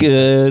it. It's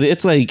good.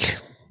 It's like,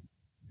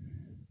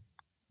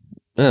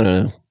 I don't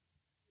know.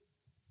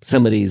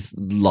 Somebody's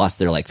lost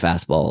their like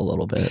fastball a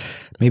little bit.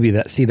 Maybe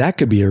that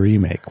could be a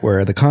remake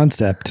where the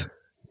concept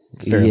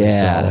fairly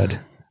solid.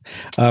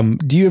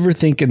 Do you ever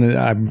think, and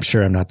I'm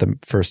sure I'm not the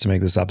first to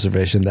make this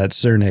observation, that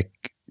Cernick,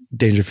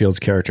 Dangerfield's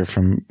character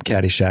from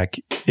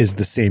Caddyshack, is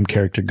the same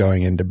character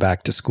going into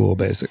Back to School,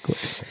 basically?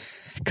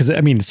 Because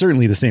I mean,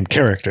 certainly the same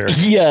character.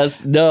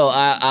 Yes. No.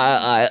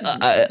 I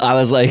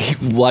was like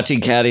watching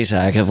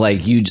Caddyshack of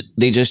like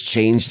they just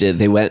changed it.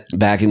 They went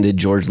back into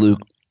George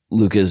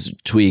Lucas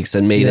tweaks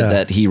and made it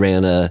that he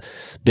ran a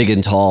big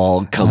and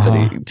tall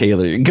company,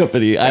 tailoring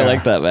company. I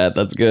like that, Matt.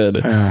 That's good.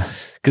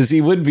 Because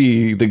he would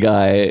be the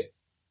guy.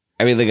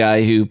 I mean, the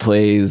guy who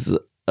plays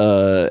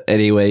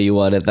any way you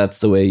want it, that's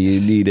the way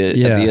you need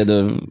it. At the end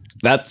of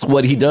that's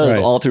what he does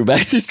all through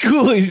Back to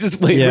School. He's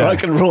just playing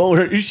rock and roll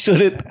where he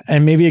shouldn't.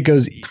 And maybe it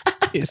goes.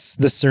 It's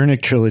the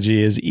Cernick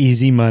trilogy is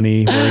Easy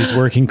Money, where he's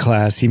working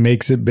class, he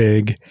makes it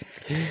big,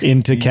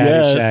 into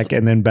Caddyshack,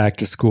 and then Back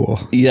to School.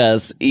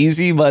 Yes,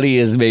 Easy Money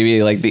is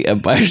maybe like the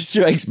Empire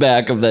Strikes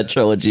Back of that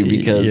trilogy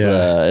because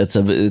it's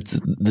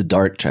the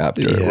dark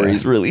chapter where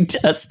he's really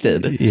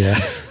tested. Yeah.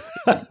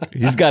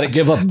 He's got to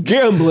give up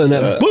gambling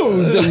and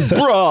booze and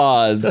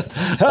broads.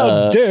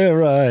 How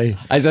dare I?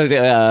 I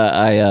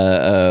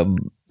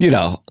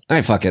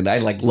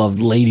like loved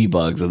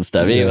ladybugs and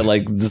stuff. Even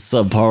like the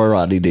subpar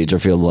Rodney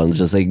Dangerfield ones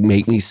just like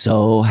make me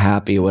so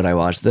happy when I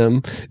watch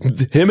them.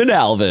 Him and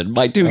Alvin,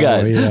 my two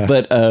guys. Yeah.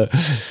 But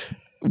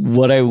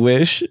what I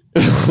wish,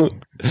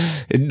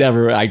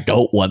 I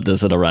don't want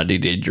this in a Rodney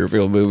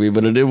Dangerfield movie,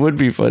 but it would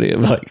be funny.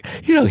 I'm like,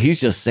 he's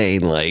just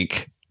saying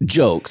like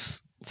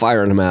jokes,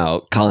 firing them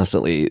out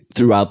constantly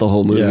throughout the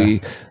whole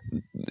movie.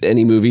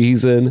 Any movie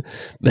he's in,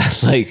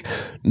 that like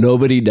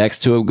nobody next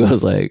to him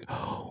goes like,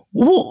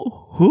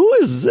 who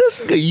is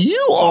this guy?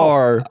 You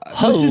are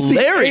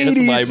hilarious,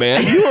 my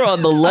man. You are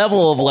on the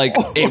level of like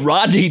a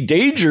Rodney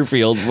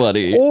Dangerfield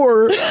funny.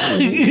 Or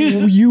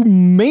you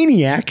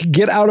maniac,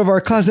 get out of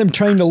our class. I'm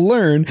trying to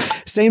learn.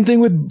 Same thing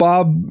with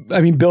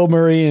Bill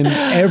Murray in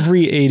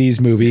every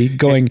 80s movie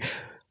going,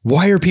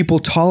 why are people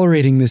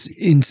tolerating this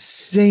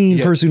insane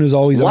person who's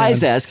always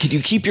wise ass? Can you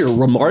keep your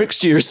remarks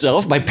to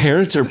yourself? My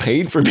parents are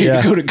paid for me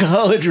to go to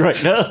college right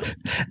now.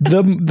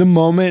 The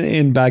moment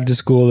in Back to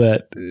School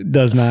that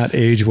does not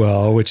age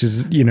well, which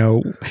is,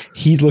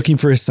 he's looking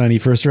for his son. He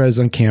first arrives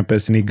on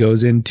campus and he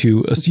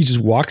just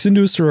walks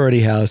into a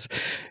sorority house,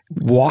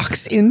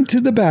 walks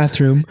into the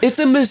bathroom. It's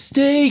a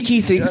mistake.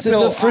 He thinks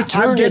it's a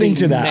fraternity. I'm getting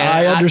to that. Matt.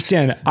 I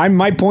understand.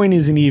 My point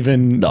isn't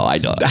even I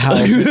know how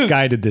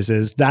misguided this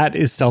is. That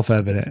is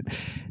self-evident.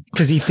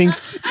 Because he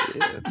thinks,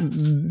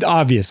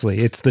 obviously,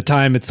 it's the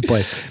time, it's the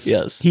place.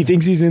 Yes. He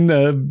thinks he's in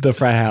the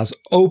frat house,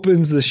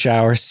 opens the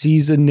shower,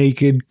 sees a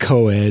naked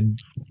co-ed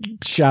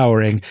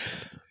showering.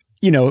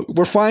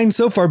 We're fine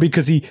so far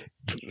because he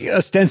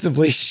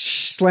ostensibly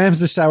slams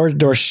the shower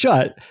door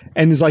shut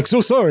and is like,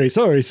 so sorry.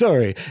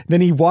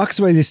 Then he walks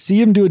away. They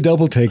see him do a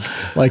double take,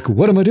 like,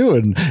 what am I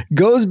doing?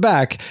 Goes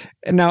back.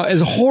 And now,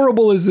 as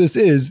horrible as this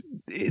is,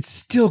 it's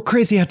still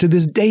crazy how to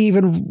this day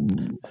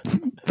even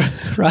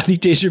Rodney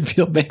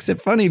Dangerfield makes it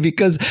funny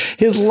because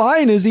his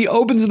line is he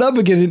opens it up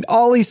again and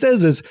all he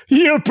says is,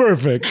 you're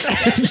perfect.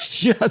 And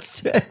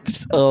shuts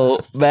it. Oh,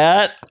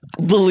 Matt,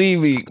 Believe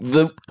me,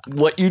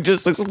 what you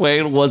just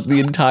explained was the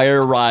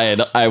entire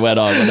ride I went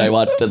on when I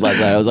watched it last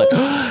night. I was like,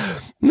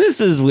 this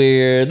is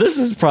weird. This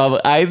is probably,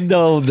 I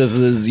know this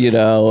is,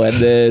 and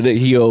then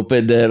he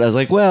opened it. I was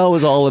like, well, it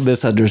was all a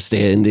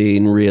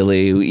misunderstanding,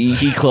 really.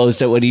 He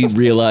closed it when he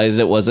realized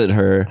it wasn't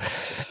her.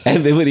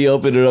 And then when he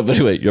opened it up,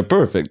 he went, you're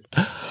perfect.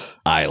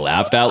 I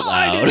laughed out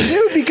loud. I did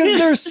too, because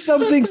there's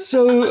something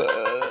so...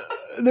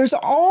 there's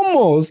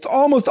almost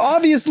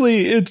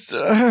obviously it's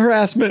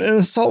harassment and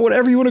assault,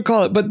 whatever you want to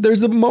call it. But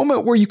there's a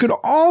moment where you could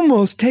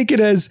almost take it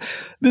as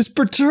this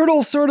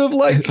paternal sort of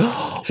like,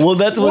 well,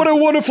 that's what a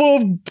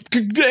wonderful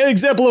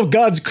example of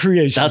God's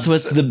creation. That's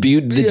what's the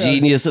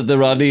genius of the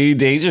Rodney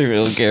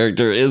Dangerfield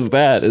character is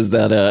that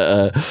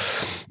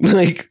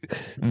like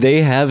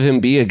they have him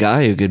be a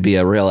guy who could be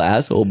a real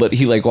asshole, but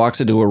he like walks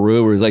into a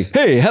room where he's like,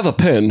 hey, have a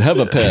pen. I'm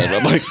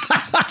like,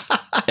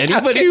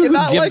 anybody who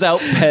gives out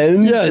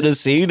pens in a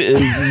scene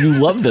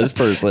you love this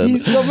person.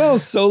 He's somehow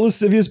so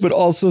lascivious, but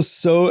also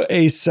so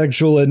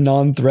asexual and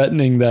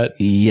non-threatening that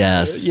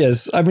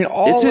yes. I mean,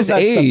 all it's of his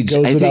that age.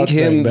 stuff goes without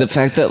saying, the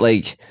fact that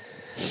like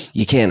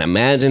you can't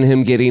imagine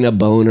him getting a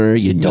boner.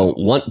 You don't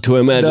want to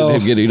imagine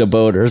him getting a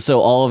boner. So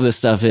all of this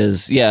stuff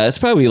is it's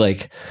probably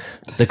like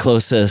the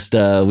closest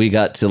we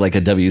got to like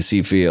a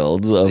W.C.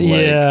 Fields of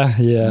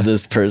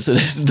this person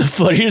is the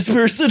funniest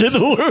person in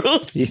the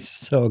world. He's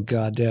so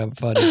goddamn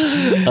funny.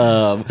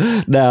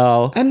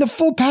 Now, and the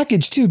full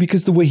package too,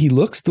 because the way he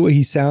looks, the way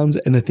he sounds,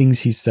 and the things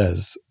he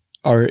says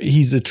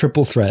he's a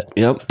triple threat.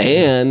 Yep.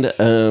 And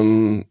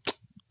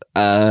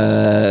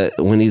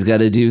when he's got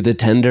to do the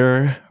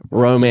tender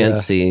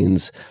romance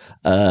scenes,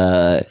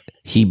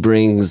 he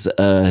brings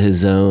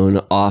his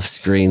own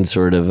off-screen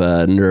sort of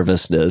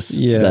nervousness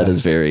that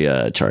is very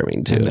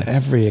charming too. And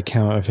every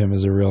account of him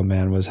as a real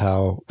man was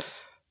how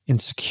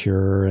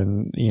insecure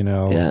and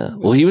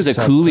well, he was a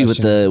coolie with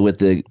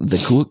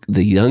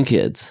the young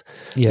kids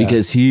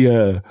because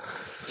he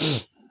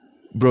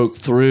broke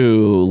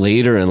through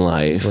later in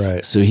life,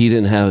 right? So he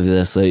didn't have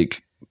this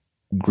like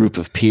group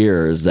of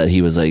peers that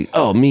he was like,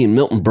 oh, me and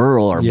Milton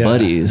Berle are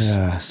buddies.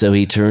 So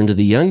he turned to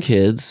the young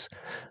kids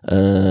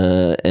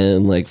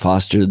and like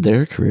fostered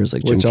their careers,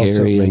 like Jim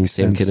Carrey and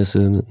Sam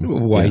Kinison.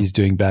 Why he's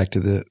doing back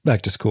to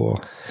school,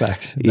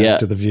 back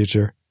to the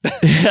future.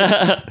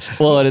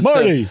 Well, and it's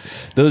Marty.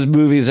 Those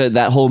movies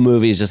that whole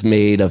movie is just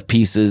made of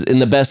pieces in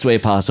the best way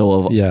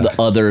possible of the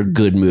other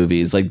good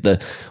movies. Like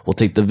we'll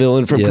take the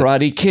villain from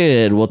Karate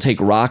Kid, we'll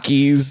take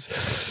Rocky's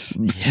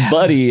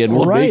buddy, and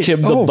we'll make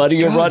him the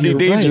buddy of Rodney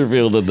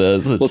Dangerfield in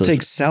this. We'll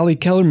take Sally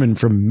Kellerman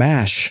from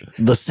MASH,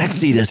 the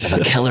sexiness of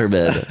a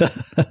Kellerman.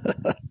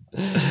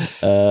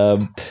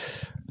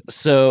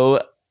 So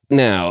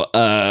now,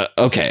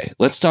 okay,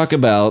 let's talk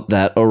about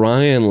that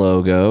Orion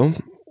logo.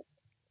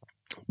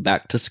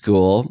 Back to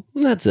school.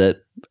 That's it.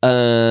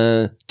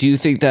 Do you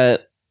think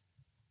that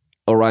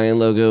Orion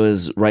logo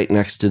is right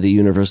next to the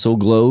Universal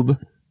Globe?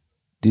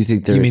 Do you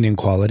think they're... You mean in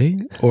quality?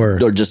 Or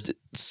just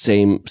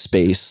same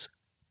space?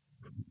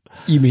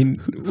 You mean...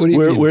 What do you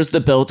mean? Where's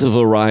the Belt of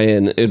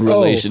Orion in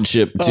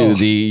relationship to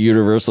the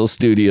Universal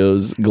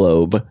Studios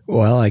Globe?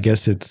 Well, I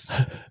guess it's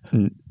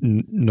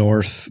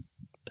north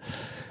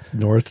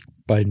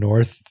by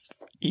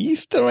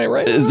northeast. Am I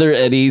right? Is there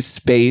any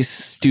space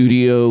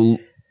studio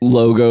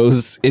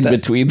logos in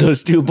between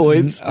those 2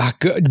 points?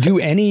 Can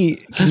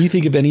you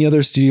think of any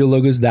other studio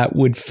logos that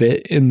would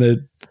fit in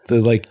the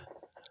like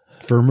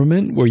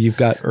firmament where you've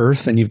got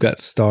Earth and you've got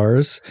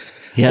stars?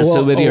 Yeah,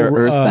 so many are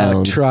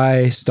earthbound.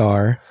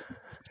 TriStar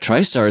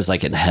is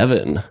like in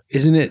heaven.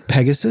 Isn't it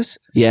Pegasus?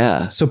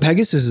 Yeah. So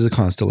Pegasus is a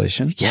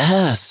constellation.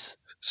 Yes.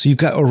 So you've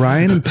got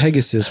Orion and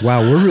Pegasus.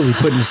 Wow, we're really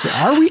putting this.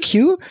 Are we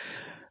cute?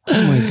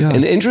 Oh my God.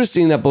 And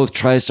interesting that both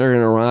TriStar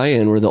and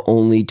Orion were the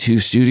only 2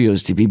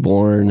 studios to be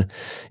born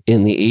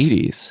in the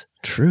 80s.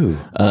 True.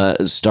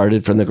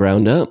 Started from the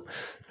ground up.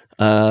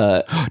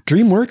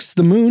 DreamWorks,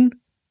 the moon.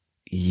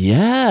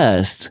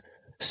 Yes.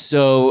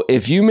 So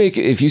if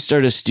you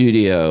start a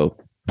studio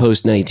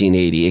post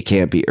 1980, it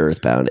can't be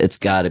Earthbound. It's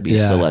got to be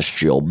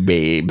Celestial,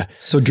 babe.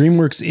 So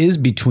DreamWorks is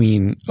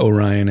between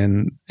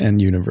Orion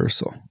and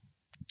Universal.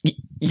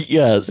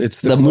 Yes.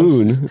 It's the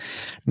moon.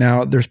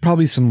 Now, there's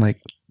probably some like...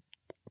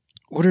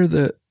 What are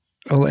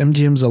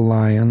MGM's a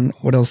lion.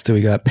 What else do we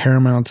got?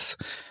 Paramount's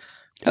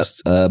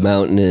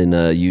mountain in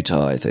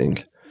Utah, I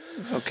think.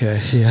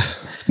 Okay, yeah.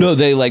 No,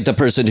 they like the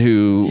person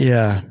who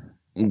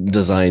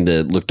designed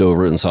it, looked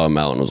over and saw a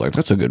mountain, was like,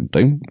 that's a good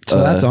thing. So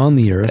that's on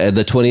the Earth. And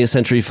the 20th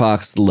Century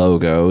Fox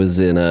logo is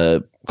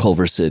in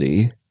Culver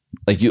City.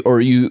 Like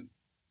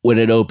when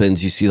it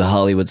opens, you see the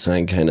Hollywood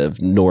sign kind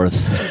of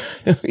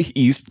north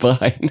east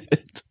behind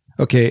it.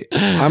 Okay,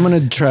 I'm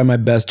going to try my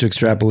best to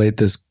extrapolate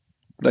this.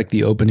 Like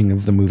the opening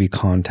of the movie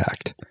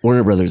Contact.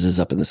 Warner Brothers is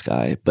up in the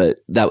sky, but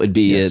that would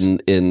be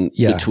in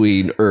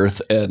between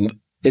Earth and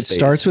It space.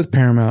 starts with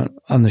Paramount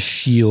on the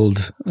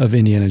shield of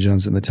Indiana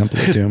Jones and the Temple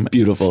of Doom.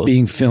 Beautiful.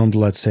 Being filmed,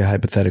 let's say,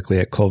 hypothetically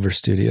at Culver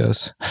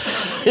Studios.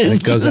 And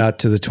it goes out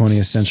to the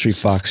 20th Century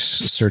Fox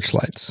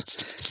searchlights.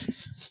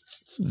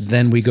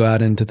 Then we go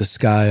out into the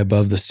sky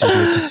above the studio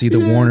to see the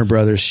Warner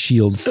Brothers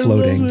shield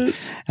floating.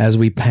 As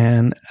we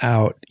pan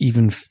out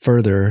even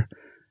further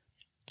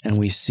and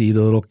we see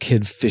the little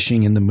kid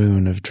fishing in the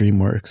moon of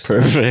DreamWorks.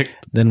 Perfect.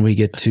 Then we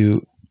get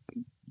to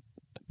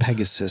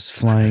Pegasus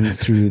flying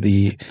through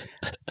the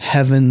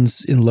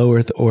heavens in low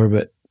Earth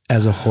orbit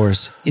as a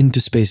horse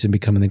into space and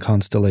becoming the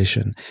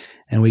constellation.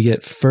 And we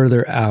get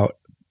further out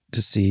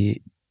to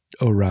see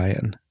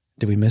Orion.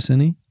 Did we miss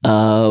any?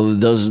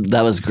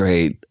 That was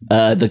great.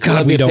 The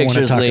Columbia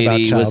Pictures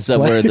lady was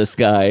somewhere in the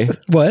sky.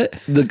 What?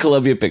 The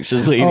Columbia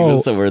Pictures lady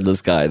was somewhere in the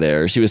sky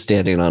there. She was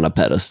standing on a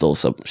pedestal.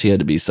 So she had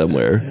to be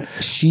somewhere.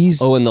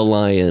 And the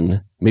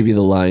lion. Maybe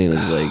the lion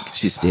is like,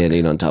 she's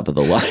standing on top of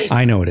the lion.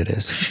 I know what it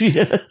is.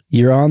 Yeah.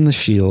 You're on the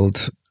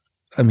shield.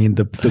 I mean,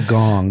 the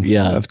gong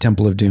of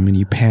Temple of Doom, and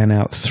you pan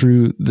out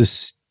through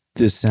this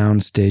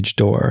soundstage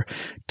door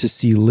to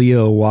see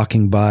Leo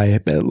walking by,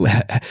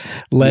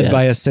 led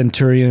by a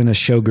centurion, a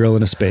showgirl,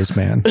 and a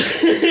spaceman.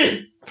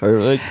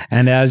 Perfect.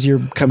 And as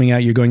you're coming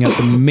out, you're going out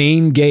the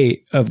main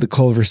gate of the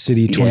Culver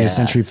City 20th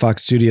Century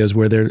Fox Studios,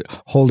 where they're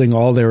holding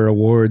all their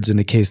awards in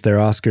the case their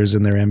Oscars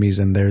and their Emmys,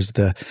 and there's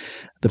the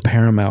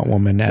Paramount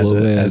woman as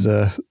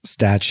a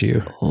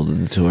statue holding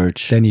the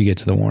torch. Then you get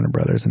to the Warner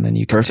Brothers, and then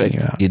you continue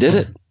out. You did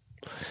it.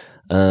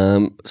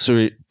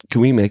 So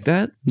can we make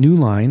that new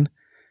line?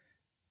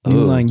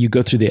 New line. You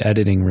go through the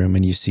editing room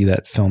and you see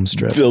that film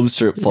strip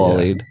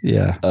falling.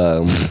 Yeah.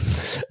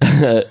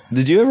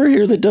 Did you ever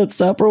hear the "Don't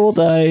Stop or We'll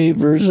Die"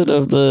 version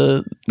of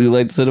the New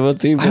Line Cinema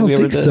theme? I don't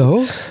think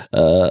so.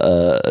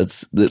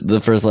 It's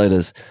the first line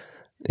is,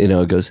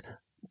 it goes.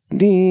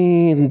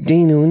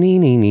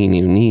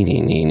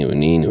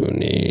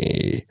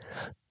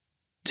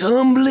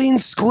 Tumbling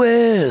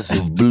squares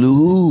of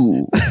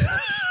blue.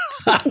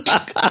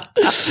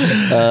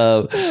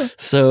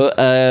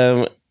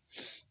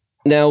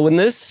 Now when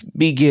this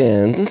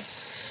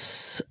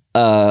begins,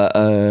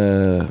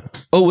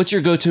 what's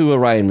your go-to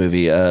Orion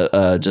movie?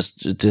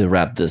 Just to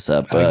wrap this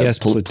up, I guess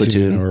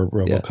Platoon or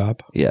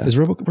RoboCop. Yeah. Is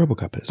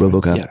RoboCop is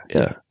RoboCop. Right?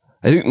 Yeah.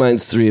 I think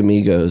mine's Three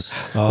Amigos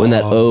when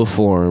that O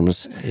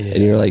forms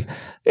and you're like,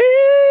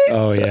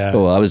 oh yeah.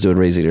 Well, I was doing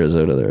Raising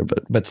Arizona there,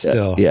 but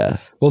still, yeah.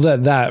 Well,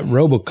 that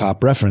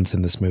RoboCop reference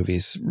in this movie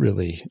is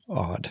really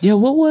odd. Yeah,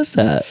 what was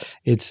that?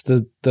 It's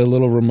the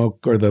little remote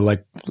or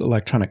the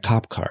electronic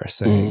cop car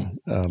saying,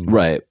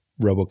 right.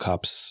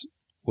 RoboCop's,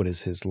 what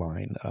is his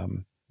line?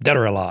 Dead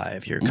or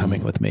alive, you're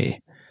coming with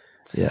me.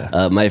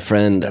 Yeah. My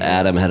friend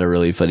Adam had a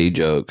really funny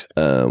joke.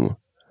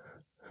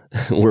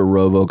 Where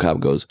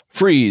RoboCop goes,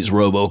 freeze,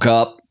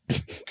 RoboCop.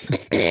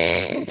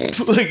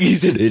 Like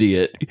he's an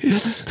idiot. He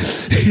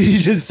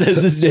just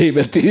says his name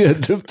at the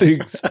end of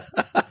things.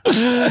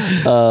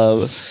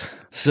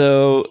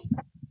 So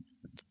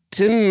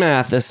Tim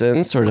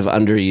Matheson, sort of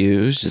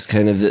underused, just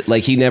kind of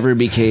he never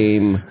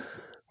became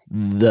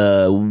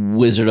the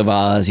Wizard of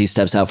Oz. He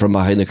steps out from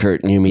behind the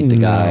curtain, you meet the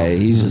guy.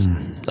 He's just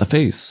a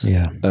face.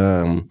 Yeah.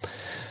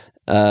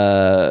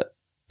 And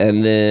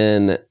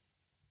then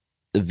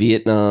the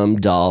Vietnam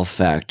Doll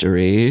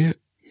Factory,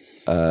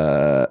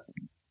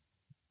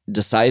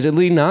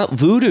 decidedly not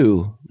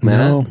voodoo,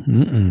 man.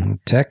 No,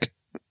 tech.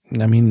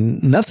 I mean,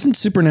 nothing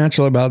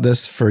supernatural about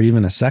this for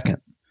even a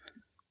second.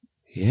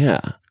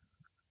 Yeah,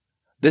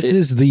 this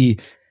is the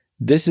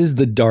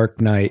Dark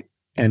Knight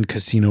and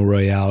Casino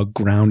Royale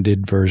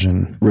grounded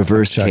version,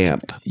 reverse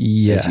camp.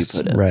 Yes, as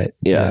you put it. Right.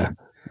 Yeah.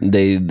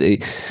 They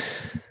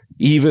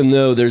even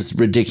though there's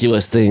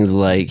ridiculous things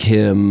like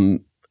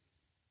him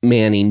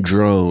manning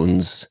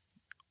drones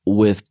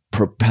with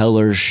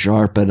propellers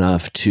sharp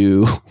enough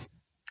to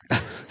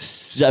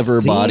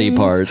sever body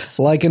parts.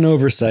 Like an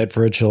oversight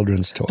for a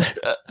children's toy.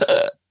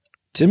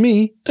 To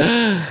me.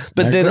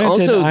 But then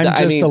also, I'm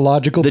just a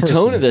logical person. The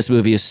tone of this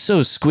movie is so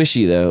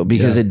squishy though,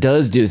 because it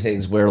does do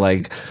things where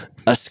like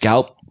a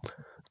scalp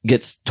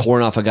gets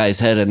torn off a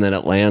guy's head and then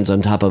it lands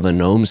on top of a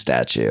gnome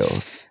statue.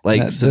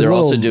 So they're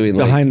also doing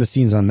behind the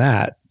scenes on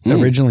that.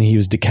 Originally, he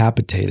was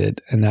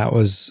decapitated, and that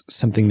was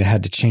something that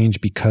had to change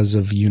because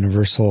of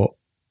Universal.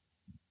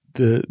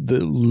 The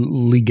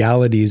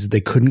legalities, they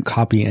couldn't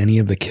copy any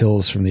of the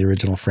kills from the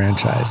original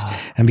franchise.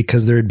 And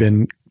because there had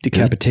been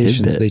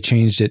decapitations, they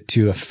changed it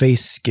to a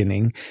face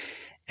skinning.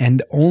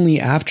 And only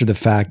after the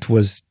fact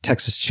was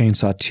Texas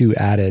Chainsaw 2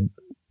 added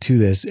to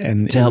this.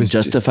 And to help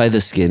justify the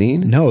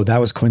skinning? No,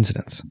 that was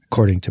coincidence,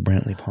 according to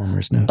Brantley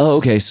Palmer's notes. Oh,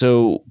 okay.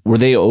 So were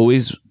they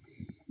always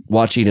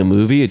watching a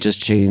movie? It just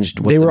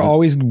changed. They were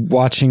always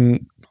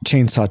watching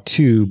Chainsaw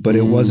 2, but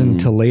it wasn't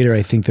until later,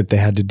 I think, that they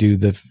had to do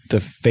the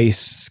face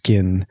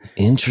skin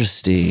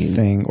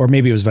thing. Or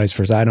maybe it was vice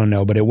versa. I don't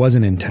know, but it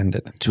wasn't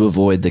intended. To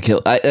avoid the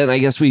kill. And I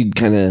guess we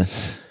kind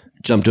of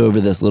jumped over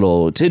this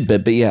little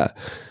tidbit, but yeah.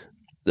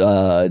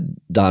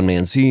 Don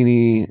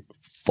Mancini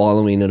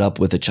following it up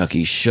with a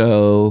Chucky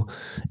show.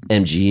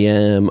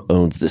 MGM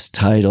owns this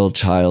title,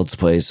 Child's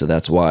Play, so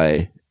that's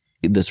why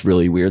this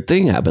really weird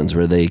thing happens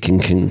where they can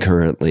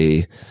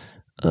concurrently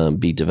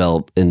be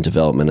in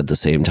development at the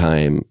same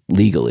time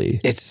legally.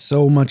 It's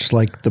so much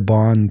like the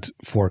Bond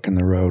fork in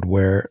the road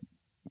where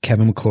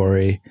Kevin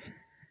McClory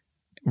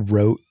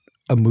wrote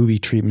a movie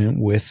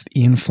treatment with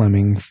Ian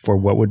Fleming for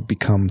what would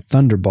become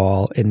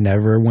Thunderball. It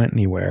never went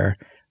anywhere.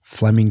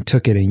 Fleming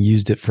took it and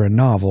used it for a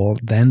novel.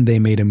 Then they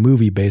made a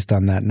movie based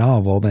on that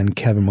novel. Then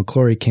Kevin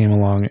McClory came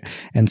along,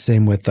 and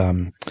same with, I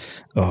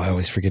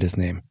always forget his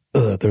name.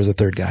 There was a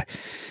third guy.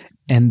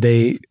 And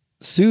they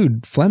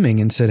sued Fleming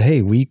and said,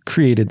 hey, we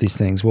created these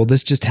things. Well,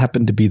 this just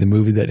happened to be the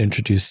movie that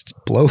introduced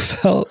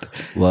Blofeld,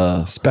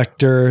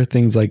 Spectre,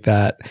 things like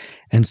that.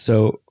 And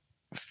so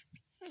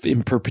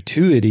in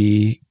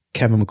perpetuity,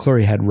 Kevin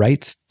McClory had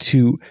rights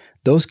to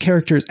those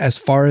characters as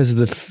far as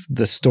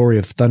the story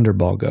of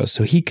Thunderball goes.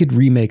 So he could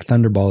remake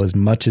Thunderball as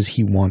much as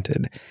he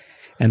wanted.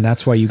 And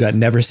that's why you got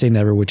Never Say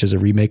Never, which is a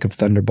remake of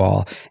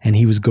Thunderball. And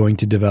he was going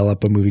to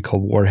develop a movie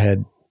called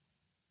Warhead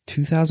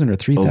 2000 or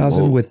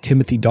 3000 with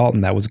Timothy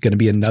Dalton. That was going to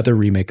be another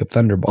remake of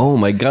Thunderball. Oh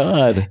my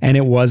God. And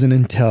it wasn't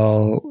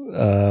until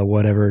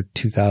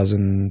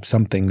 2000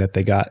 something that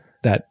they got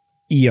that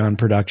Eon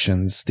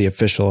Productions, the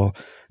official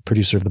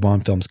producer of the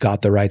Bond films,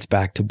 got the rights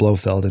back to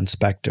Blofeld and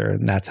Spectre,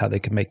 and that's how they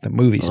could make the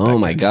movie Spectre. Oh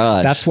my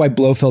gosh. That's why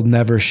Blofeld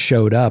never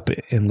showed up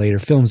in later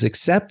films,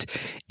 except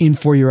in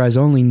For Your Eyes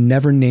Only,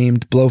 never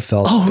named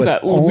Blofeld. Oh, but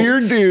that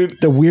weird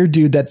dude. The weird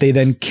dude that they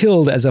then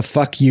killed as a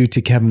fuck you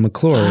to Kevin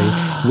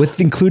McClory,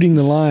 with including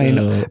the line,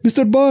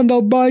 Mr. Bond,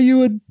 I'll buy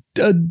you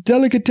a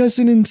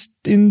delicatessen in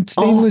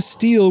stainless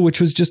steel,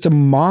 which was just a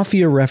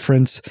mafia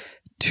reference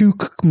to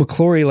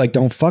McClory, like,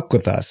 don't fuck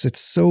with us.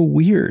 It's so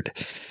weird.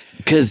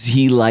 Because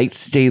he liked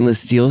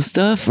stainless steel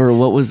stuff, or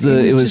what was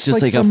the? It was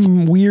just like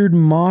some weird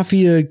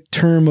mafia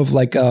term of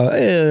like,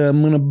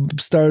 I'm gonna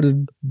start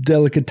a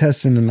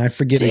delicatessen, and I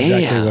forget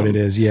exactly what it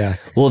is. Yeah.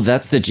 Well,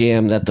 that's the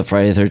jam that the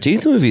Friday the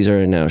 13th movies are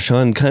in now.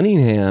 Sean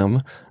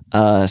Cunningham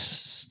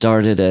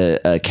started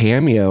a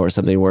cameo or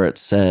something where it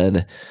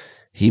said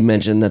he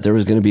mentioned that there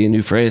was going to be a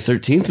new Friday the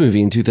 13th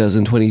movie in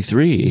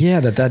 2023.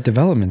 Yeah, that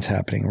development's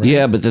happening. Right?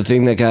 Yeah, but the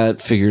thing that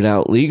got figured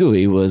out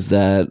legally was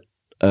that.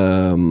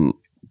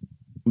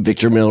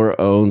 Victor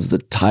Miller owns the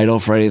title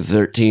Friday the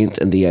 13th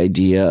and the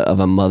idea of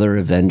a mother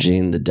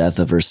avenging the death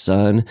of her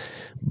son.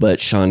 But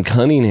Sean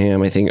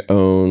Cunningham, I think,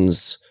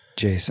 owns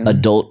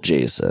adult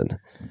Jason.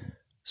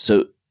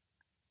 So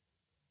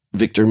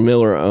Victor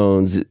Miller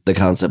owns the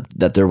concept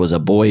that there was a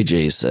boy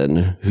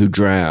Jason who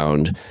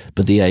drowned,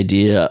 but the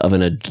idea of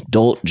an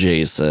adult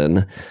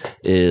Jason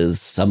is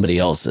somebody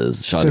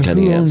else's. Sean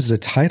Cunningham. Who owns the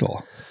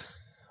title?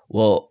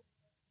 Well,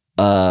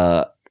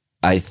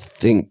 I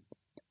think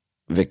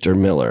Victor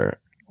Miller.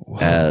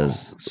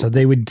 So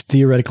they would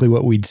theoretically,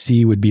 what we'd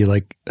see would be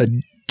like a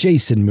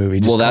Jason movie.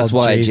 Well, that's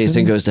why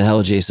Jason Goes to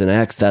Hell, Jason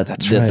X.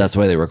 That's right. That's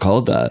why they were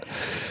called that.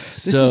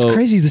 This is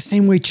crazy. The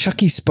same way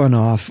Chucky spun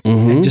off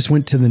and just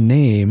went to the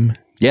name.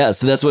 Yeah,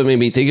 so that's what made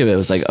me think of it. It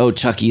was like, oh,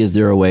 Chucky, is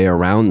there a way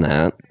around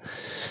that?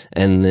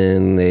 And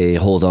then they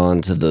hold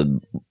on to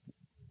the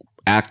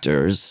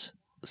actors,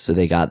 so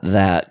they got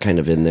that kind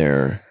of in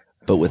there.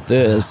 But with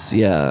this,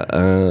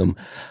 I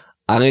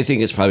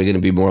think it's probably going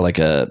to be more like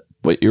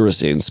what you were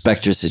saying,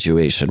 Spectre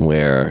situation,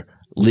 where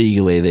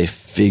legally they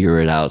figure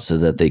it out so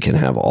that they can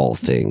have all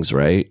things,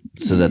 right?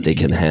 So that they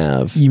can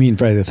have... You mean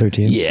Friday the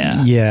 13th?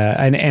 Yeah. Yeah,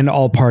 and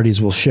all parties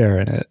will share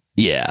in it.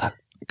 Yeah.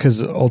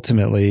 Because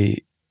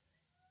ultimately,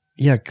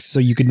 so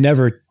you could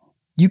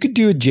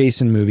do a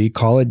Jason movie,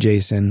 call it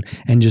Jason,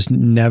 and just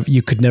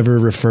you could never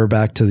refer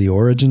back to the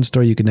origin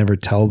story. You could never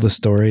tell the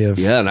story of...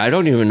 Yeah, and I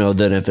don't even know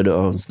then if it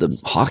owns the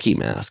hockey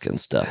mask and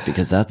stuff,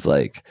 because that's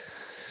like...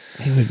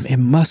 It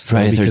must.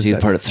 Friday the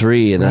 13th Part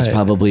 3, and that's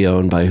probably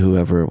owned by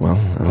whoever. Well,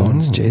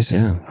 owns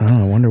Jason. Yeah. I don't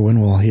know. I wonder when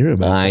we'll hear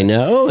about it. I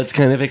know. It's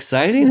kind of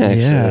exciting,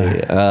 actually.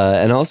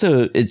 Yeah. And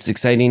also, it's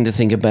exciting to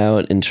think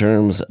about in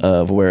terms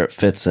of where it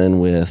fits in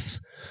with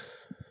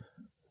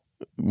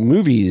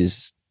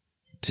movies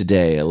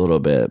today a little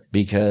bit,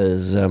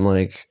 because I'm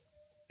like,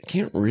 it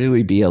can't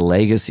really be a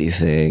legacy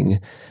thing.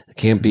 It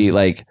can't be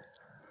like...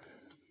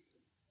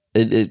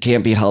 It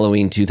can't be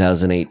Halloween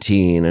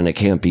 2018, and it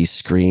can't be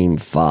Scream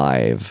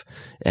 5.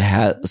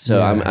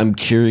 I'm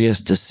curious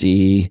to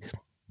see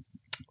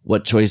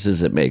what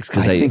choices it makes,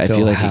 because I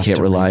feel like you can't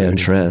rely on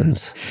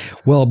trends.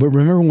 Well, but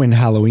remember when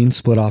Halloween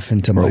split off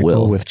into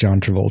Michael with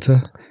John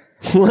Travolta?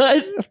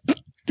 What?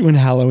 When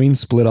Halloween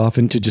split off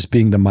into just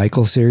being the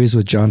Michael series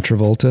with John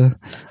Travolta?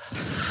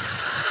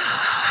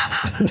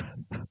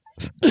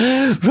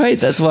 Right,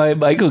 that's why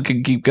Michael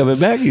can keep coming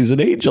back. He's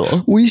an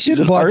angel. We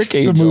should watch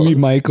the movie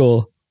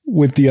Michael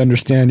with the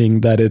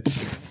understanding that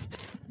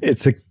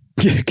it's a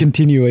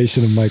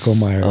continuation of Michael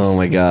Myers. Oh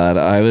my God.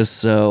 I was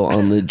so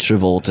on the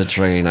Travolta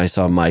train. I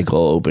saw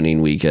Michael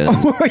opening weekend.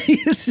 Oh, are you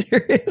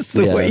serious?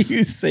 The way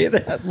you say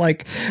that,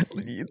 like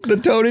the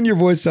tone in your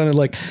voice sounded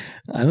like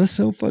I was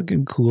so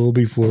fucking cool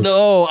before.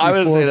 No, I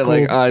was saying it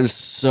like I'm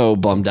so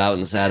bummed out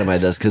and sad by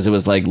this, because it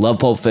was like love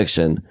Pulp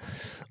Fiction.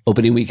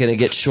 Opening weekend at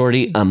Get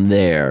Shorty, I'm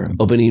there.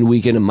 Opening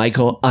weekend of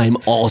Michael, I'm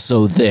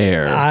also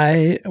there.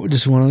 I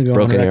just want to go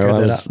on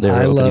record that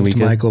I loved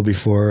Michael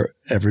before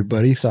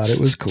everybody thought it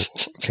was cool.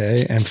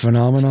 Okay, and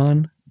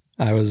Phenomenon,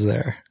 I was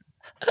there.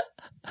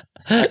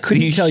 I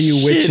couldn't tell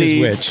you which is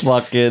which.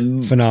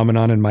 Fucking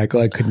Phenomenon and Michael,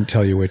 I couldn't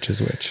tell you which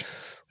is which.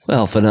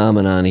 Well,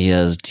 Phenomenon, he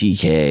has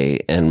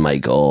TK, and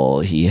Michael,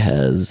 he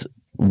has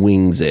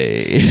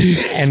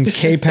Wingsy. And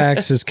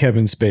K-Pax is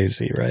Kevin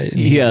Spacey, right?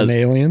 He's an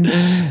alien?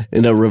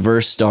 In a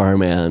reverse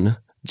Starman.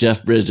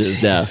 Jeff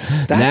Bridges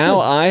now.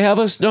 I have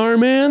a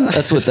Starman?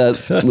 That's what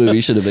that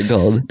movie should have been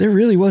called. There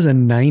really was a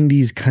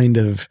 90s kind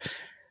of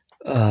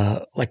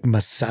like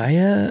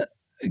Messiah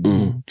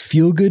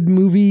feel-good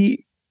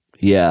movie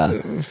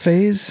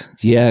phase.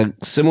 Yeah,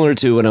 similar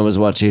to when I was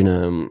watching,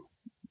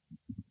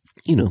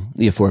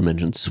 the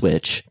aforementioned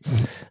Switch.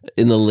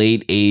 In the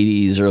late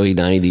 80s, early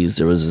 90s,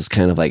 there was this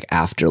kind of like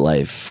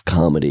afterlife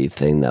comedy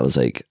thing that was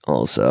like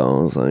also,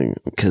 I was like,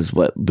 because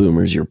what,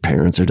 boomers, your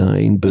parents are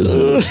dying?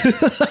 Boo.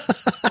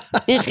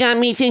 It's got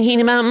me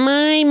thinking about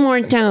my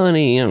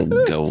mortality.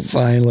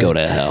 Go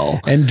to hell.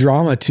 And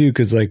drama too,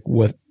 because like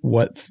what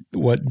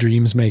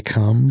dreams may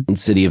come. And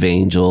City of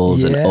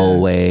Angels and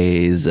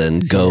Always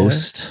and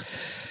Ghost.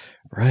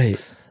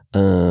 Right.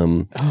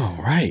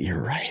 Right.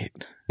 You're right.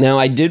 Now,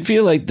 I did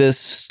feel like this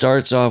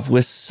starts off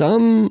with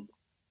some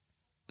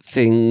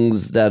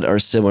things that are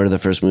similar to the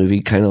first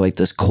movie, kind of like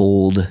this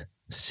cold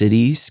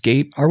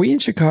cityscape. Are we in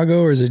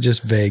Chicago or is it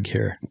just vague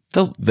here?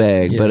 Felt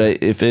vague, but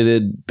if it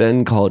had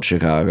been called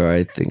Chicago,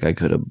 I think I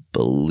could have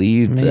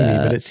believed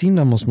that. But it seemed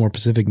almost more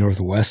Pacific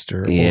Northwest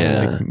or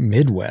like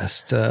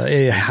Midwest,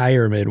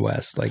 higher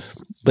Midwest.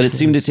 But it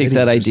seemed to take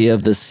that idea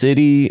of the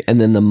city and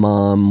then the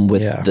mom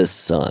with the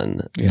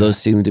son. Yeah. Those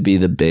seem to be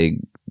the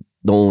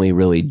only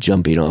really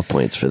jumping off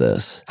points for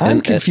this.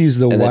 I'm confused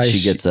though why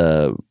she gets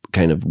a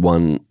kind of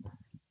one.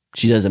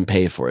 She doesn't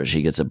pay for it.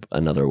 She gets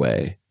another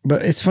way.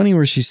 But it's funny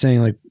where she's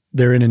saying like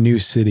they're in a new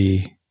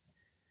city,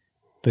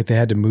 like they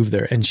had to move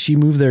there, and she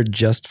moved there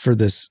just for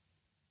this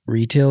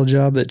retail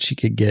job that she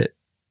could get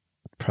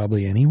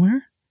probably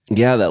anywhere.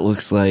 Yeah, that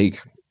looks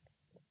like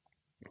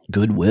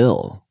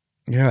Goodwill.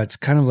 Yeah, it's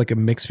kind of like a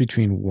mix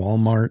between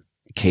Walmart,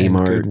 Kmart,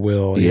 and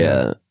Goodwill.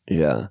 Yeah.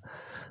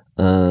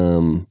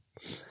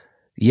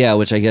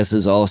 Which I guess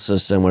is also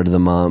similar to the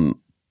mom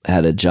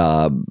had a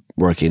job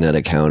working at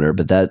a counter,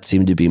 but that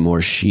seemed to be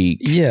more chic.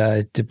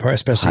 Yeah,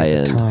 especially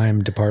at the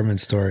time, department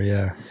store,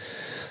 Yeah,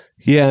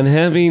 and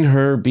having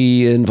her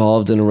be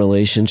involved in a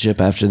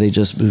relationship after they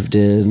just moved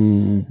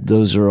in,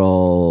 those are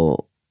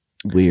all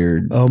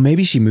weird. Oh,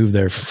 maybe she moved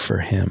there for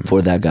him.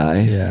 For that guy?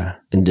 Yeah.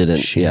 And didn't,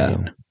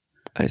 Shane.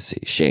 I see.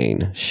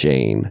 Shane.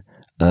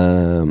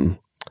 Now,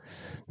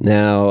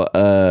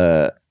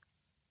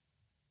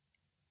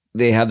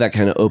 they have that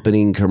kind of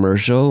opening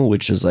commercial,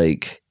 which is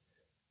like,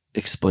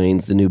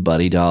 explains the new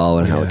Buddy doll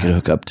and how it can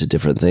hook up to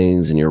different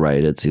things. And you're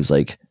right. It seems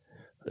like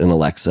an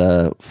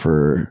Alexa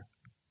for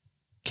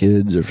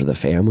kids or for the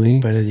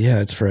family. But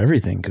it's for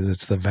everything because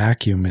it's the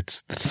vacuum.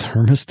 It's the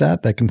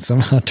thermostat that can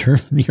somehow turn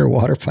your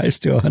water pipes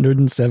to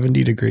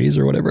 170 degrees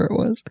or whatever it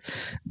was.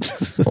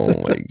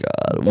 Oh my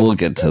God. We'll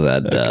get to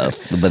that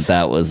death. But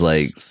that was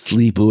like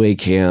Sleepaway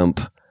Camp.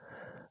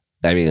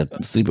 I mean,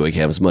 Sleepaway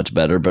Camp is much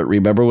better, but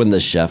remember when the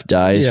chef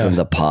dies from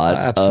the pot?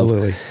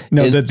 Absolutely.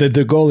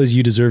 The goal is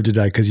you deserve to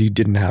die because you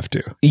didn't have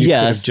to. You could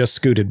have just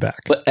scooted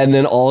back. And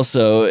then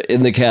also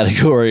in the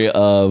category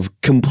of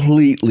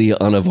completely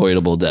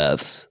unavoidable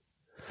deaths.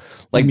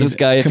 Like this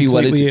guy, if he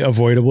wanted to... Completely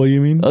avoidable, you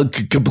mean?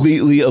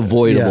 Completely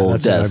avoidable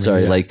death.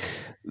 Sorry. Like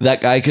that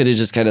guy could have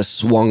just kind of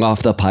swung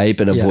off the pipe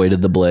and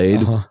avoided the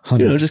blade.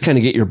 Just kind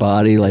of get your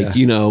body like,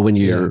 when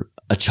you're...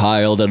 a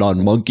child and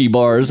on monkey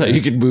bars, how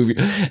you can move.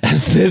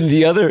 And then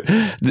the other,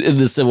 in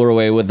the similar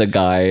way with the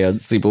guy on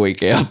Sleepaway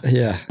Camp,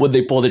 when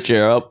they pull the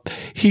chair up,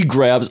 he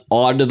grabs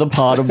onto the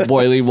pot of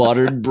boiling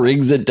water and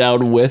brings it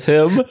down with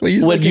him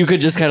when you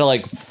could just kind of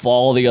like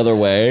fall the other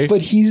way.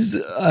 But he's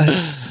a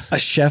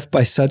chef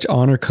by such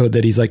honor code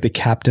that he's like the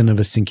captain of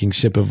a sinking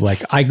ship of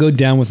like, I go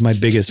down with my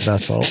biggest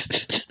vessel.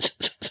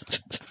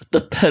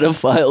 The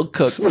pedophile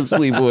cook from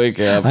Sleepaway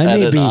Camp had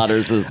an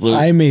honor system.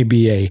 I may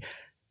be a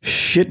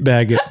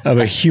shitbag of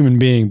a human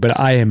being, but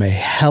I am a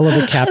hell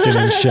of a captain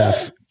and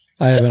chef.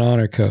 I have an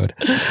honor code.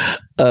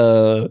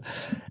 But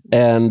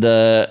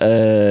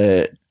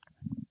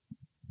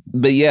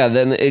yeah,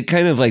 then it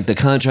kind of like the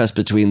contrast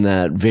between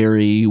that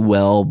very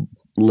well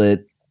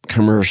lit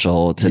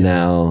commercial to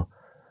now,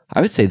 I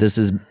would say this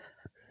is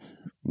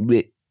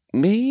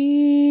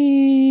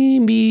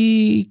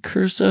maybe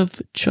Curse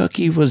of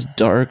Chucky was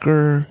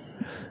darker.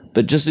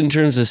 But just in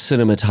terms of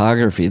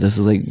cinematography, this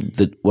is like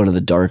one of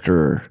the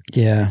darker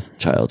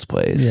Child's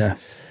Plays. Yeah.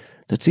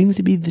 That seems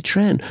to be the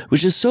trend,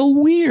 which is so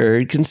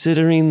weird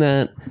considering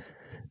that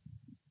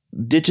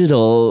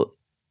digital,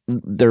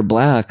 their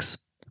blacks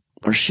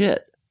are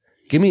shit.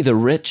 Give me the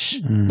rich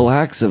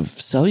blacks of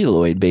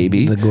celluloid,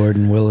 baby. The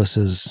Gordon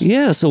Willises.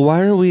 Yeah, so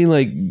why are we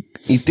like,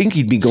 you'd think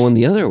he'd be going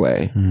the other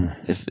way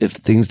if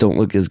things don't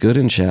look as good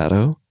in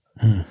shadow.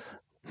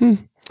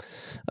 Something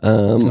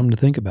to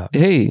think about.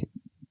 Hey,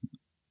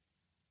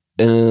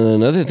 and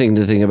another thing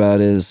to think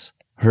about is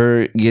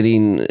her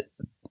having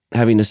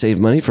to save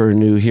money for her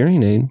new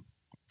hearing aid.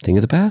 Thing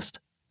of the past.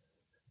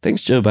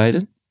 Thanks, Joe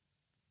Biden.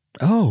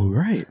 Oh,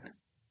 right.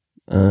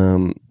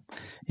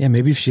 Yeah,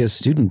 maybe if she has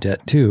student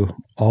debt too,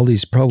 all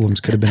these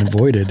problems could have been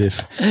avoided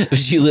if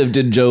she lived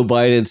in Joe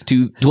Biden's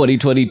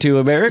 2022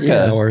 America.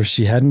 Yeah, or if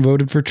she hadn't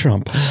voted for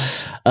Trump.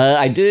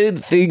 I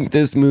did think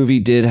this movie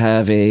did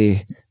have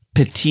a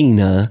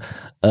patina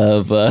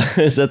of,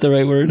 is that the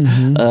right word?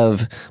 Mm-hmm.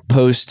 Of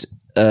post,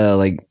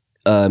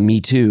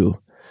 Me Too.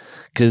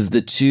 Because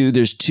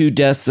there's 2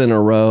 deaths in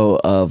a row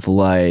of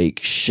like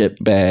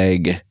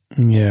shitbag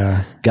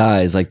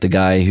guys, like the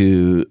guy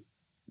who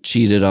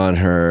cheated on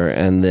her,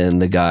 and then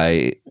the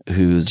guy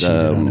who's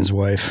cheated on his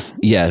wife.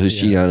 Yeah, who's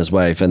cheating on his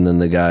wife, and then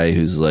the guy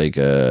who's like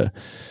a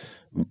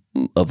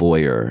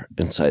voyeur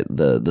inside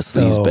the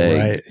sleaze bag.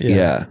 Right,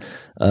 yeah.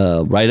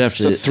 Right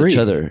after each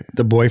other.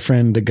 The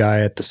boyfriend, the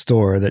guy at the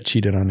store that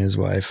cheated on his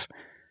wife.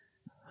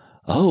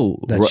 Oh,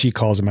 that she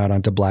calls him out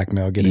onto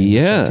blackmail, getting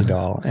a Chucky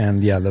doll,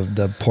 and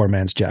the poor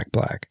man's Jack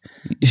Black.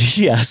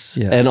 Yes,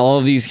 and all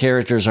of these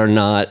characters are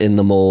not in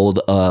the mold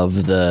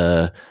of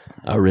the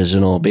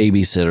original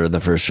Babysitter, the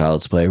first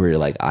Child's Play, where you're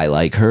like, I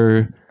like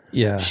her.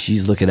 Yeah,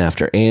 she's looking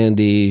after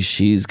Andy.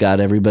 She's got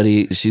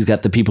everybody. She's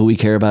got the people we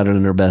care about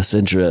in her best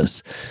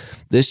interest.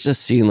 This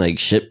just seemed like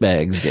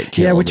shitbags get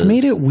killed. Yeah, which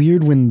made it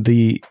weird when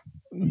the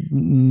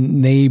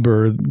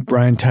neighbor,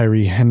 Brian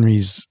Tyree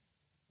Henry's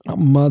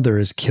mother,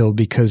 is killed,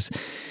 because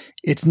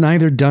it's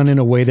neither done in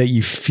a way that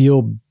you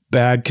feel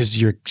bad because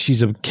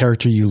she's a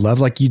character you love.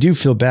 Like, you do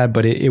feel bad,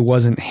 but it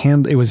wasn't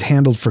it was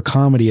handled for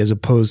comedy as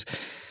opposed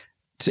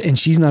to, and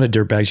she's not a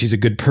dirtbag. She's a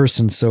good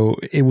person. So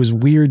it was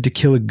weird to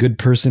kill a good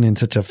person in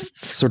such a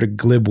sort of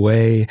glib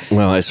way.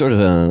 Well, I sort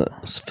of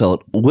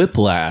felt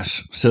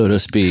whiplash, so to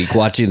speak,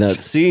 watching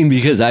that scene,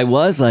 because I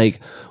was like,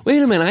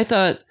 wait a minute, I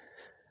thought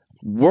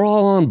we're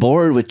all on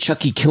board with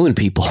Chucky killing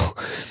people,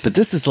 but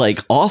this is like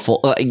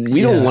awful.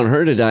 We don't want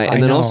her to die.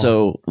 And then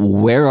also,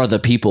 where are the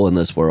people in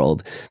this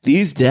world?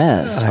 These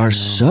deaths are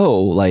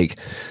so like,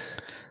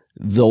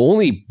 the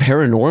only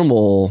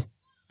paranormal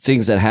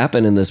things that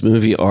happen in this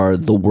movie are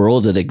the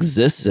world it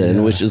exists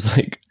in, which is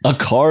like a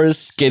car is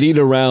skidding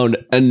around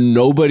and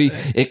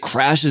it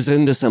crashes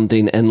into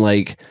something, and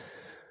like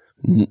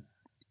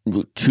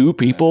 2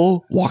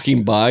 people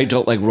walking by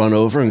don't like run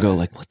over and go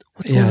like, what's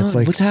going on? It's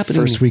like what's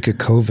happening? First week of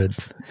COVID.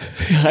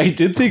 I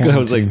did think I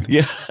was like,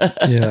 yeah.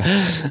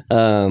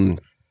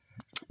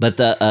 But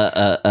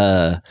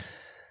the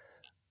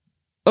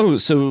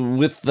so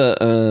with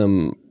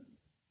the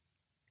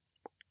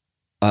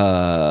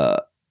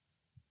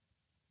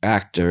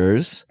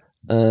actors,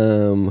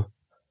 I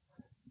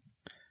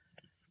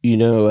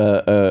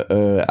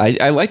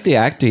like the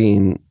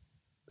acting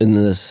in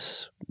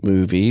this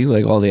movie.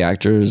 Like, all the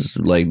actors,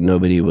 like,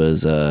 nobody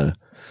was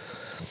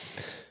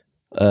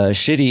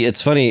shitty.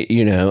 It's funny,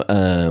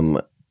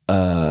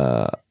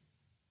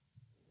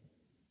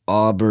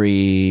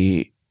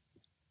 Aubrey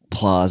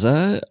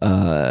Plaza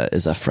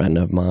is a friend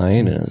of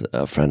mine, and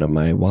a friend of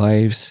my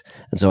wife's,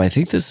 and so I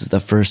think this is the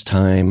first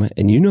time,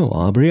 and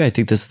Aubrey, I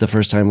think this is the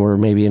first time we're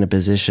maybe in a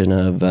position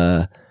of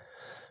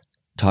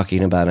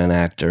talking about an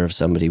actor of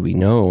somebody we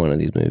know in one of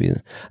these movies.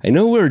 I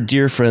know we're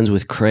dear friends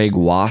with Craig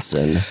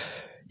Wasson.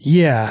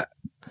 Yeah.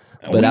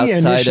 But we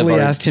initially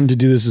asked him to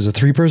do this as a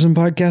 3-person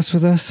podcast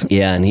with us.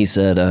 Yeah, and he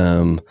said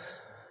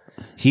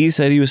he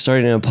was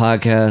starting a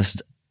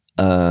podcast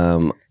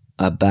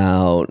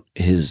about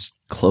his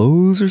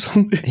clothes or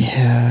something.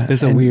 Yeah,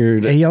 it's a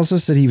weird. He also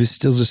said he was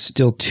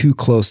still too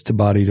close to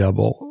Body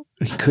Double.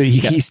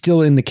 He's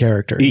still in the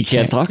character. He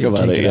can't talk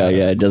about it.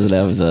 Yeah, it doesn't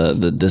have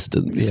the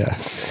distance. Yeah.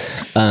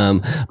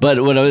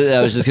 But what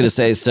I was just gonna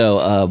say.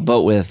 So,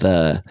 but with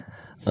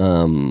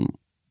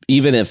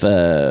even if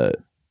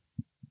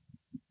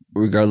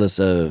regardless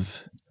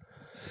of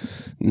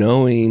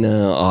knowing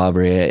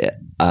Aubrey,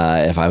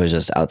 if I was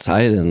just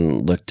outside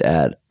and looked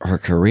at her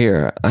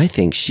career, I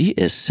think she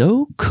is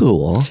so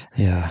cool.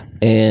 Yeah.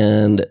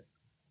 And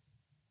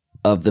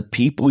of the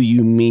people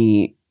you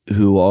meet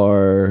who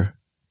are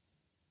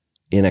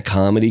in a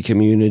comedy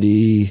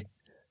community,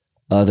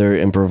 other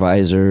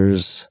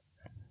improvisers,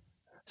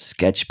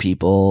 sketch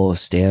people,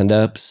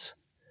 stand-ups,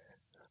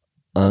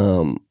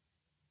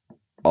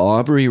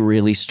 Aubrey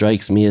really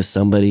strikes me as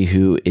somebody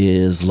who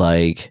is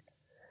like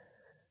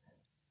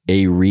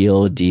a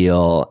real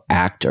deal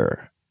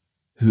actor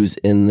who's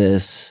in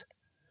this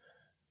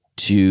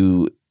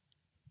to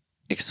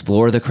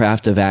explore the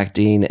craft of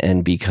acting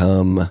and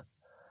become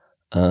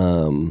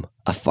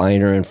a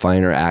finer and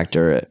finer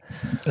actor.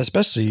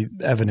 Especially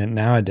evident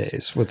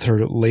nowadays with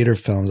her later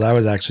films. I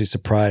was actually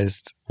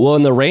surprised. Well,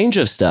 in the range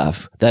of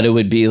stuff that it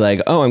would be like,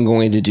 oh, I'm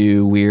going to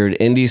do weird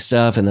indie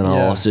stuff, and then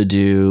I'll also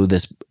do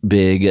this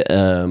big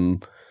MGM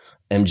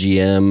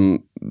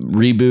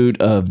reboot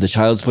of the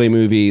Child's Play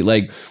movie.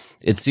 Like,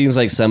 it seems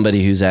like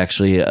somebody who's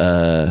actually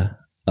a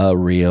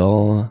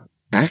real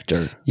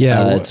actor.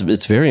 Yeah,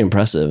 it's very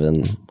impressive.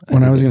 And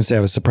when I was going to say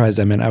I was surprised,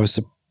 I meant I was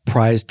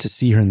surprised to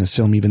see her in this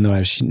film, even though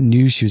I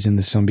knew she was in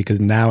this film, because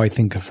now I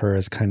think of her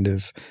as kind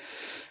of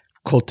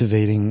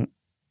cultivating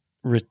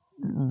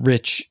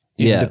rich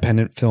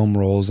independent film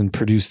roles and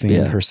producing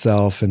it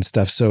herself and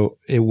stuff. So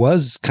it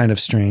was kind of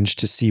strange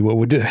to see what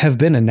would have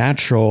been a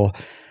natural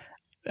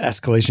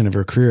escalation of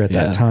her career at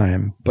that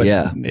time. But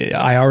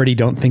I already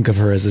don't think of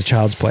her as a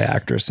Child's Play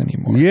actress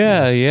anymore.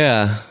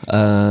 Yeah.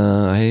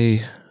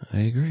 I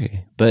agree.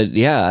 But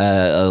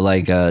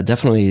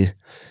definitely,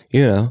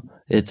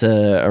 it's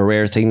a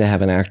rare thing to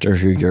have an actor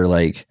who you're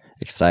like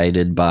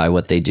excited by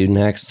what they do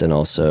next, and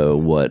also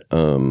what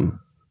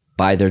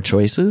by their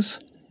choices,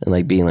 and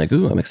like being like,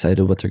 ooh, I'm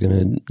excited what they're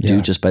gonna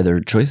do just by their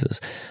choices.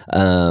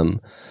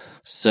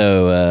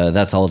 So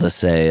that's all to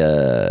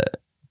say.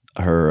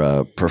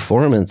 Her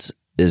performance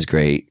is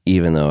great,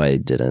 even though I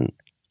didn't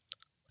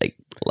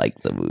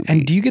like the movie.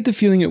 And do you get the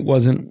feeling it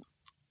wasn't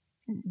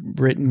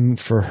written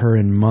for her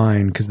in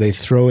mind, because they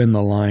throw in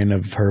the line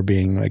of her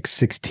being like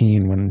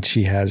 16 when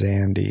she has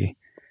Andy?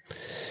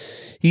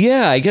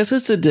 Yeah, I guess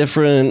it's a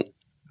different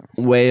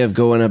way of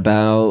going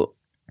about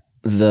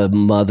the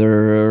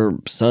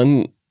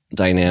mother-son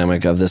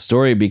dynamic of the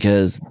story,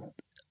 because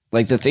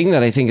like the thing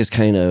that I think is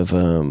kind of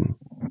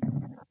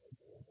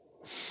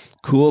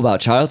cool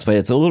about Child's Play,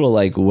 it's a little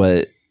like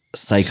what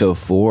Psycho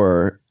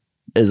 4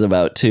 is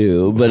about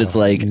too, but it's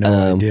like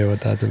no idea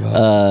what that's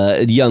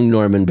about. Young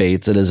Norman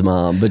Bates and his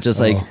mom, but just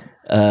like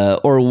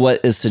or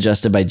what is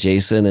suggested by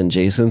Jason and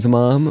Jason's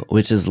mom,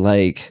 which is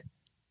like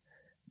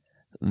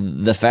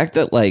the fact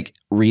that like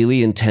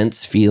really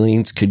intense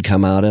feelings could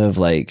come out of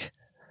like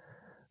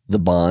the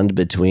bond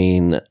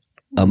between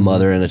a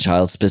mother and a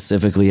child,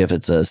 specifically if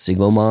it's a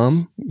single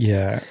mom.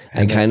 Yeah.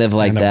 And kind of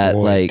like that,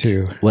 like,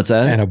 too. What's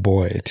that? And a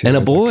boy too. And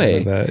a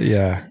boy. Kind of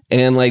yeah.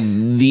 And like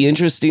the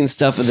interesting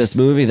stuff of this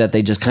movie that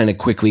they just kind of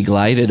quickly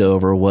glided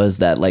over was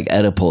that like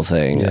Oedipal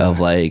thing of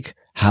like,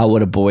 how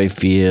would a boy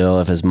feel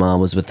if his mom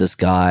was with this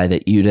guy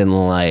that you didn't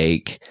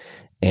like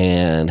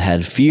and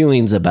had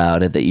feelings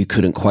about it that you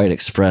couldn't quite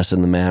express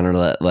in the manner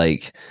that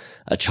like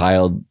a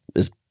child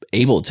is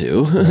able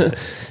to,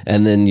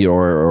 and then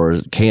or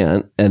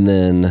can't. And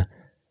then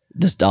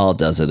this doll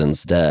does it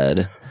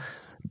instead.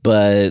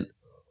 But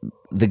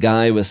the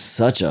guy was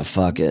such a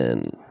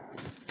fucking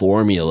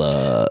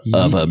formula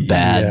of a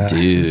bad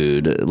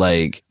dude.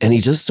 Like, and he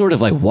just sort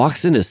of like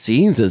walks into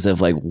scenes as if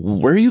like,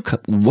 where are you,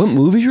 what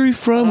movie are you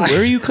from?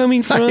 Where are you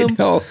coming from? I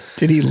know.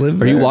 Did he live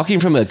there? Are you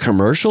walking from a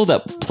commercial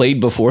that played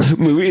before the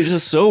movie? It's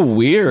just so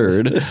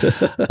weird.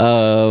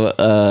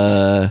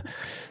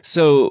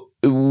 So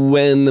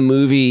when the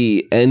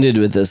movie ended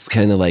with this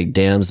kind of like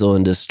damsel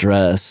in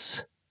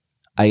distress,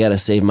 I gotta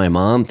save my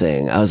mom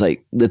thing, I was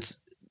like, that's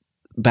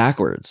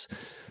backwards.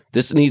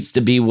 This needs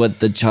to be what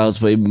the Child's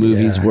Play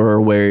movies were,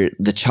 where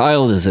the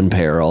child is in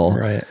peril,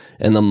 right?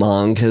 And the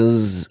mom,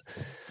 because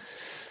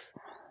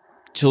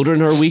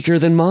children are weaker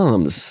than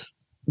moms.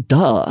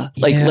 Duh.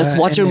 Like, let's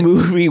watch a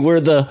movie where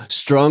the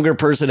stronger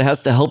person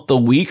has to help the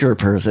weaker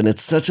person.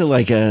 It's such a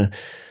like a,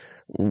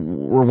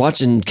 we're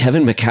watching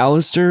Kevin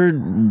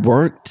McAllister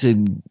work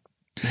to,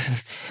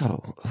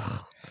 so.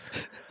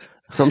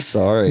 I'm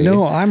sorry.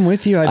 No, I'm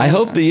with you. I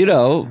hope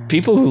that,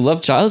 people who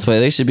love Child's Play,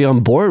 they should be on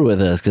board with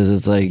this, because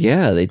it's like,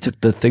 they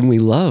took the thing we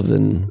love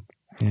and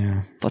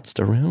futzed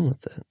around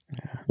with it.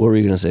 Yeah. What were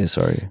you going to say?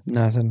 Sorry.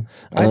 Nothing.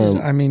 I just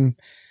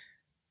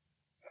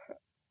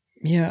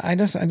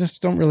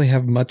don't really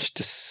have much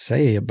to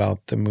say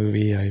about the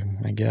movie. I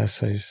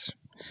guess what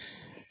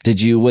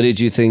did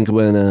you think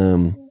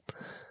when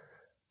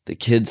the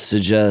kids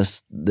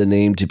suggest the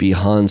name to be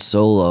Han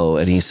Solo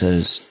and he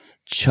says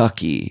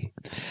Chucky?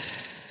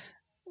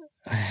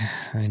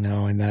 I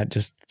know, and that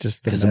just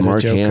because of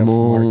Mark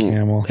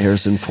Hamill,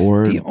 Harrison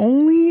Ford. The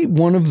only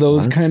one of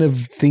those kind of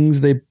things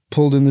they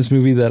pulled in this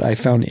movie that I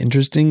found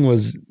interesting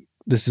was,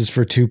 this is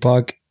for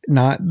Tupac,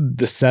 not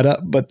the setup,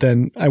 but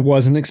then I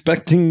wasn't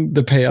expecting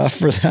the payoff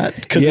for that,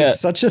 because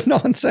it's such a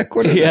non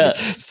sequitur. Yeah,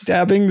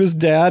 stabbing this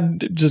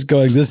dad, just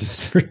going, "This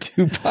is for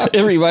Tupac."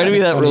 It reminded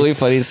me of that really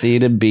funny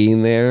scene of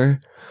Being There,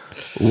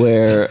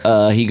 where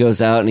he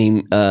goes out and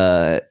he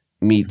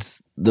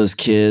meets those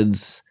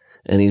kids.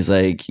 And he's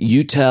like,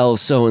 you tell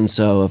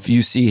so-and-so if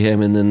you see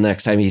him, and then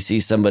next time he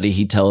sees somebody,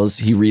 he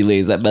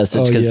relays that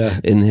message, because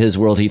in his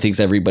world, he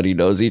thinks everybody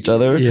knows each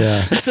other.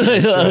 Yeah. That's what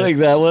I thought like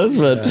that was.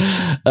 But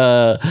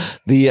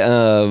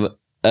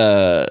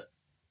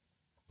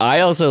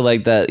I also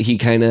like that he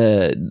kind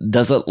of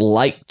doesn't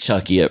like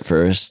Chucky at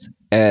first.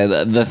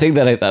 And the thing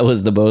that I thought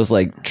was the most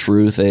like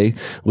true thing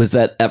was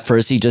that at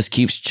first he just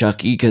keeps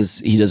Chucky because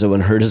he doesn't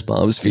want to hurt his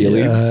mom's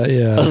feelings.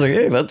 Yeah. I was like,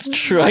 hey, that's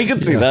true. I can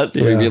see that.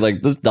 So maybe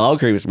like, this doll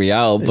creeps me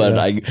out, but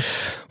I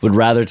would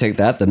rather take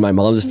that than my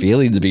mom's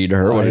feelings being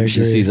hurt when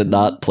she sees it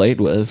not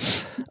played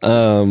with.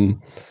 The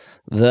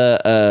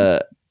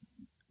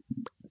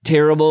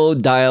terrible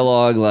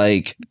dialogue,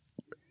 like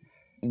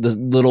the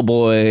little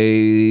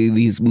boy,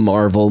 these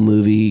Marvel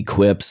movie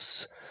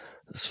quips.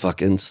 This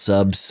fucking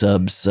sub,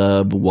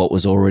 what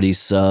was already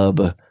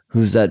sub.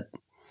 Who's that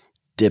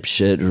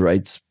dipshit who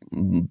writes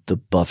the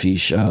Buffy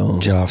show?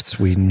 Joss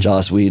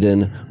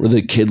Whedon. Where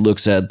the kid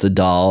looks at the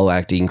doll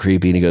acting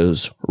creepy and he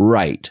goes,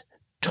 right.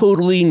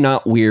 Totally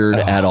not weird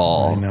at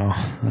all. I know.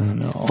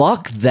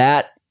 Fuck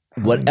that.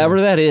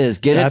 Whatever that is,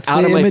 get it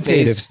out of my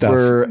face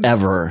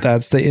forever.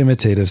 That's the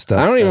imitative stuff.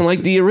 I don't even like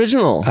the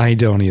original. I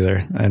don't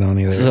either.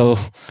 So...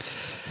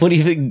 What do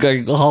you think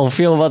I'll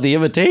feel about The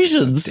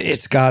Imitations?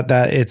 It's got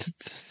that, it's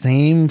the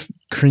same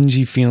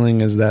cringy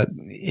feeling as that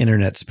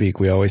internet speak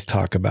we always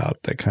talk about,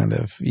 that kind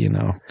of,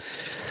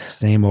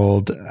 same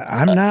old,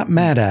 I'm not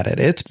mad at it.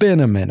 It's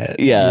been a minute.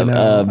 Yeah. And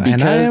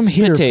I am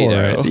here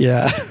potato. for it.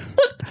 Yeah.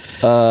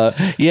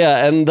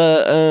 And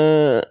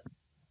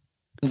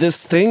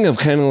this thing of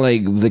kind of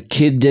like the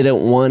kid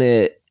didn't want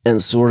it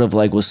and sort of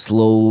like was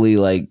slowly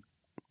like,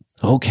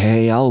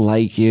 okay, I'll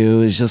like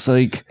you. It's just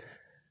like,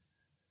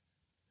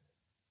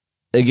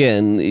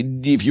 again,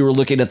 if you were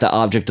looking at the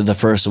object of the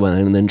first one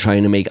and then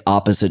trying to make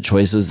opposite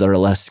choices that are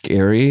less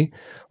scary,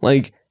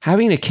 like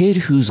having a kid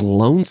who's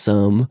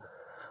lonesome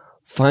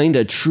find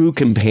a true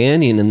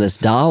companion in this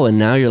doll, and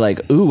now you're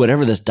like, ooh,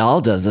 whatever this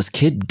doll does, this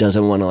kid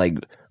doesn't want to like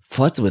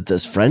futz with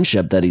this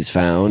friendship that he's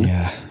found.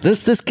 Yeah.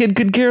 This kid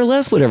could care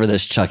less whatever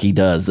this Chucky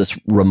does, this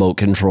remote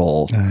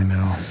control. I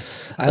know.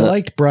 I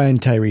liked Brian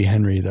Tyree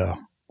Henry though.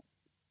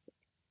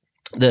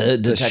 The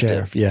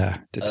detective. The sheriff,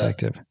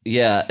 detective.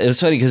 It was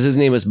funny because his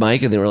name was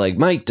Mike, and they were like,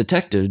 Mike,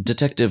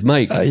 Detective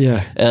Mike.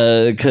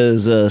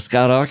 Because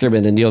Scott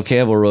Aukerman and Neil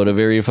Campbell wrote a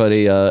very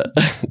funny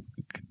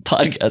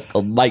podcast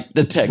called Mike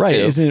Detective. Right,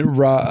 isn't it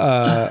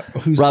Rob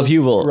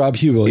Hubel? Rob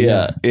Hubel,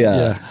 yeah.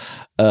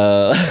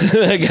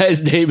 That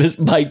guy's name is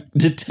Mike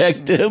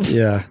Detective.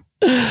 Yeah.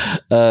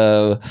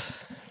 And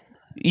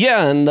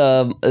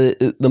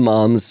the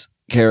mom's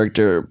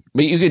character,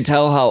 but you could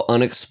tell how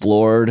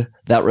unexplored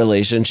that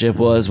relationship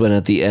was when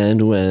at the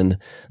end, when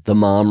the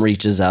mom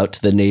reaches out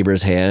to the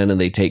neighbor's hand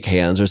and they take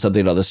hands or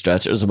something on the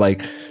stretchers. I'm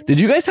like, did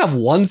you guys have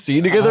one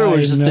scene together or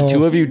was just the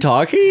two of you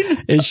talking?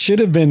 It should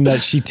have been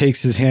that she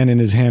takes his hand and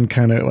his hand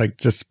kind of like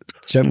just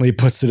gently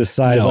puts it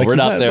aside. No, like we're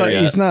not there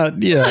yet. He's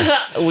not, yeah.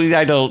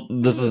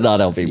 This is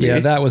not helping me.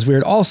 Yeah, that was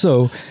weird.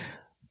 Also,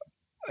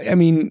 I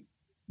mean,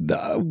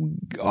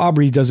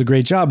 Aubrey does a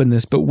great job in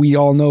this, but we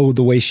all know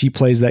the way she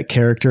plays that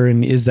character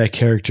and is that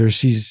character.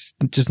 She's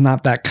just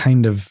not that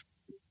kind of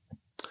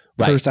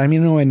person. I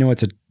mean, I know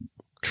it's a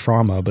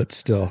trauma, but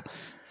still.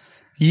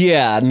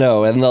 Yeah,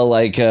 no. And the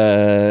like,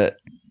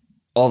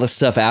 all the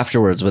stuff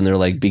afterwards when they're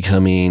like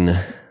becoming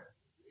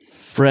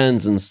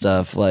friends and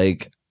stuff,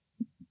 like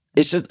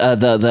it's just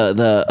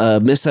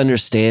the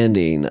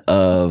misunderstanding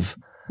of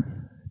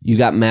you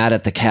got mad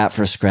at the cat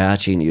for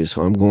scratching you,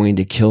 so I'm going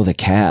to kill the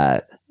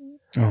cat.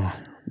 Oh,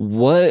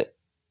 what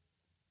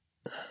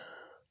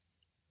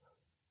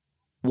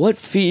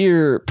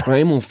fear,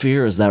 primal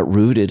fear is that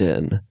rooted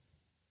in?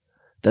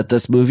 That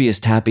this movie is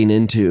tapping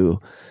into?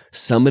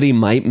 Somebody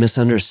might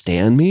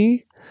misunderstand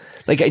me?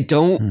 Like, I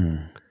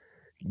don't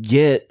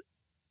get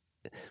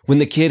when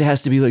the kid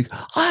has to be like,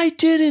 I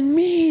didn't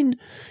mean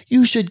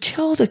you should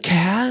kill the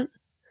cat.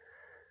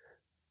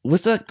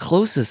 What's that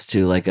closest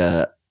to? Like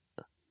a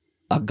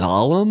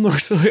golem or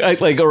something?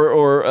 Like,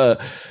 or a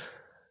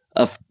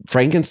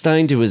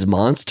Frankenstein to his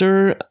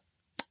monster.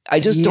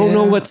 I just don't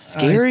know what's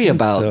scary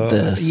about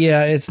this.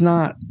 Yeah, it's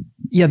not.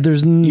 Yeah,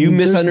 you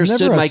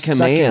misunderstood my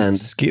command.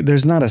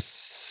 There's not a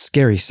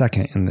scary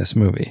second in this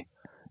movie.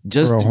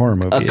 Just for a horror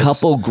movie. A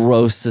couple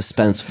gross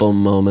suspenseful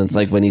moments,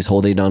 like when he's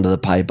holding onto the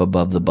pipe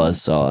above the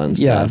buzzsaw and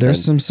stuff. Yeah,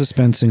 there's some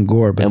suspense and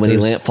gore. But and when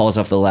he falls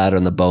off the ladder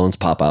and the bones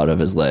pop out of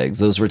his legs,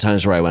 those were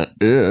times where I went,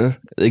 ugh.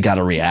 It got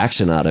a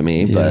reaction out of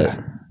me, but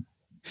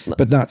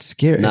not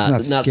scary.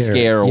 Not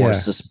scare or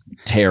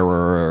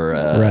terror.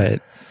 Or,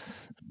 right.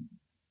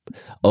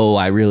 Oh,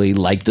 I really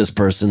like this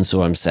person,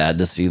 so I'm sad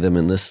to see them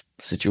in this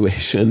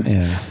situation.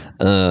 Yeah.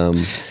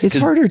 It's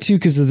harder too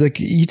because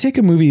you take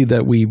a movie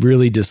that we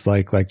really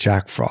dislike, like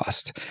Jack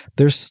Frost.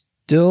 There's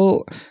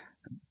still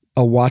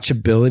a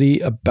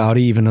watchability about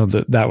it, even though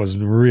that was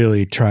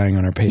really trying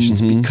on our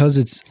patience because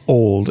it's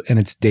old and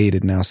it's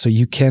dated now. So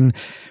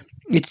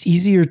it's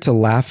easier to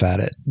laugh at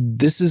it.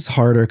 This is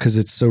harder because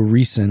it's so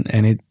recent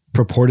and it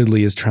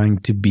purportedly is trying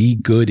to be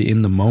good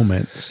in the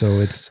moment.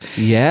 So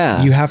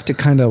you have to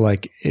kind of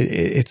like,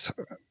 it's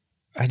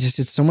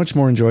so much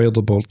more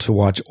enjoyable to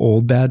watch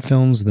old bad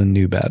films than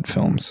new bad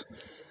films.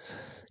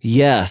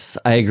 Yes,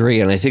 I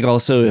agree. And I think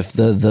also if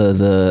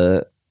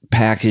the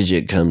package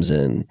it comes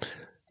in,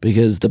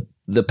 because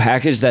the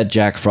package that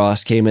Jack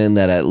Frost came in,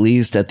 that at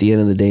least at the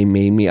end of the day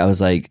made me, I was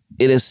like,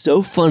 it is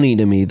so funny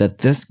to me that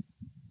this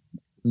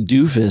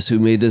doofus who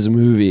made this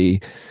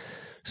movie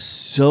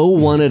so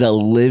wanted a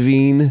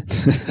living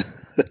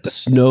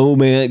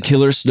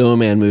killer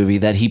snowman movie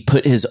that he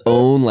put his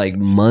own like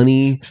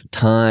money,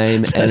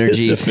 time,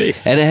 energy,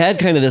 and it had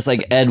kind of this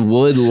like Ed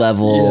Wood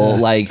level,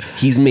 like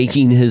he's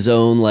making his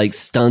own like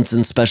stunts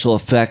and special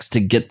effects to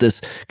get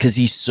this because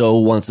he so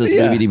wants this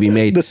movie to be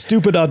made. The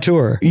stupid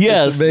auteur.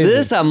 Yes,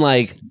 this I'm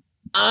like,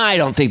 I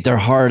don't think their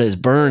heart is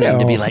burning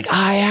to be like,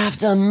 I have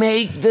to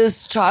make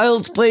this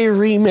Child's Play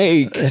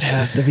remake. It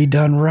has to be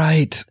done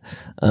right.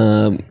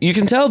 You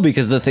can tell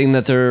because the thing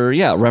that they're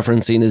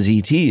referencing is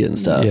E.T. and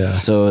stuff. Yeah.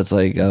 So it's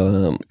like,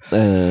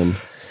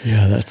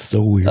 that's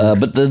so weird.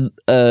 But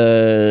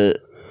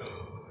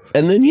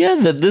and then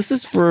this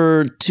is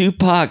for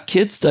Tupac.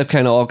 Kid stuff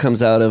kind of all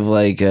comes out of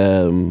like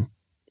this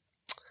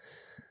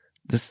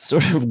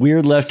sort of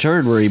weird left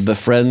turn where he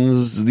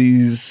befriends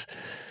these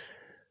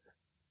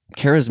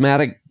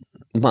charismatic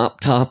mop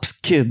tops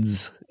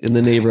kids in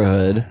the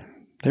neighborhood.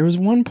 There was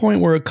one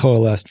point where it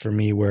coalesced for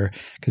me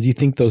because you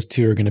think those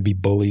two are going to be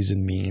bullies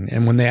and mean.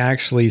 And when they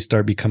actually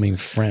start becoming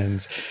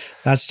friends,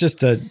 that's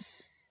just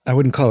I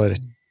wouldn't call it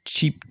a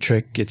cheap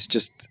trick. It's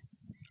just,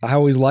 I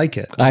always like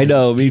it. I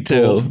know, me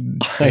too.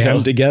 They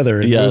come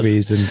together in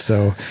movies. And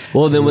so.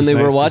 Well, then when they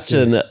were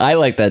watching, I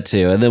like that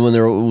too. And then when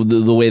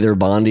the way they're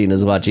bonding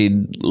is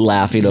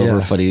laughing over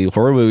funny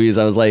horror movies,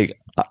 I was like,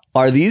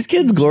 are these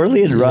kids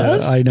Gorley and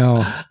Russ? Yeah, I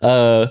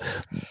know.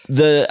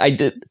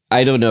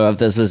 I don't know if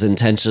this was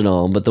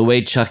intentional, but the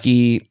way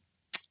Chucky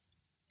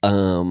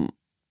went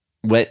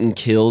and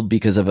killed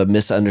because of a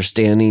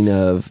misunderstanding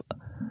of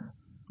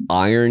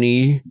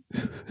irony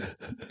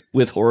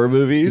with horror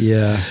movies.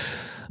 Yeah.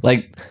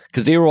 Like,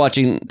 because they were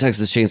watching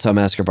Texas Chainsaw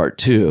Massacre Part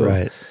 2.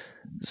 Right.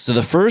 So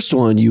the first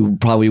one you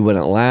probably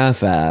wouldn't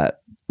laugh at.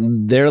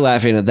 They're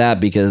laughing at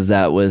that because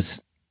that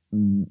was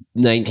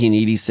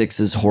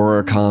 1986's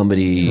horror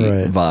comedy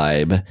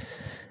vibe.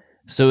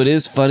 So it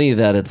is funny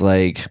that it's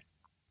like,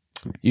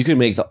 you could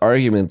make the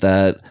argument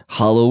that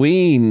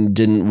Halloween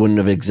wouldn't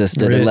have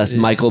existed unless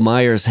Michael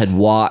Myers had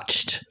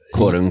watched,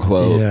 quote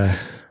unquote,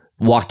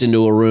 walked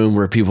into a room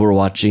where people were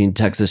watching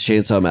Texas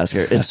Chainsaw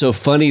Massacre. It's so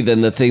funny.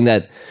 Then the thing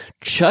that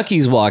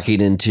Chucky's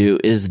walking into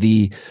is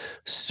the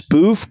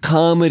spoof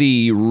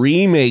comedy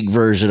remake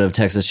version of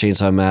Texas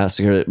Chainsaw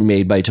Massacre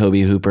made by Tobe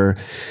Hooper.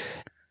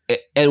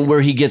 And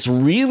where he gets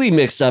really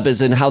mixed up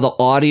is in how the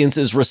audience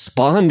is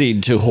responding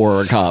to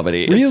horror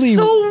comedy. Really, it's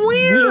so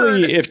weird.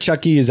 Really, if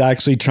Chucky is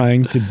actually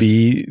trying to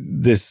be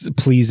this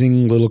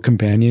pleasing little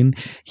companion,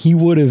 he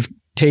would have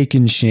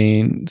taken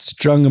Shane,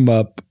 strung him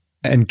up,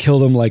 and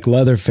killed him like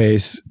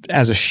Leatherface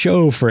as a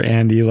show for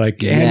Andy.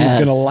 Like, Andy's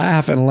going to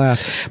laugh and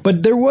laugh.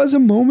 But there was a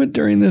moment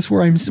during this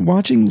where I'm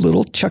watching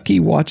little Chucky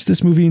watch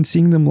this movie and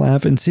seeing them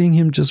laugh and seeing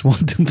him just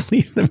want to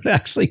please them. It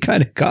actually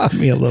kind of got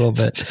me a little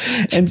bit.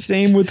 And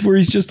same with where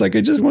he's just like,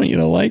 I just want you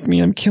to like me.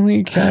 I'm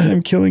killing a cat.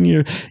 I'm killing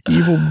your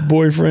evil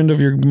boyfriend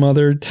of your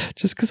mother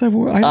just because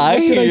what did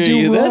I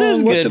do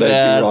wrong? What did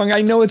I do wrong?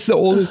 I know it's the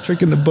oldest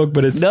trick in the book,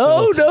 but it's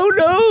no.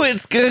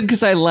 It's good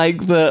because I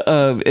like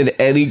the in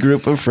any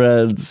group of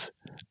friends,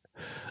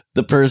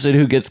 the person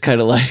who gets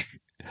kind of like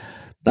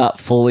not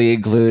fully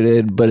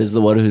included, but is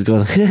the one who's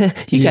going,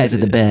 you guys are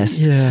the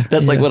best. Yeah,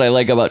 that's like what I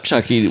like about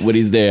Chucky when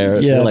he's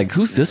there. Yeah. They're like,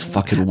 who's this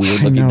fucking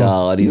weird looking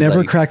doll? And he's never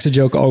like, cracks a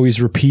joke,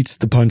 always repeats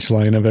the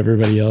punchline of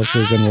everybody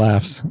else's and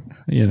laughs.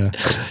 You know.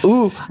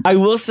 Ooh, I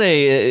will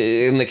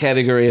say in the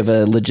category of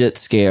a legit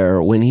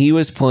scare, when he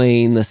was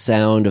playing the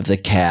sound of the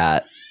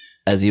cat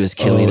as he was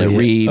killing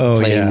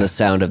playing the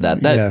sound of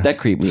that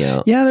creeped me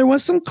out. Yeah, there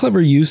was some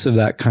clever use of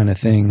that kind of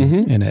thing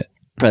in it.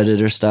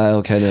 Predator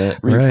style kind of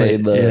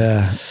replayed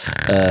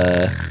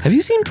have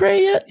you seen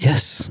Prey yet?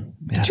 Yes.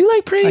 Did you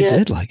like Prey yet? I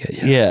did like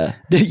it. Yeah.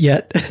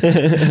 Yet.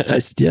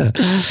 Yeah.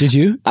 Did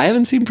you? I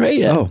haven't seen Prey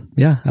yet. Oh,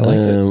 yeah. I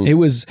liked it. It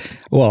was,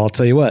 well, I'll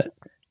tell you what.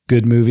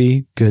 Good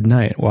movie, good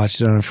night. Watched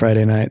it on a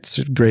Friday night.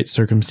 Great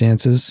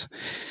circumstances.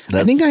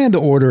 I think I had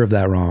the order of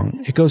that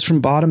wrong. It goes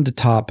from bottom to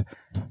top.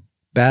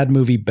 Bad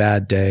movie,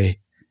 bad day.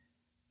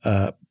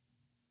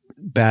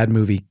 Bad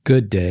movie,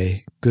 good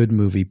day. Good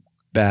movie,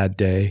 bad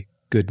day.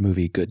 Good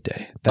movie, good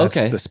day.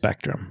 That's the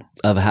spectrum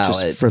of how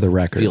just it for the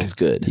record feels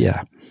good.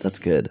 Yeah, that's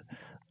good.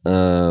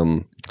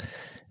 And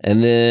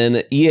then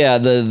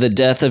the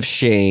death of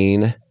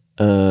Shane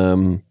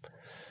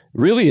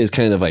really is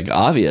kind of like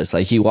obvious.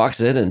 Like he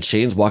walks in and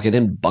Shane's walking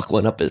in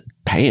buckling up his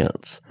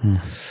pants.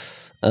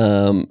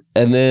 And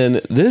then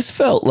this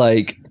felt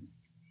like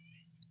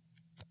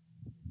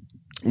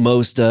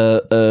most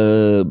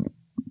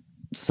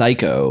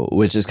Psycho,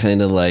 which is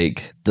kind of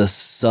like the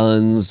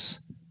son's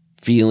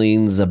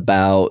feelings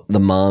about the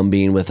mom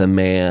being with a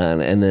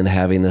man and then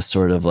having this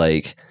sort of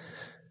like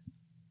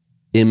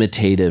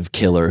imitative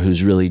killer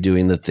who's really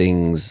doing the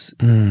things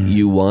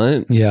you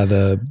want. Yeah,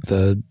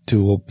 the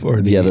dual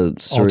or the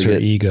alter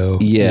ego.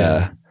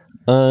 Yeah.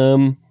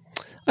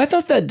 I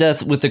thought that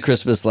death with the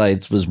Christmas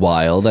lights was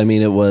wild. I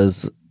mean, it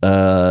was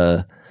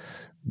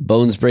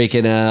bones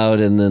breaking out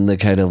and then the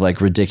kind of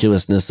like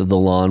ridiculousness of the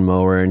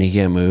lawnmower and he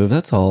can't move.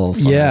 That's all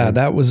fine. Yeah,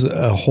 that was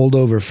a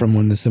holdover from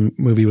when this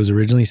movie was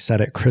originally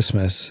set at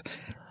Christmas.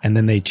 And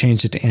then they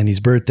changed it to Andy's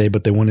birthday,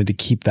 but they wanted to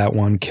keep that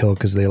one kill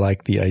because they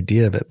liked the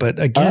idea of it. But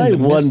again, I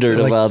wondered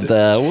about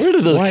that. Where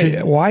did those?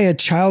 Why a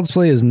Child's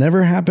Play has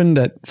never happened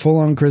at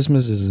full-on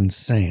Christmas is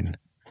insane.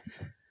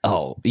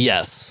 Oh,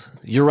 yes,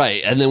 you're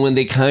right. And then when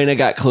they kind of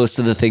got close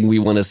to the thing we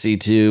want to see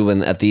too,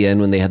 and at the end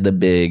when they had the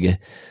big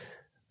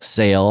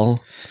sale,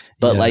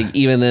 but like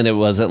even then it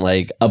wasn't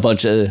like a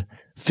bunch of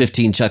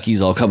 15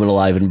 Chuckies all coming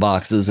alive in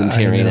boxes and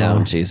tearing out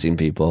and chasing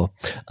people.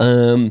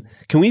 Can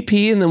we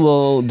pee and then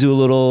we'll do a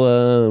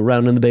little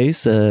round in the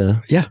base?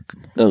 Yeah.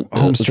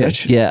 Home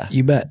stretch. Okay. Yeah.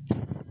 You bet.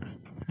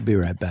 Be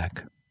right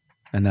back.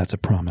 And that's a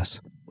promise.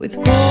 With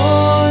Gorley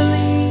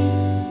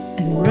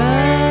and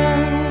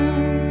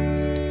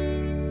Rust.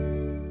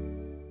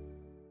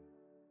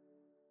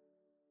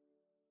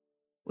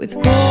 With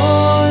Gorley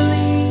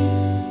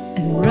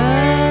and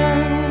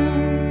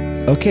Rust.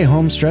 Okay,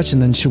 home stretch,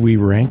 and then should we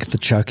rank the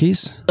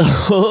Chuckies?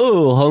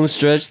 Oh, home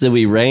stretch that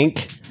we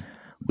rank.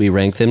 We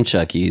rank them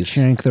Chuckies.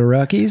 Shank the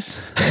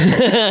Ruckies.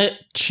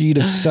 Cheat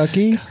of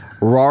Sucky.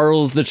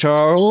 Rarls the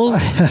Charles.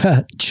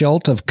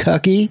 Chult of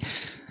Cucky.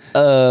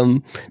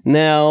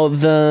 Now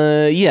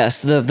the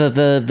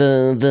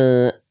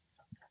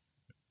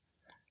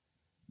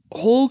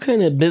whole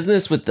kind of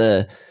business with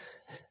the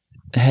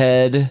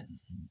head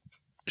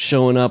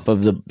showing up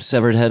of the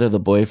severed head of the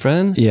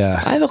boyfriend.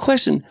 Yeah. I have a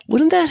question.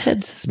 Wouldn't that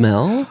head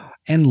smell?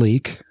 And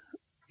leak.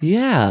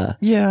 Yeah.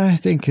 Yeah, I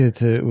think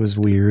it was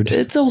weird.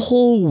 It's a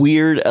whole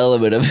weird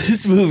element of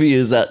this movie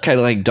is that kind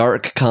of like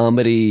dark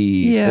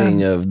comedy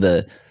thing of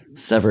the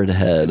severed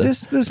head.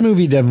 This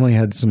movie definitely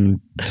had some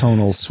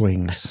tonal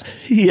swings.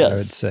 Yes. I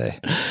would say.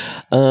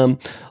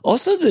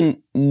 Also the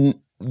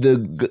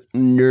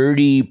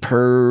nerdy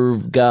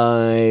perv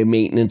guy,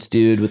 maintenance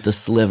dude with the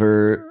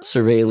sliver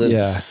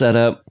surveillance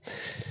setup.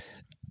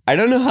 I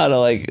don't know how to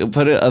like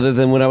put it other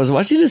than when I was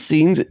watching the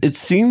scenes, it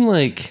seemed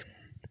like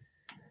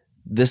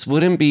this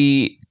wouldn't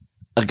be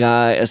a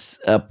guy,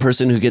 a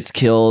person who gets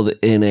killed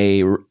in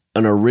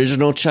an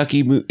original Chucky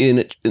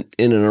in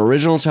an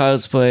original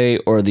Child's Play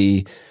or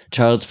the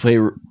Child's Play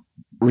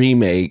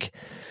remake.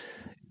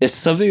 It's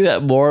something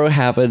that more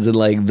happens in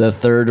like the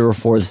third or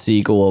fourth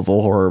sequel of a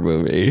horror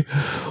movie,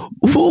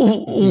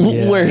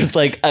 where it's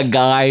like a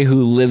guy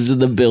who lives in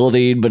the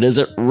building but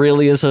isn't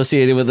really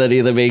associated with any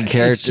of the main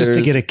characters. It's just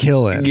to get a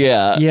kill in.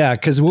 Yeah. Yeah,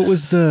 because what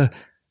was the...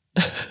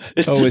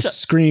 it was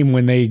Scream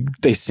when they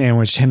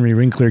sandwiched Henry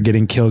Winkler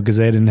getting killed because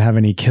they didn't have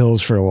any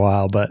kills for a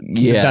while, but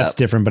that's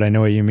different, but I know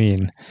what you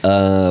mean.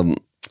 And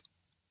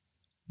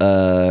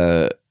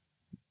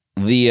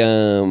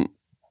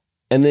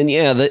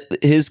then,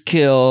 his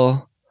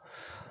kill...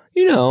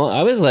 You know,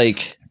 I was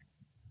like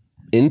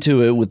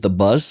into it with the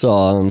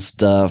buzzsaw and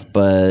stuff,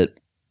 but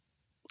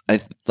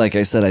like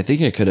I said, I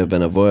think it could have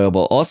been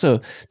avoidable.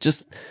 Also,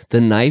 just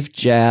the knife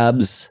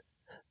jabs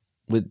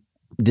with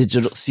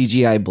digital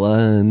CGI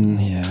blood.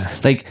 Yeah.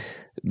 Like,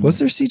 was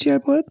there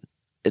CGI blood?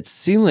 It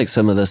seemed like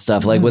some of the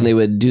stuff, like when they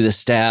would do the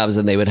stabs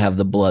and they would have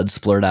the blood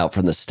splurt out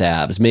from the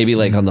stabs. Maybe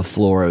like on the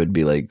floor, it would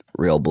be like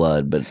real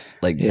blood, but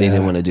like they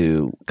didn't want to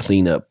do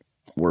cleanup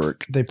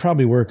work. They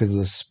probably were because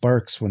the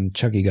sparks when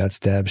Chucky got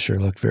stabbed sure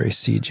looked very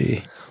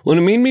CG. Well,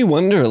 it made me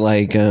wonder,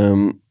 like, I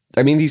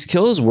mean, these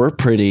kills were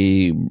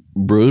pretty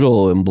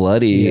brutal and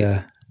bloody.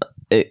 Yeah.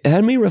 It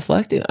had me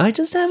reflecting. I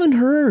just haven't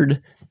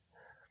heard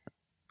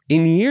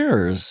in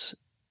years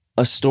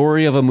a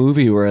story of a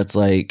movie where it's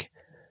like,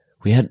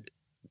 we had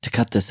to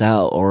cut this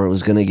out or it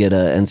was going to get a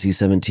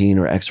NC-17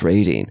 or X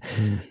rating.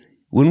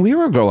 When we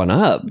were growing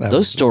up,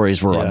 those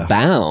stories were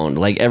abound.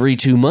 Like every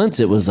 2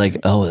 months, it was like,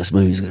 oh, this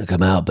movie's going to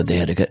come out, but they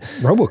had to cut.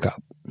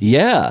 RoboCop.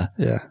 Yeah.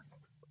 Yeah.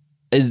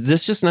 Is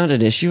this just not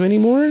an issue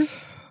anymore?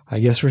 I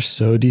guess we're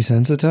so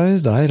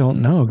desensitized. I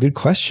don't know. Good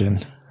question.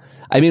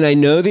 I mean, I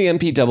know the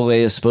MPAA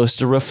is supposed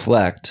to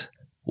reflect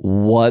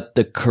what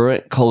the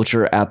current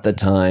culture at the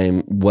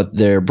time, what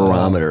their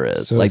barometer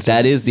is. So like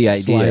that is the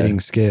idea.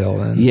 Sliding scale.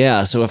 Then.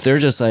 Yeah. So if they're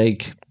just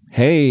like,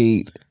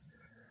 hey,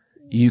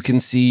 you can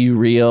see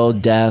real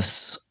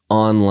deaths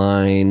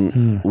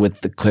online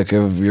with the click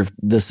of your,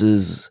 this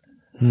is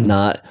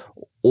not,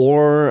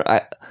 or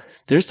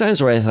there's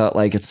times where I thought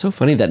like, it's so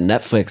funny that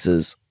Netflix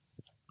is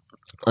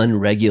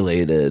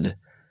unregulated.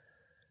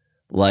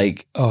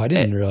 Like, oh, I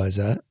didn't realize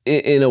that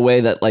in a way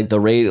that like the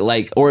rate,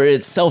 like, or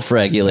it's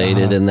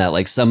self-regulated in that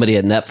like somebody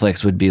at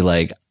Netflix would be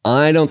like,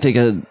 I don't think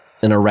an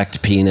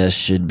erect penis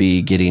should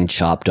be getting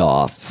chopped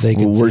off.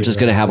 We're just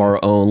going to have our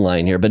own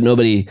line here, but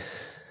nobody.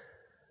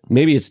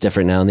 Maybe it's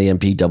different now, and the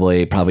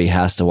MPAA probably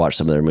has to watch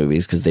some of their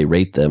movies because they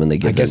rate them and they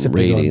give them ratings. I guess if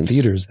they go in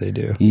theaters, they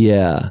do.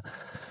 Yeah,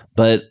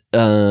 but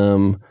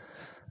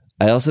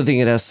I also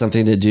think it has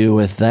something to do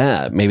with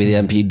that. Maybe the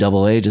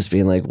MPAA just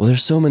being like, well,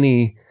 there's so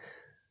many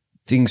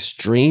things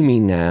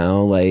streaming now.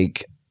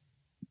 Like,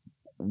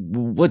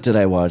 what did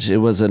I watch? It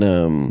was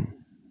some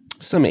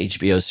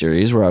HBO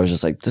series where I was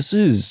just like, this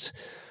is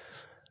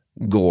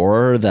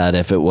gore that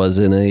if it was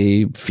in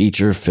a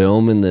feature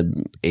film in the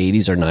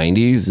 80s or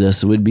 90s,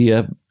 this would be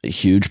a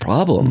huge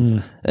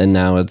problem. And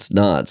now it's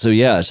not. So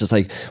yeah, it's just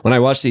like when I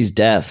watch these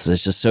deaths,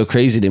 it's just so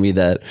crazy to me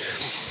that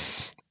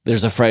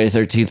there's a Friday the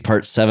 13th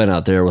Part 7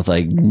 out there with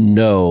like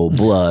no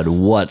blood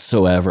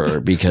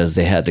whatsoever because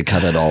they had to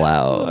cut it all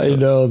out. I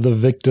know the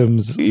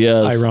victims.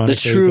 Yes, ironically, the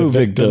true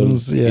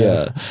victims.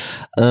 Yeah.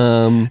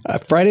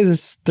 Friday the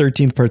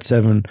 13th Part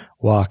 7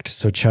 walked,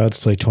 so Child's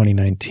Play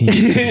 2019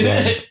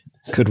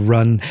 could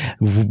run.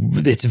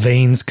 Its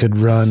veins could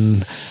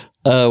run.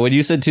 When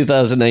you said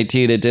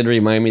 2019, it did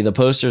remind me the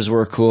posters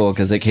were cool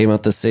because it came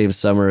out the same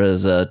summer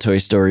as Toy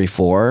Story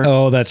 4.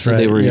 Oh, that's right. So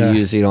they were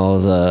using all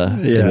of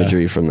the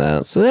imagery from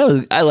that.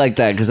 So I like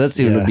that because that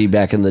seemed to be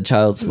back in the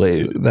Child's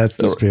Play. That's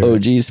the spirit.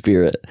 OG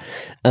spirit.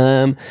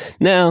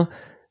 Now,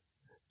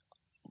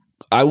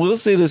 I will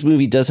say this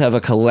movie does have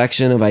a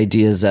collection of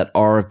ideas that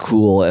are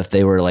cool if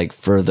they were like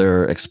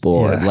further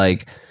explored.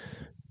 Like,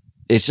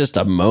 it's just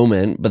a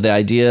moment. But the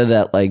idea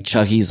that like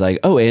Chucky's like,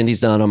 oh,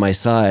 Andy's not on my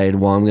side.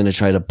 Well, I'm going to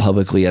try to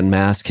publicly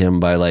unmask him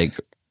by like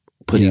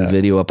putting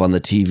video up on the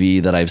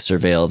TV that I've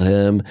surveilled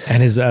him.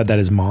 And that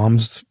his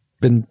mom's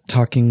been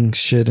talking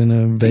shit in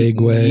a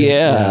vague way.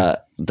 Yeah.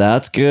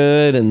 That's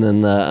good. And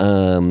then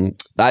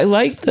I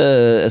like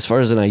as far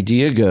as an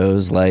idea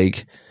goes,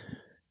 like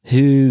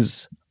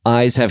his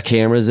eyes have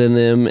cameras in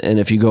them. And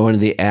if you go into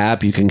the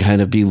app, you can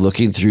kind of be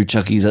looking through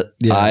Chucky's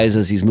eyes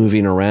as he's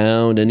moving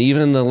around. And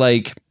even the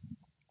like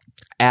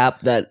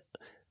app that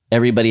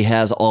everybody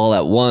has all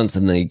at once,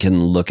 and then you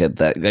can look at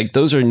that. Like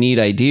those are neat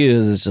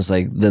ideas. It's just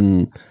like,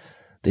 then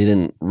they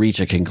didn't reach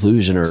a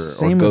conclusion or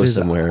go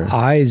somewhere.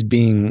 Eyes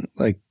being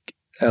like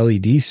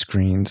LED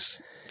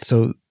screens.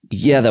 So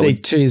yeah,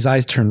 his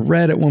eyes turned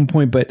red at one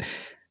point, but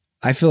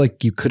I feel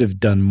like you could have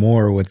done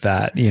more with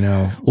that, you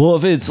know? Well,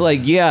 if it's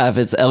like, if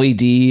it's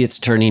LED, it's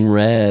turning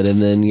red.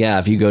 And then,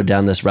 if you go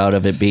down this route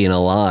of it being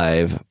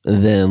alive,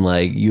 then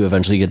like you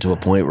eventually get to a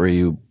point where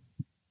you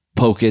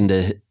poke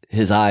into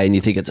his eye and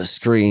you think it's a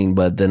screen,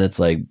 but then it's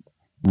like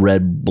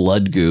red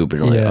blood goop.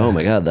 And you're like, oh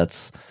my God,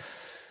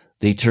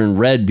 they turn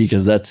red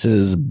because that's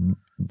his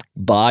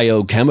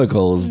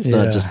biochemicals. It's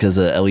not just because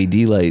a LED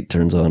light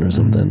turns on or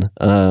something.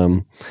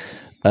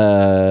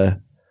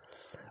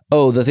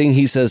 The thing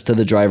he says to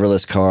the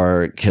driverless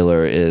car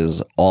killer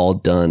is all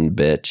done,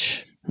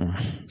 bitch.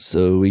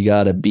 So we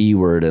got a B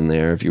word in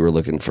there if you were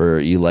looking for,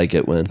 you like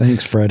it when.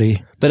 Thanks,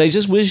 Freddie. But I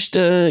just wished,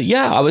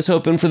 I was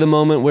hoping for the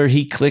moment where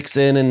he clicks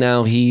in and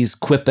now he's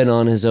quipping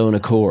on his own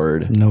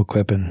accord. No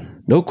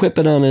quipping. No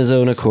quipping on his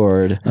own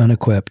accord.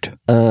 Unequipped.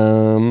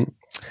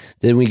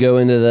 Then we go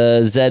into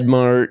the Zed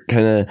Mart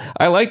kind of.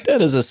 I like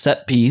that as a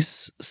set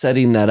piece,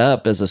 setting that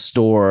up as a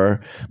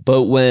store.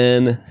 But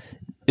when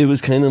it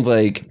was kind of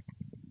like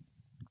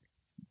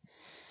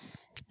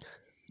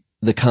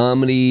the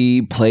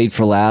comedy played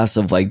for laughs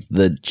of like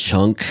the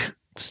Chunk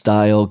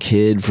style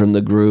kid from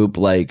the group,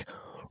 like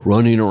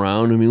running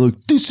around and being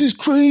like, this is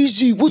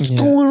crazy. What's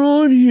going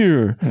on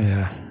here?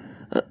 Yeah.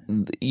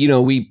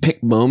 We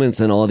pick moments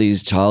in all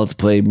these Child's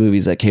Play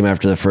movies that came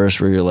after the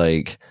first where you're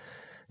like,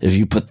 if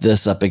you put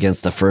this up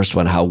against the first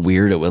one, how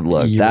weird it would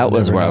look. That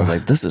was where I was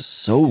like, this is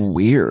so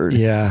weird.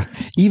 Yeah.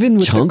 Even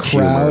with Chunk the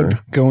crowd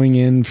going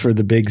in for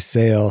the big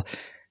sale,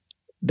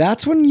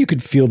 that's when you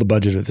could feel the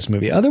budget of this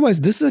movie.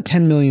 Otherwise, this is a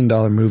 $10 million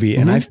movie,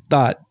 and I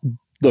thought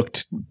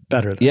looked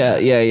better than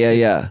that.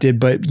 Yeah.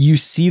 But you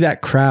see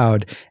that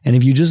crowd, and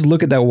if you just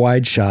look at that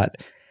wide shot,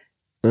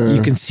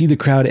 you can see the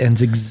crowd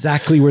ends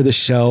exactly where the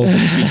shelves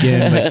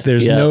begin. Like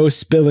there's no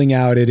spilling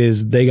out.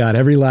 They got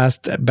every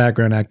last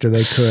background actor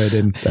they could.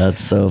 And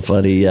that's so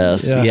funny.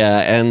 Yes. Yeah.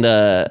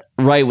 And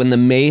right when the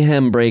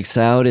mayhem breaks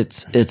out,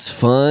 it's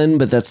fun,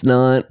 but that's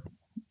not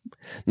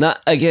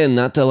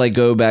to like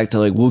go back to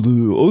like, well,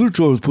 the other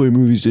Child's Play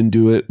movies didn't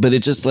do it, but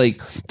it just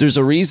like, there's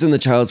a reason the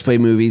Child's Play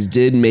movies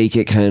did make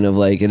it kind of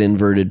like an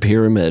inverted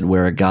pyramid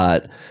where it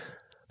got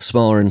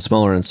smaller and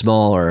smaller and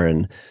smaller,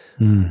 and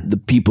the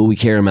people we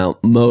care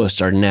about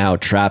most are now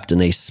trapped in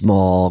a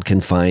small,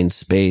 confined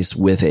space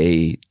with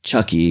a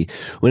Chucky,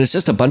 when it's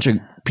just a bunch of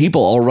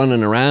people all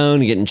running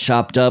around, getting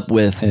chopped up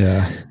with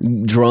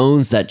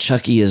drones that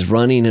Chucky is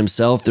running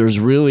himself.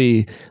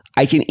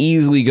 I can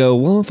easily go,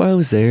 well, if I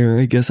was there,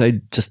 I guess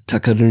I'd just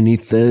tuck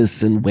underneath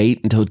this and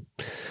wait until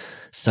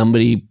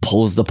somebody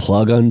pulls the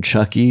plug on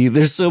Chucky.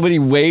 There's so many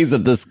ways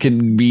that this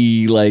can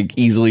be like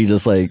easily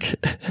just like,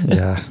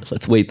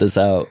 let's wait this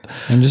out.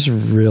 I'm just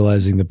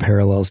realizing the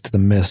parallels to The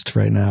Mist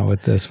right now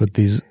with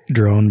these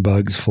drone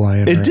bugs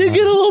flying around. It did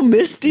get a little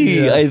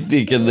misty, I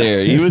think, in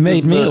there. It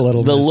made me a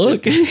little misty.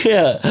 Look.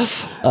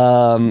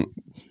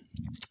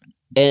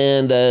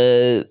 And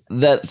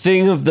that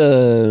thing of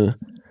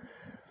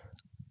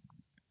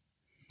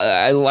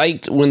I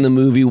liked when the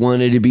movie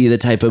wanted to be the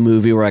type of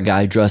movie where a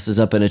guy dresses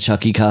up in a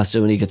Chucky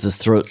costume and he gets his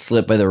throat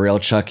slit by the real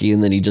Chucky,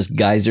 and then he just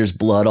geysers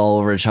blood all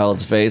over a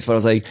child's face. But I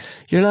was like,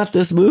 you're not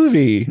this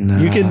movie. No.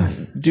 You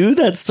can do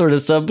that sort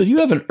of stuff, but you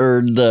haven't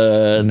earned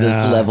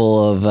this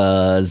level of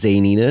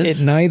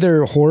zaniness. It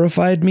neither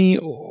horrified me,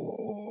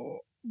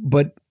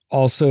 but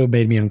also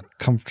made me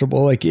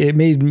uncomfortable. Like it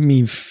made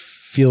me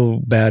feel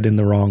bad in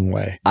the wrong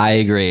way. I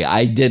agree.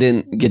 I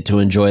didn't get to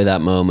enjoy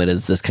that moment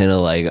as this kind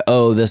of like,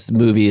 oh, this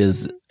movie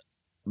is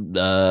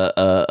Seed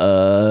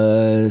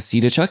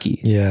of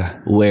Chucky,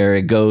 where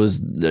it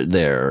goes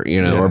there,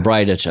 or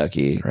Bride of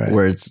Chucky,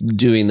 where it's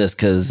doing this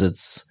because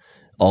it's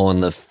all in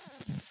the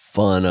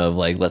fun of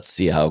like, let's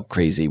see how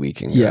crazy we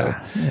can go.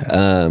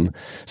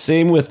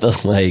 Same with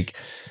the like,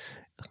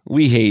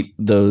 we hate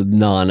the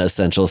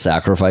non-essential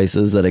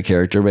sacrifices that a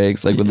character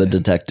makes, like when the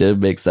detective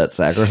makes that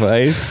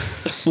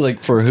sacrifice.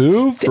 Like for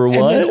who? For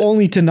what? And then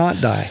only to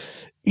not die.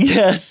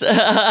 Yes.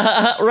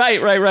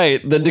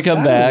 Right. Then to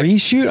come back. A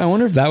reshoot? I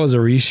wonder if that was a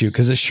reshoot,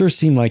 because it sure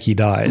seemed like he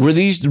died. Were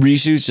these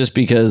reshoots just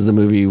because the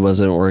movie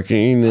wasn't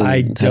working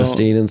and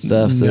testing and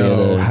stuff?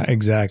 So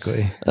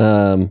exactly.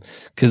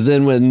 Because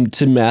then when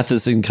Tim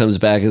Matheson comes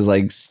back as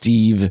like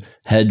Steve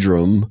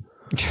Headroom,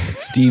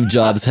 Steve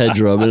Jobs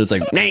Headroom, and it's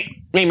like, Nate,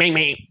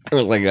 me. I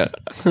was like,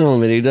 how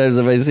many times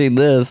have I seen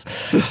this?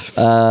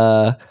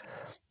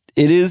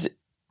 It is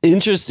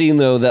interesting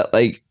though that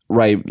like,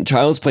 right,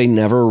 Child's Play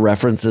never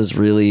references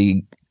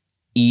really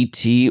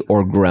E.T.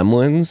 or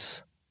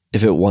Gremlins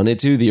if it wanted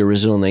to, the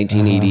original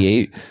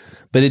 1988.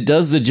 But it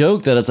does the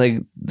joke that it's like,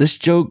 this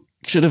joke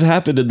should have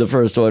happened in the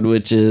first one,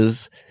 which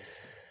is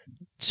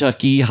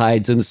Chucky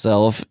hides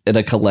himself in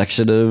a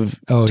collection of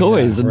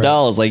toys and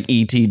dolls like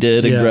E.T.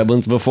 did and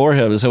Gremlins before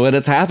him. So when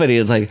it's happening,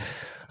 it's like,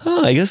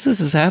 oh, I guess this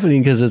is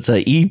happening because it's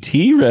a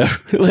E.T.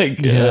 Like,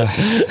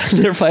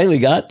 they finally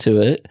got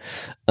to it.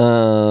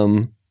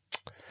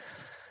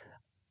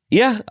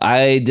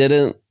 I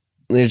didn't.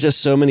 There's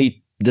just so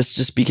many. This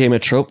just became a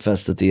trope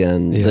fest at the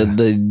end. Yeah.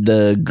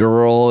 The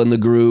girl in the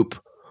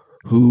group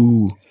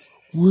who,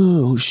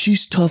 whoa,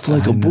 she's tough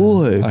like a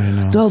boy. I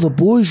know. Now the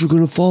boys are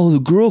going to follow the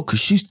girl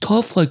because she's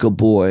tough like a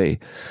boy.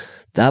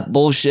 That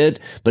bullshit,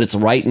 but it's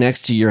right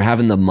next to you're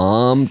having the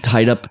mom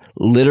tied up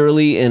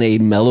literally in a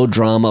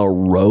melodrama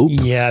rope.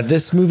 Yeah,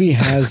 this movie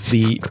has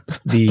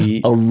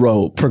the a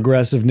rope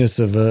progressiveness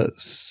of a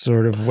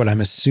sort of what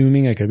I'm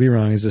assuming, I could be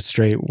wrong, is a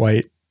straight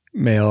white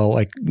male.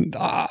 Like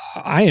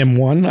I am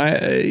one.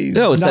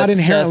 No, it's not that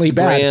inherently Seth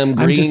bad. Graham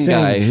Green saying,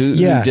 guy who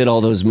did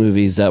all those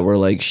movies that were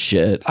like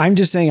shit. I'm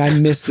just saying I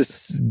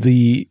miss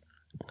the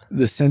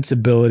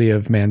sensibility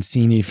of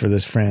Mancini for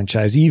this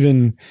franchise.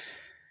 Even,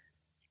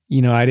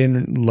 you know, I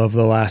didn't love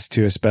the last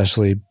two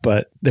especially,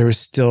 but there was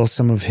still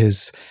some of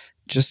his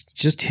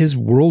just his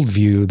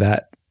worldview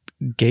that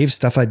gave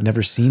stuff I'd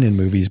never seen in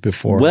movies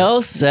before.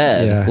 Well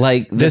said. Yeah.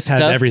 Like this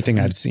has everything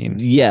I've seen.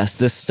 Yes,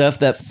 the stuff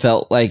that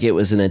felt like it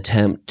was an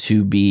attempt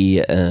to be,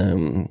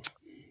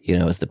 you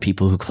know, as the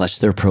people who clutch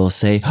their pearls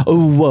say,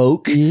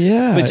 woke.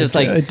 Yeah, but just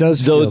it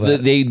does. Though feel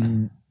that. They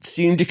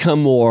seem to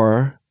come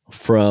more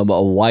from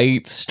a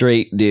white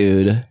straight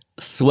dude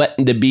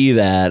sweating to be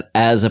that,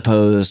 as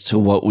opposed to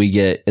what we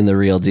get in the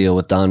real deal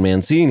with Don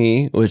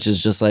Mancini, which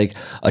is just like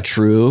a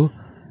true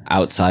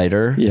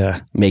outsider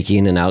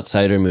making an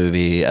outsider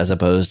movie, as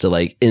opposed to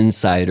like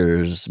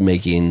insiders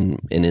making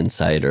an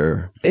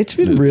insider. It's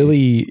been movie.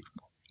 Really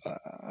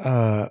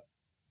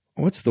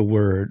what's the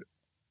word,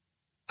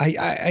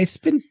 it's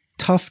been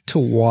tough to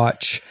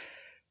watch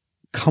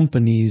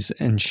companies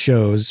and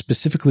shows,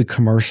 specifically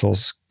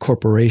commercials,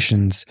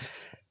 corporations,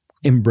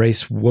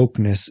 embrace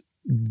wokeness.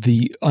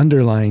 The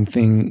underlying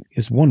thing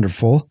is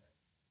wonderful,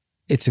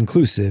 it's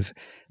inclusive,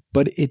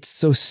 but it's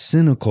so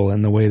cynical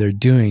in the way they're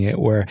doing it,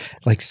 where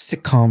like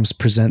sitcoms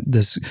present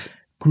this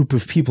group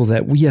of people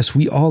that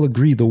we all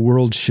agree the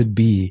world should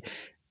be.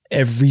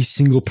 Every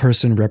single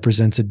person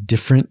represents a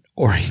different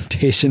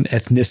orientation,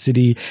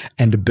 ethnicity,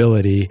 and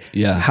ability.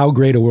 Yeah. How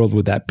great a world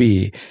would that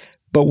be?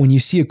 But when you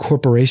see a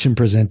corporation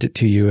present it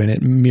to you and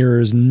it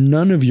mirrors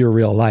none of your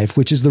real life,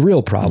 which is the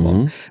real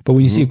problem. But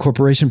when you see a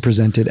corporation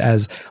presented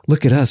as,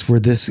 look at us, we're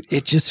this,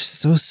 it's just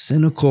so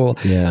cynical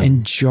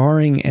and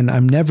jarring. And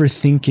I'm never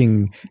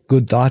thinking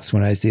good thoughts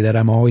when I see that.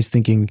 I'm always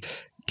thinking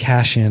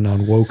cash in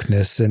on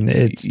wokeness. And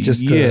it's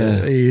just,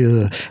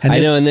 I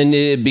know. And then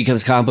it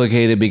becomes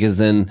complicated because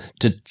then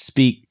to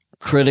speak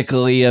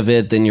critically of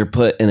it, then you're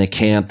put in a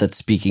camp that's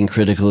speaking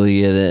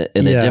critically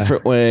in a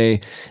different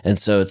way. And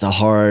so it's a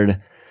hard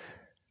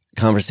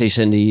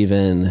conversation to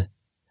even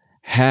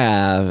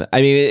have.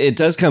 I mean, it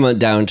does come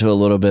down to a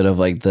little bit of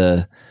like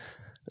the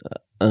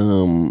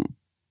I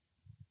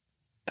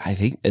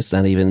think it's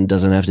not even,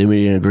 doesn't have to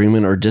be an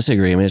agreement or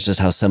disagreement. It's just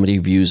how somebody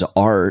views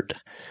art,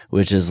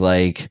 which is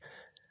like,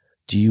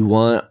 do you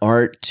want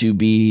art to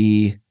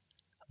be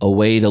a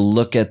way to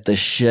look at the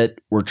shit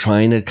we're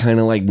trying to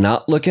kind of like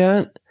not look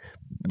at?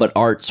 But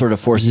art sort of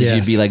forces you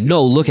to be like,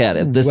 no, look at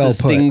it. This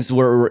is things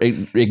we're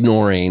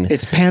ignoring.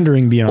 It's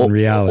pandering beyond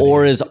reality.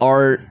 Or is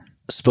art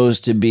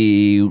supposed to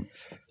be,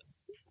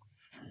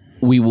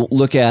 we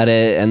look at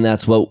it and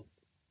that's what,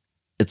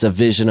 it's a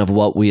vision of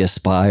what we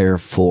aspire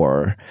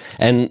for.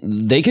 And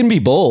they can be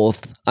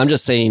both. I'm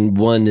just saying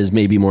one is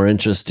maybe more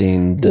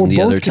interesting than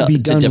the other to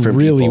different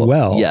really people.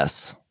 Well.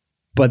 Yes.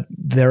 But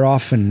they're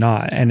often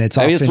not. And it's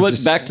often it's what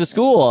just, Back to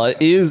School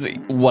is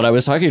what I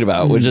was talking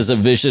about, which is a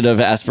vision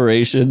of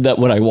aspiration that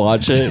when I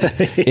watch it,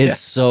 it's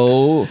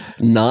so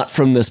not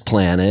from this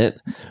planet,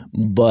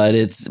 but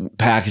it's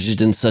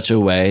packaged in such a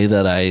way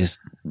that I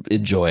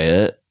enjoy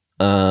it.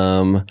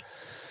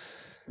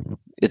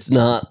 It's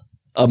not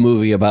a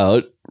movie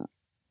about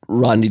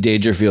Rodney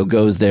Dangerfield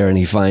goes there and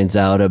he finds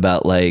out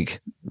about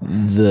like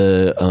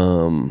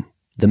the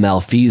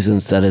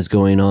malfeasance that is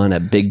going on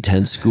at Big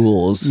Ten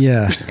schools.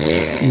 Yeah.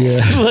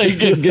 Like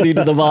getting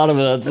to the bottom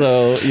of that.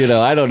 So, you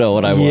know, I don't know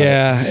what I want.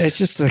 Yeah. It's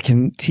just like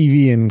in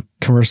TV and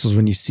commercials,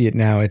 when you see it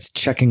now, it's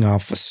checking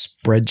off a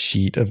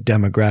spreadsheet of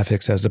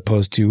demographics as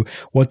opposed to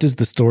what does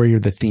the story or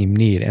the theme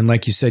need? And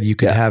like you said, you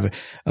could have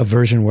a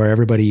version where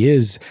everybody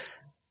is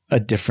a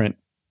different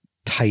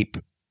type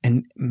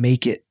and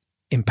make it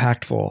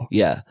impactful.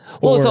 Yeah.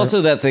 Well, it's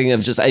also that thing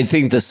of just, I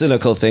think the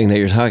cynical thing that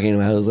you're talking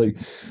about is like,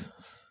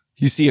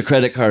 you see a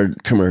credit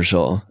card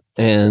commercial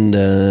and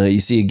you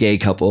see a gay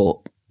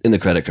couple in the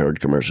credit card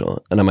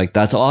commercial. And I'm like,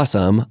 that's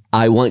awesome.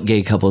 I want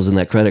gay couples in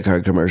that credit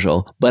card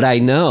commercial. But I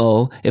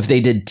know if they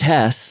did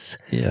tests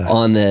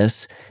on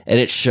this and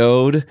it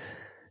showed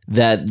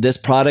that this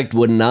product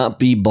would not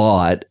be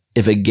bought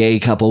if a gay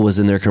couple was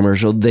in their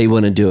commercial, they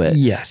wouldn't do it.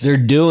 Yes. They're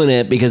doing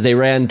it because they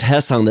ran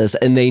tests on this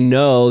and they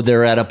know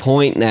they're at a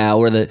point now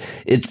where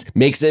it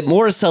makes it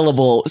more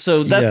sellable.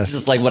 So that's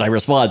just like what I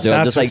respond to.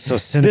 I'm just like, so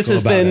this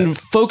has been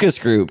focus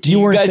grouped.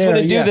 You guys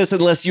wouldn't do this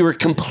unless you were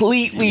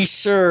completely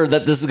sure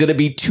that this is going to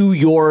be to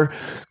your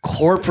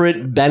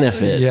corporate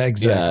benefit. Yeah,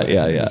 exactly.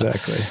 Yeah.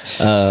 Exactly.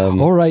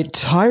 All right.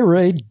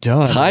 Tirade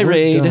done.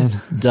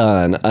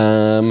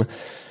 Done.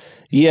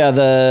 Yeah,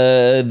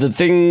 the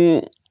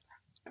thing...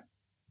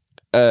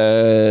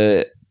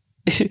 the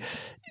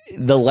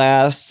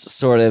last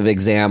sort of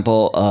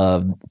example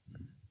of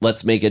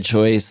let's make a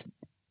choice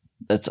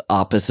that's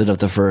opposite of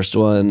the first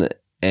one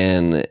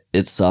and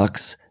it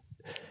sucks.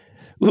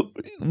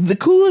 The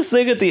coolest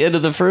thing at the end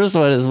of the first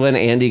one is when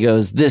Andy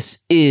goes,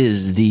 "This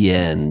is the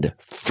end,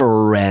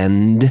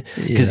 friend,"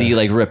 because he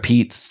like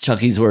repeats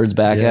Chucky's words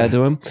back out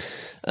to him.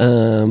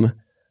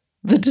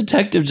 The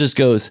detective just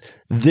goes,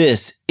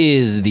 "This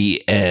is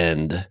the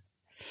end."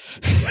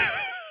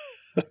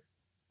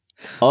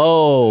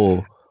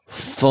 Oh,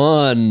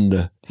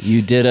 fun.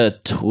 You did a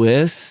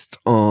twist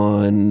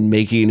on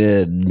making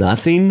it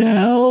nothing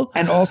now?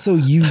 And also,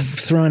 you've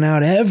thrown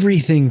out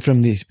everything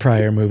from these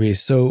prior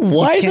movies. So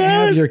why you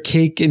can't have your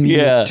cake and eat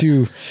it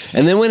too.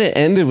 And then when it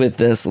ended with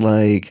this,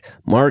 like,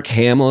 Mark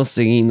Hamill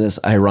singing this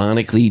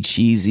ironically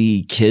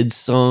cheesy kids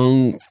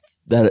song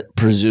that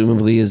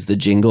presumably is the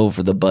jingle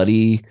for the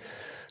Buddy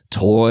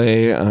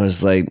toy, I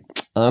was like,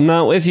 I'm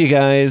not with you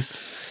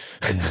guys.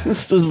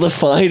 This is the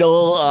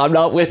final. I'm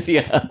not with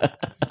you.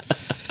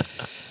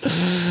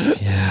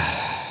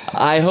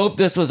 I hope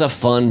this was a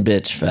fun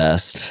bitch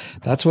fest.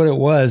 That's what it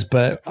was,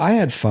 but I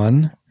had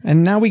fun.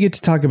 And now we get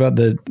to talk about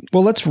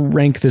let's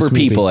rank this for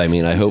movie. People. I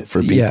mean, I hope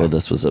for people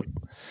this was a...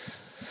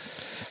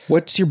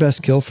 What's your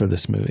best kill for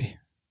this movie?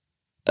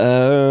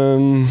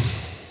 I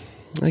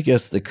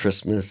guess the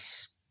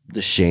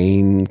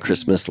Shane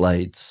Christmas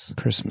lights.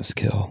 Christmas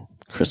kill.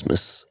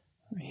 Christmas.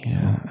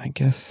 Yeah, I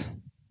guess...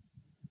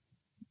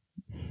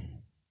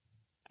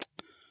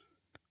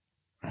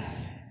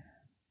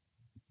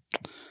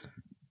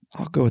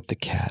 I'll go with the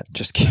cat.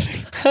 Just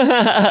kidding.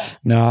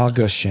 No, I'll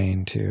go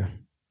Shane too.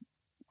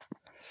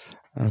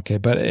 Okay,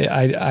 but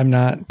I'm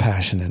not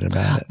passionate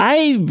about it.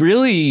 I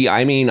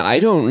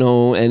don't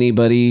know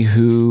anybody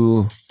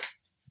who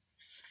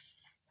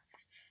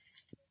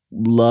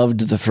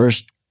loved the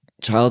first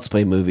Child's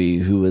Play movie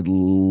who would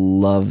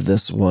love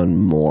this one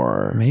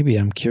more. Maybe.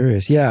 I'm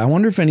curious. Yeah, I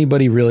wonder if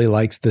anybody really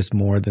likes this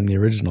more than the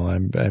original.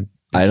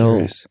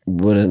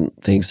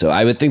 Wouldn't think so.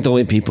 I would think the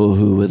only people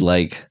who would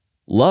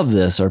love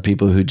this are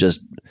people who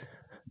just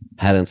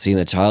hadn't seen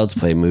a Child's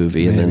Play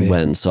movie and then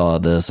went and saw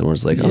this and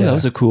was like, oh, that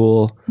was a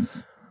cool...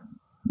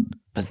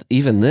 But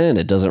even then,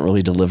 it doesn't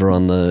really deliver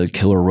on the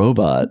killer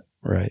robot.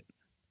 Right.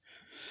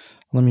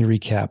 Let me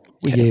recap.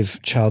 We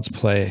gave Child's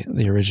Play,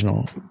 the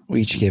original,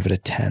 we each gave it a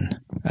 10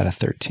 out of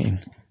 13.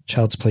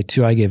 Child's Play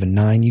 2, I gave a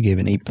 9. You gave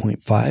an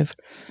 8.5.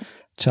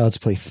 Child's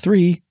Play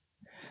 3,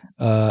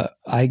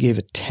 I gave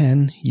a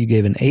 10. You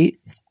gave an 8.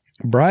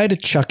 Bride of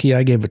Chucky,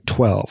 I gave a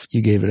 12.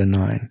 You gave it a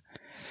 9.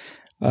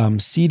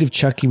 Seed of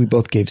Chucky, we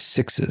both gave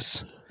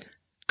 6s.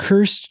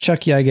 Cursed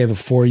Chucky, I gave a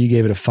 4. You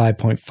gave it a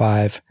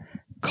 5.5.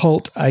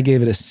 Cult, I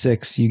gave it a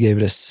 6. You gave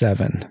it a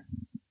 7.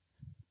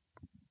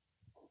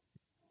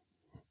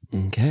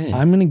 Okay.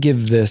 I'm going to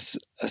give this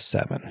a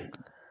 7.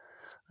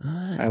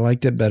 I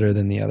liked it better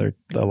than the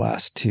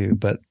last two,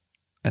 but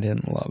I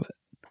didn't love it.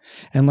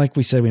 And like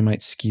we said, we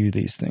might skew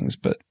these things,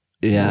 but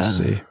we'll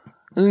see.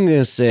 I'm going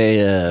to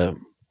say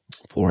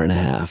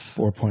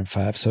 4.5.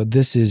 4.5. So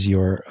this is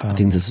your I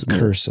think this is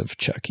Curse of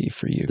Chucky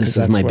for you. This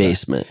is my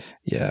basement.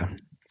 Yeah.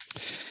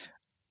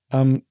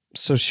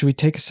 So should we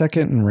take a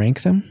second and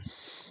rank them?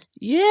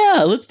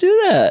 Yeah, let's do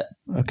that.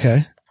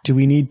 Okay. Do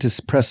we need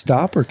to press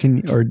stop, or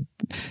do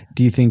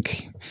you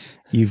think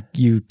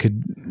you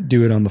could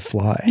do it on the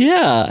fly?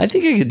 Yeah, I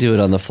think I could do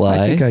it on the fly.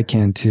 I think I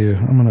can too.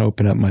 I'm going to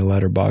open up my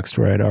Letterboxd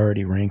where I'd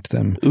already ranked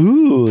them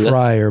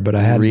prior, but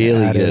I hadn't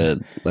really added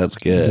good. That's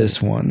good. This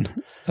one.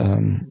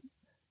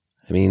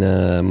 We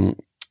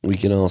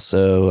can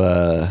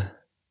also.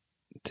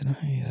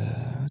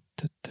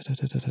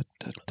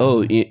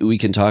 We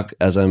can talk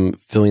as I'm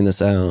filling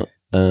this out.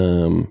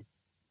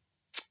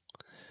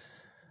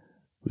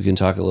 We can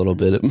talk a little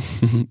bit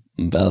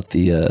about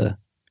the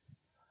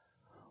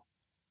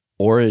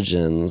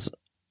origins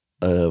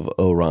of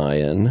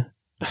Orion.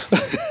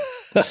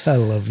 I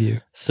love you.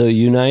 So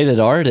United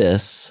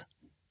Artists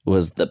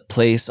was the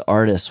place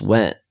artists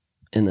went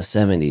in the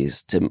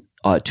 70s to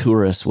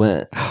tourists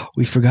went.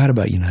 We forgot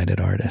about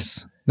United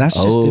Artists. That's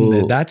just in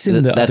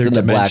the other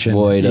dimension.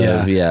 Black void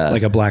of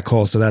like a black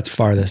hole. So that's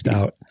farthest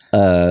out.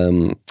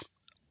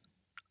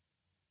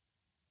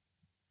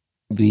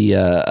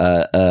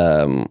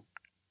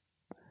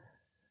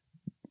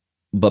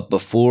 But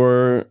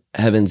before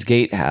Heaven's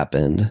Gate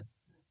happened,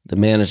 the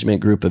management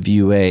group of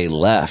UA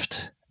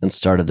left and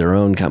started their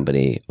own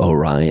company,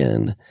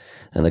 Orion.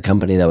 And the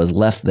company that was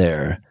left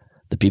there,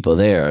 the people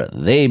there,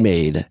 they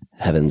made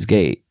Heaven's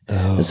Gate.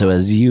 Oh. And so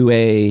as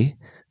UA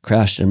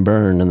crashed and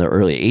burned in the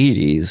early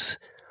 80s,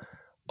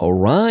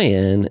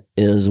 Orion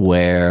is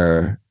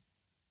where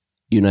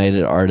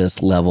United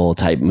Artists level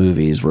type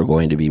movies were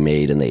going to be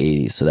made in the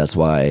 80s. So that's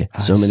why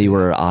so many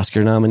were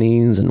Oscar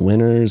nominees and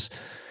winners,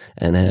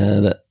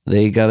 and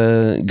they got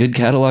a good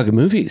catalog of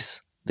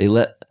movies. They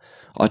let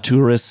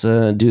auteurs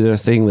do their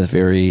thing with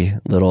very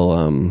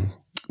little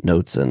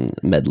notes and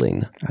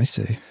meddling. I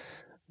see.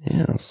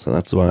 Yeah, so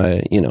that's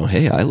why,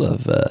 hey, I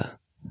love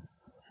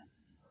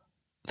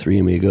Three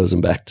Amigos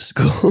and Back to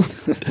School.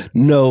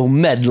 No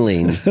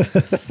meddling.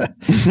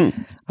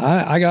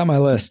 I got my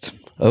list.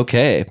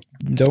 Okay.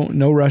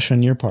 No rush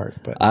on your part,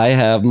 but I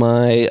have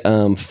my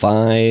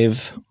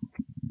 5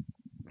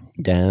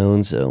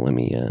 down. So let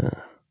me.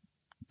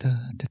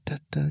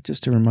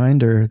 Just a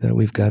reminder that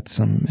we've got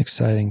some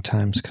exciting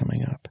times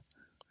coming up.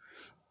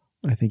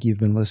 I think you've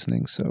been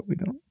listening, so we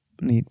don't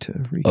need to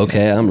recap.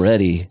 Okay, I'm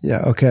ready.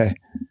 Yeah. Okay.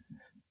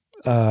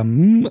 All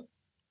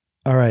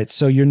right.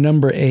 So your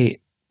number 8.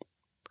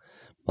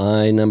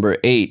 My number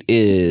 8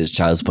 is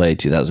Child's Play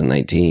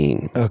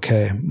 2019.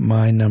 Okay,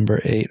 my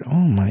number 8.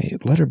 Oh, my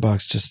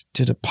Letterboxd just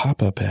did a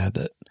pop-up ad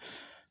that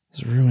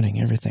is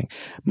ruining everything.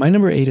 My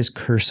number 8 is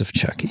Curse of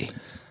Chucky.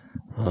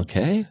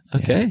 Okay.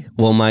 Yeah.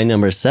 Well, my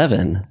number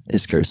 7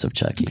 is Curse of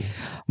Chucky.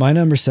 My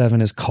number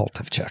 7 is Cult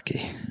of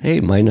Chucky. Hey,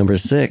 my number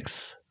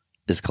 6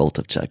 is Cult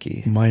of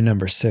Chucky. My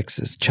number 6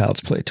 is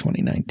Child's Play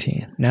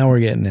 2019. Now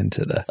we're getting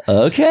into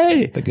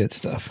the good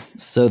stuff.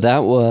 So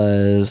that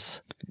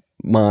was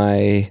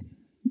my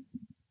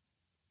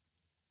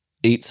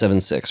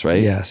 876,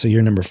 right? Yeah, so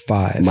you're number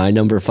 5. My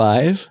number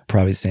 5?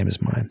 Probably the same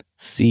as mine.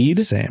 Seed?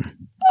 Same.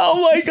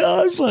 Oh my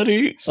God,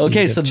 buddy.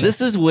 Okay, so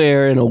this is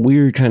where in a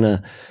weird kind of,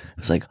 it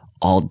was like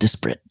all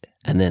disparate.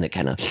 And then it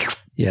kind of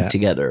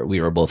together.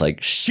 We were both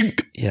like,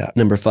 shoot. Yeah.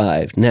 Number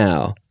 5.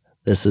 Now,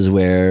 this is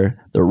where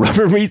the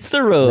rubber meets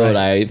the road,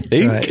 I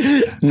think.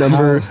 Right.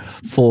 Number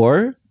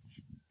 4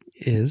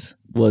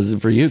 was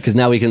for you, because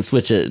now we can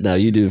switch it. Now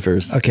you do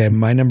first. Okay,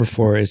 my number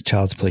 4 is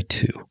Child's Play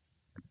 2.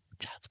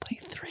 Child's Play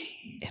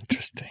 3.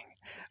 Interesting.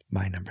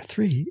 My number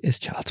 3 is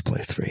Child's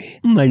Play 3.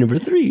 My number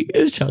 3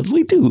 is Child's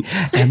Play 2.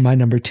 And my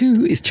number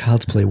 2 is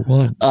Child's Play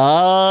 1.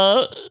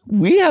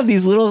 We have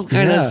these little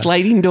kind of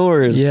sliding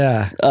doors.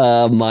 Yeah.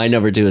 My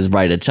number 2 is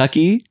Bride of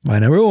Chucky. My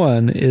number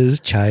 1 is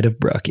Chide of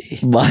Brucky.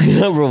 My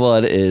number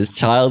 1 is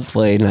Child's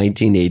Play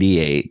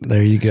 1988.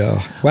 There you go.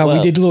 Wow, well,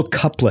 we did little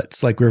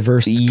couplets, like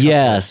reversed couplets,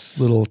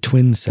 yes. Little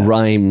twin sets.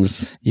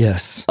 Rhymes.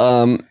 Yes.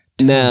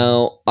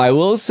 Now, I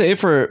will say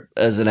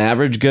as an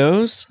average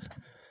goes,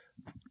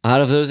 out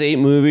of those 8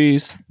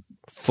 movies,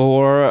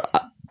 4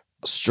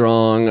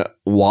 strong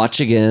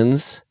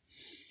watch-agains,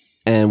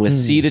 and with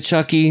Seed of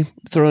Chucky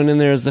thrown in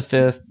there as the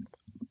 5th,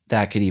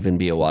 that could even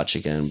be a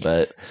watch-again.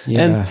 But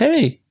and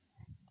hey,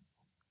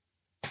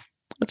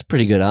 that's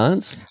pretty good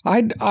odds.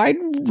 I'd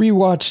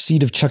rewatch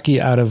Seed of Chucky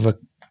out of a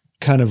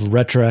kind of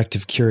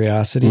retroactive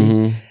curiosity.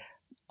 Mm-hmm.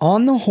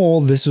 On the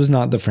whole, this was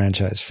not the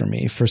franchise for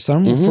me. For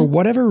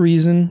whatever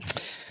reason,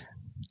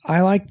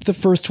 I liked the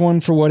first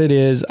one for what it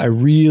is. I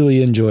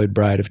really enjoyed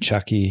Bride of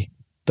Chucky.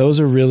 Those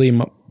are really,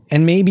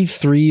 and maybe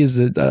 3 is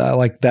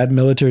like that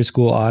military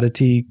school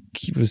oddity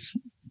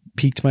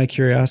piqued my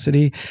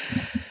curiosity.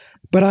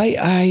 But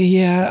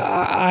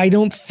I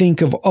don't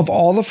think of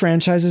all the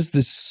franchises,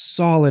 there's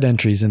solid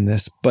entries in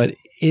this, but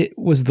it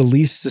was the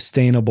least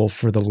sustainable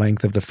for the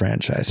length of the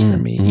franchise for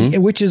me,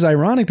 which is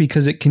ironic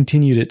because it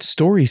continued its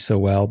story so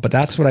well. But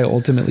that's what I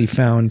ultimately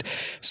found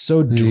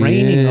so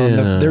draining on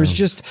them. There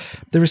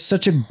was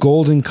such a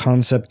golden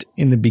concept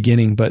in the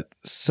beginning, but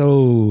so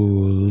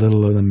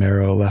little of the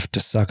marrow left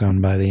to suck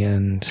on by the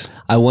end.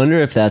 I wonder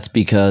if that's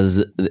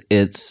because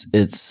it's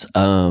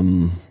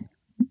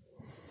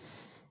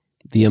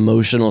the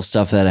emotional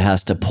stuff that it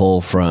has to pull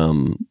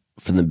from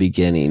the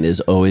beginning is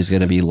always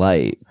going to be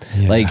light.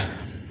 Yeah.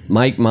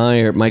 Like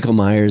Michael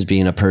Myers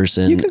being a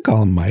person. You could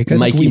call him Mike.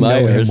 Mikey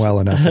Myers. Know him well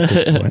enough at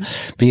this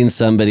point. Being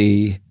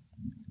somebody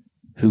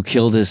who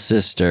killed his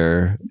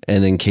sister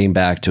and then came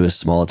back to a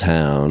small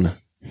town.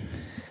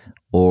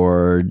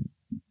 Or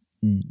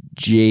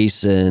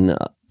Jason,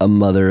 a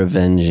mother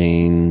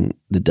avenging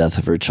the death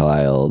of her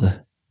child.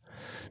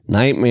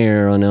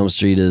 Nightmare on Elm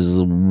Street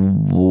is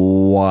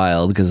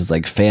wild because it's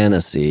like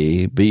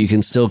fantasy, but you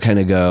can still kind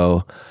of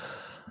go,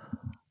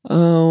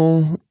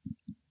 oh,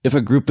 if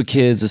a group of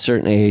kids a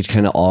certain age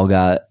kind of all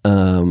got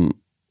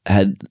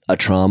had a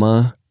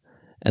trauma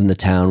and the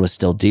town was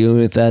still dealing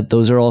with that,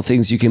 those are all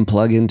things you can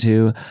plug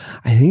into.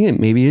 I think it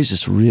maybe is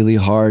just really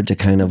hard to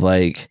kind of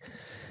like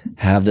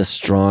have this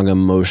strong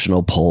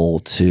emotional pull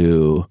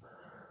to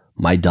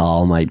my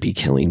doll might be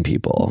killing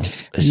people.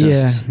 It's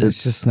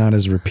just not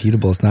as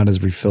repeatable. It's not as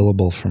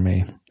refillable for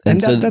me. And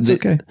so that's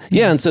okay.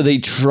 Yeah. And so they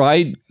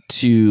tried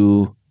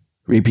to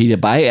repeat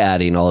it by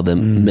adding all of the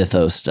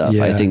mythos stuff,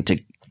 I think, to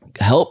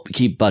help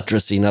keep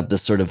buttressing up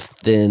this sort of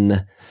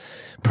thin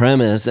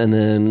premise, and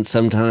then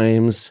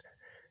sometimes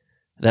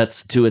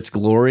that's to its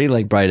glory,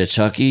 like Bride of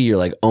Chucky. You're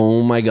like,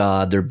 oh my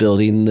God, they're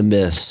building the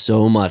myth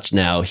so much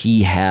now.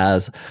 He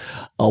has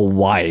a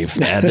wife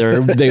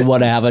and they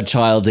want to have a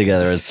child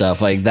together and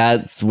stuff. Like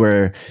that's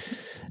where.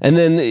 And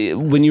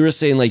then when you were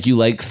saying like you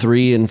like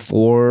 3 and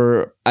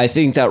 4, I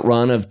think that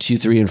run of 2,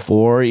 3, and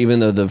 4, even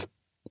though the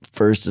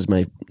first is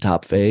my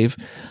top fave,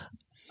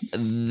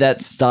 that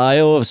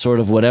style of sort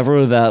of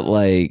whatever that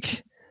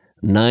like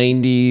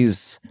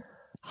 90s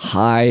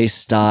high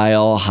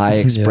style, high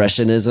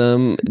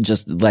expressionism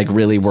just like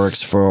really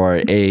works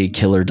for a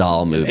killer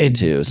doll movie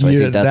too. So I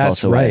think that's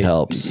also right. Why it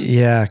helps.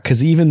 Yeah,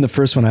 because even the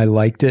first one I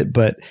liked it,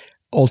 but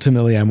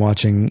ultimately I'm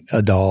watching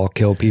a doll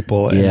kill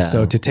people. And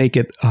so to take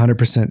it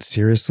 100%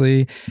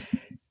 seriously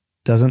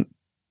doesn't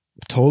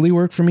totally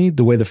work for me.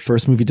 The way the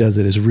first movie does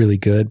it is really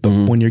good.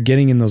 But when you're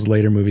getting in those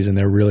later movies and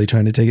they're really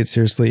trying to take it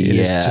seriously, it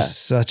is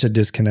just such a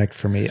disconnect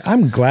for me.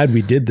 I'm glad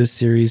we did this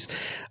series.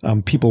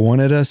 People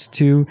wanted us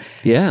to.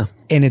 Yeah.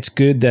 And it's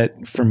good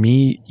that for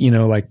me, you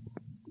know, like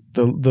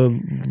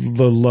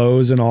the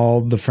lows and all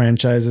the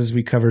franchises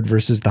we covered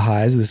versus the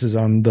highs. This is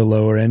on the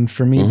lower end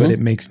for me, but it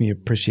makes me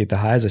appreciate the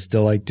highs. I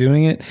still like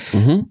doing it.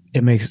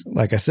 It makes,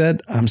 like I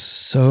said, I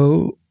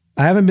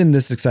haven't been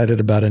this excited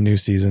about a new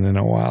season in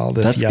a while.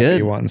 This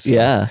yuppie one. So.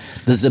 Yeah.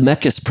 The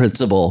Zemeckis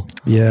principle.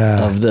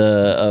 Yeah. Of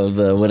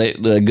the when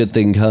a good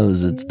thing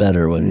comes, it's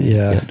better when you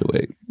have to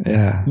wait.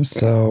 Yeah.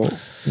 So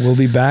we'll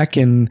be back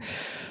in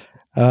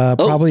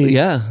probably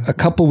a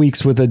couple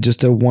weeks with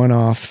just a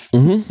one-off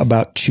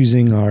about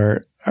choosing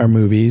our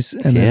movies,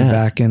 and then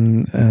back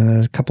in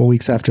a couple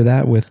weeks after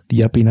that with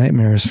Yuppie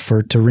Nightmares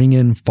to ring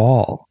in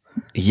fall.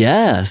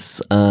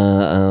 Yes.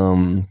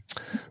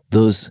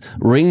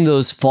 Ring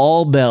those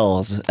fall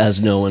bells, as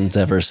no one's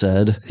ever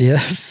said.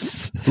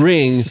 Yes.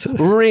 Ring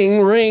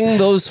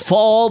those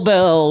fall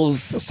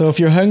bells. So if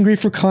you're hungry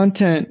for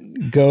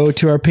content, go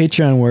to our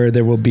Patreon where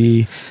there will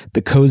be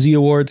the Cozy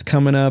Awards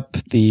coming up,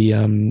 the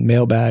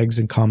mailbags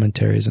and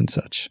commentaries and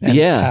such. And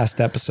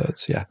past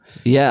episodes. Yeah.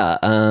 Yeah.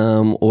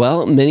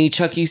 Well, many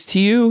Chuckies to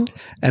you.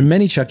 And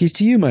many Chuckies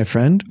to you, my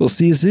friend. We'll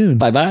see you soon.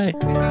 Bye-bye.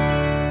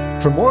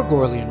 For more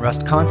Gorley and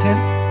Rust content,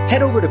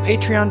 head over to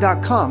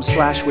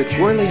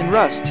patreon.com/withGorley and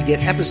Rust to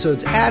get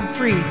episodes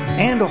ad-free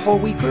and a whole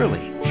week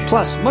early.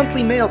 Plus,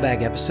 monthly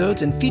mailbag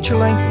episodes and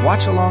feature-length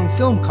watch-along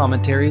film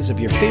commentaries of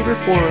your favorite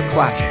horror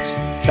classics.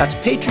 That's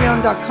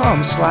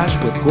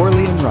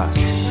patreon.com/withGorley and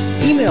Rust.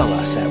 Email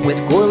us at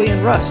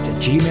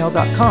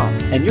withGorleyandRust@gmail.com,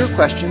 and your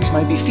questions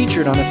might be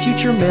featured on a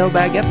future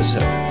mailbag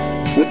episode.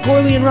 With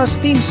Gorley and Rust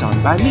theme song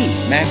by me,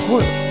 Matt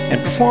Gorley,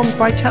 and performed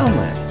by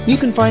Townland. You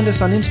can find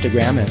us on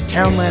Instagram as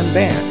Townland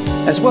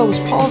Band, as well as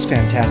Paul's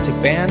fantastic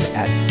band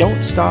at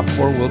Don't Stop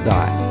or We'll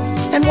Die.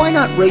 And why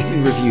not rate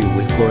and review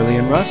with Gorley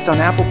and Rust on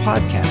Apple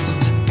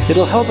Podcasts?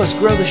 It'll help us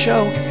grow the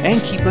show and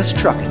keep us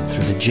trucking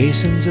through the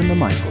Jasons and the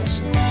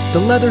Michaels, the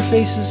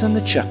Leatherfaces and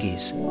the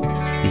Chuckies,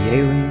 the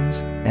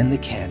aliens and the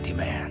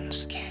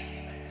Candymans.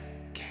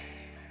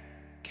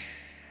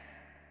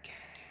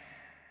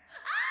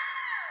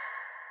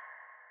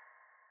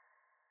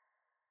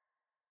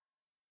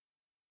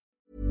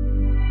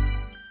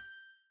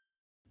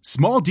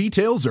 Small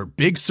details are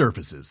big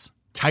surfaces.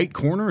 Tight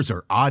corners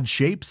are odd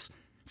shapes.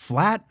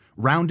 Flat,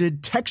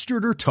 rounded,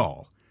 textured, or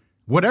tall.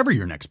 Whatever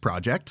your next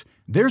project,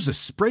 there's a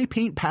spray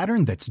paint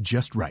pattern that's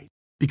just right.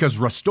 Because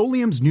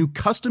Rust-Oleum's new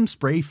Custom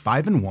Spray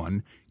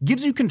 5-in-1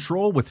 gives you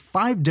control with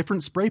 5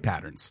 different spray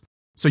patterns.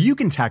 So you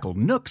can tackle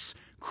nooks,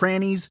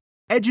 crannies,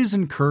 edges,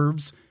 and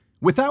curves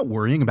without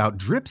worrying about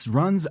drips,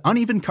 runs,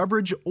 uneven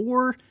coverage,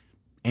 or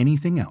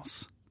anything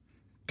else.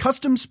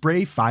 Custom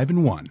Spray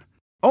 5-in-1.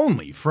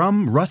 Only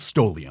from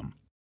Rust-Oleum.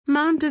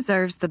 Mom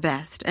deserves the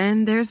best,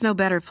 and there's no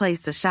better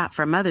place to shop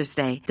for Mother's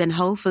Day than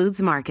Whole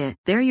Foods Market.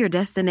 They're your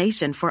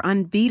destination for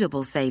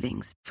unbeatable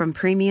savings, from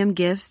premium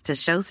gifts to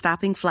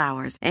show-stopping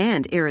flowers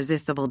and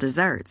irresistible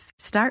desserts.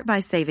 Start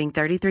by saving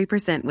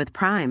 33% with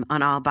Prime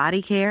on all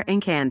body care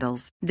and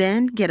candles.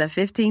 Then get a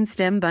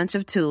 15-stem bunch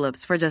of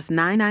tulips for just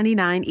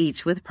 $9.99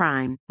 each with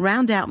Prime.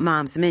 Round out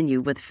Mom's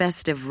menu with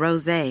festive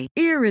rosé,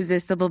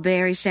 irresistible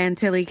berry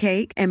chantilly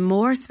cake, and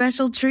more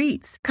special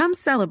treats. Come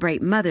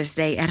celebrate Mother's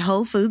Day at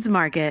Whole Foods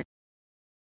Market.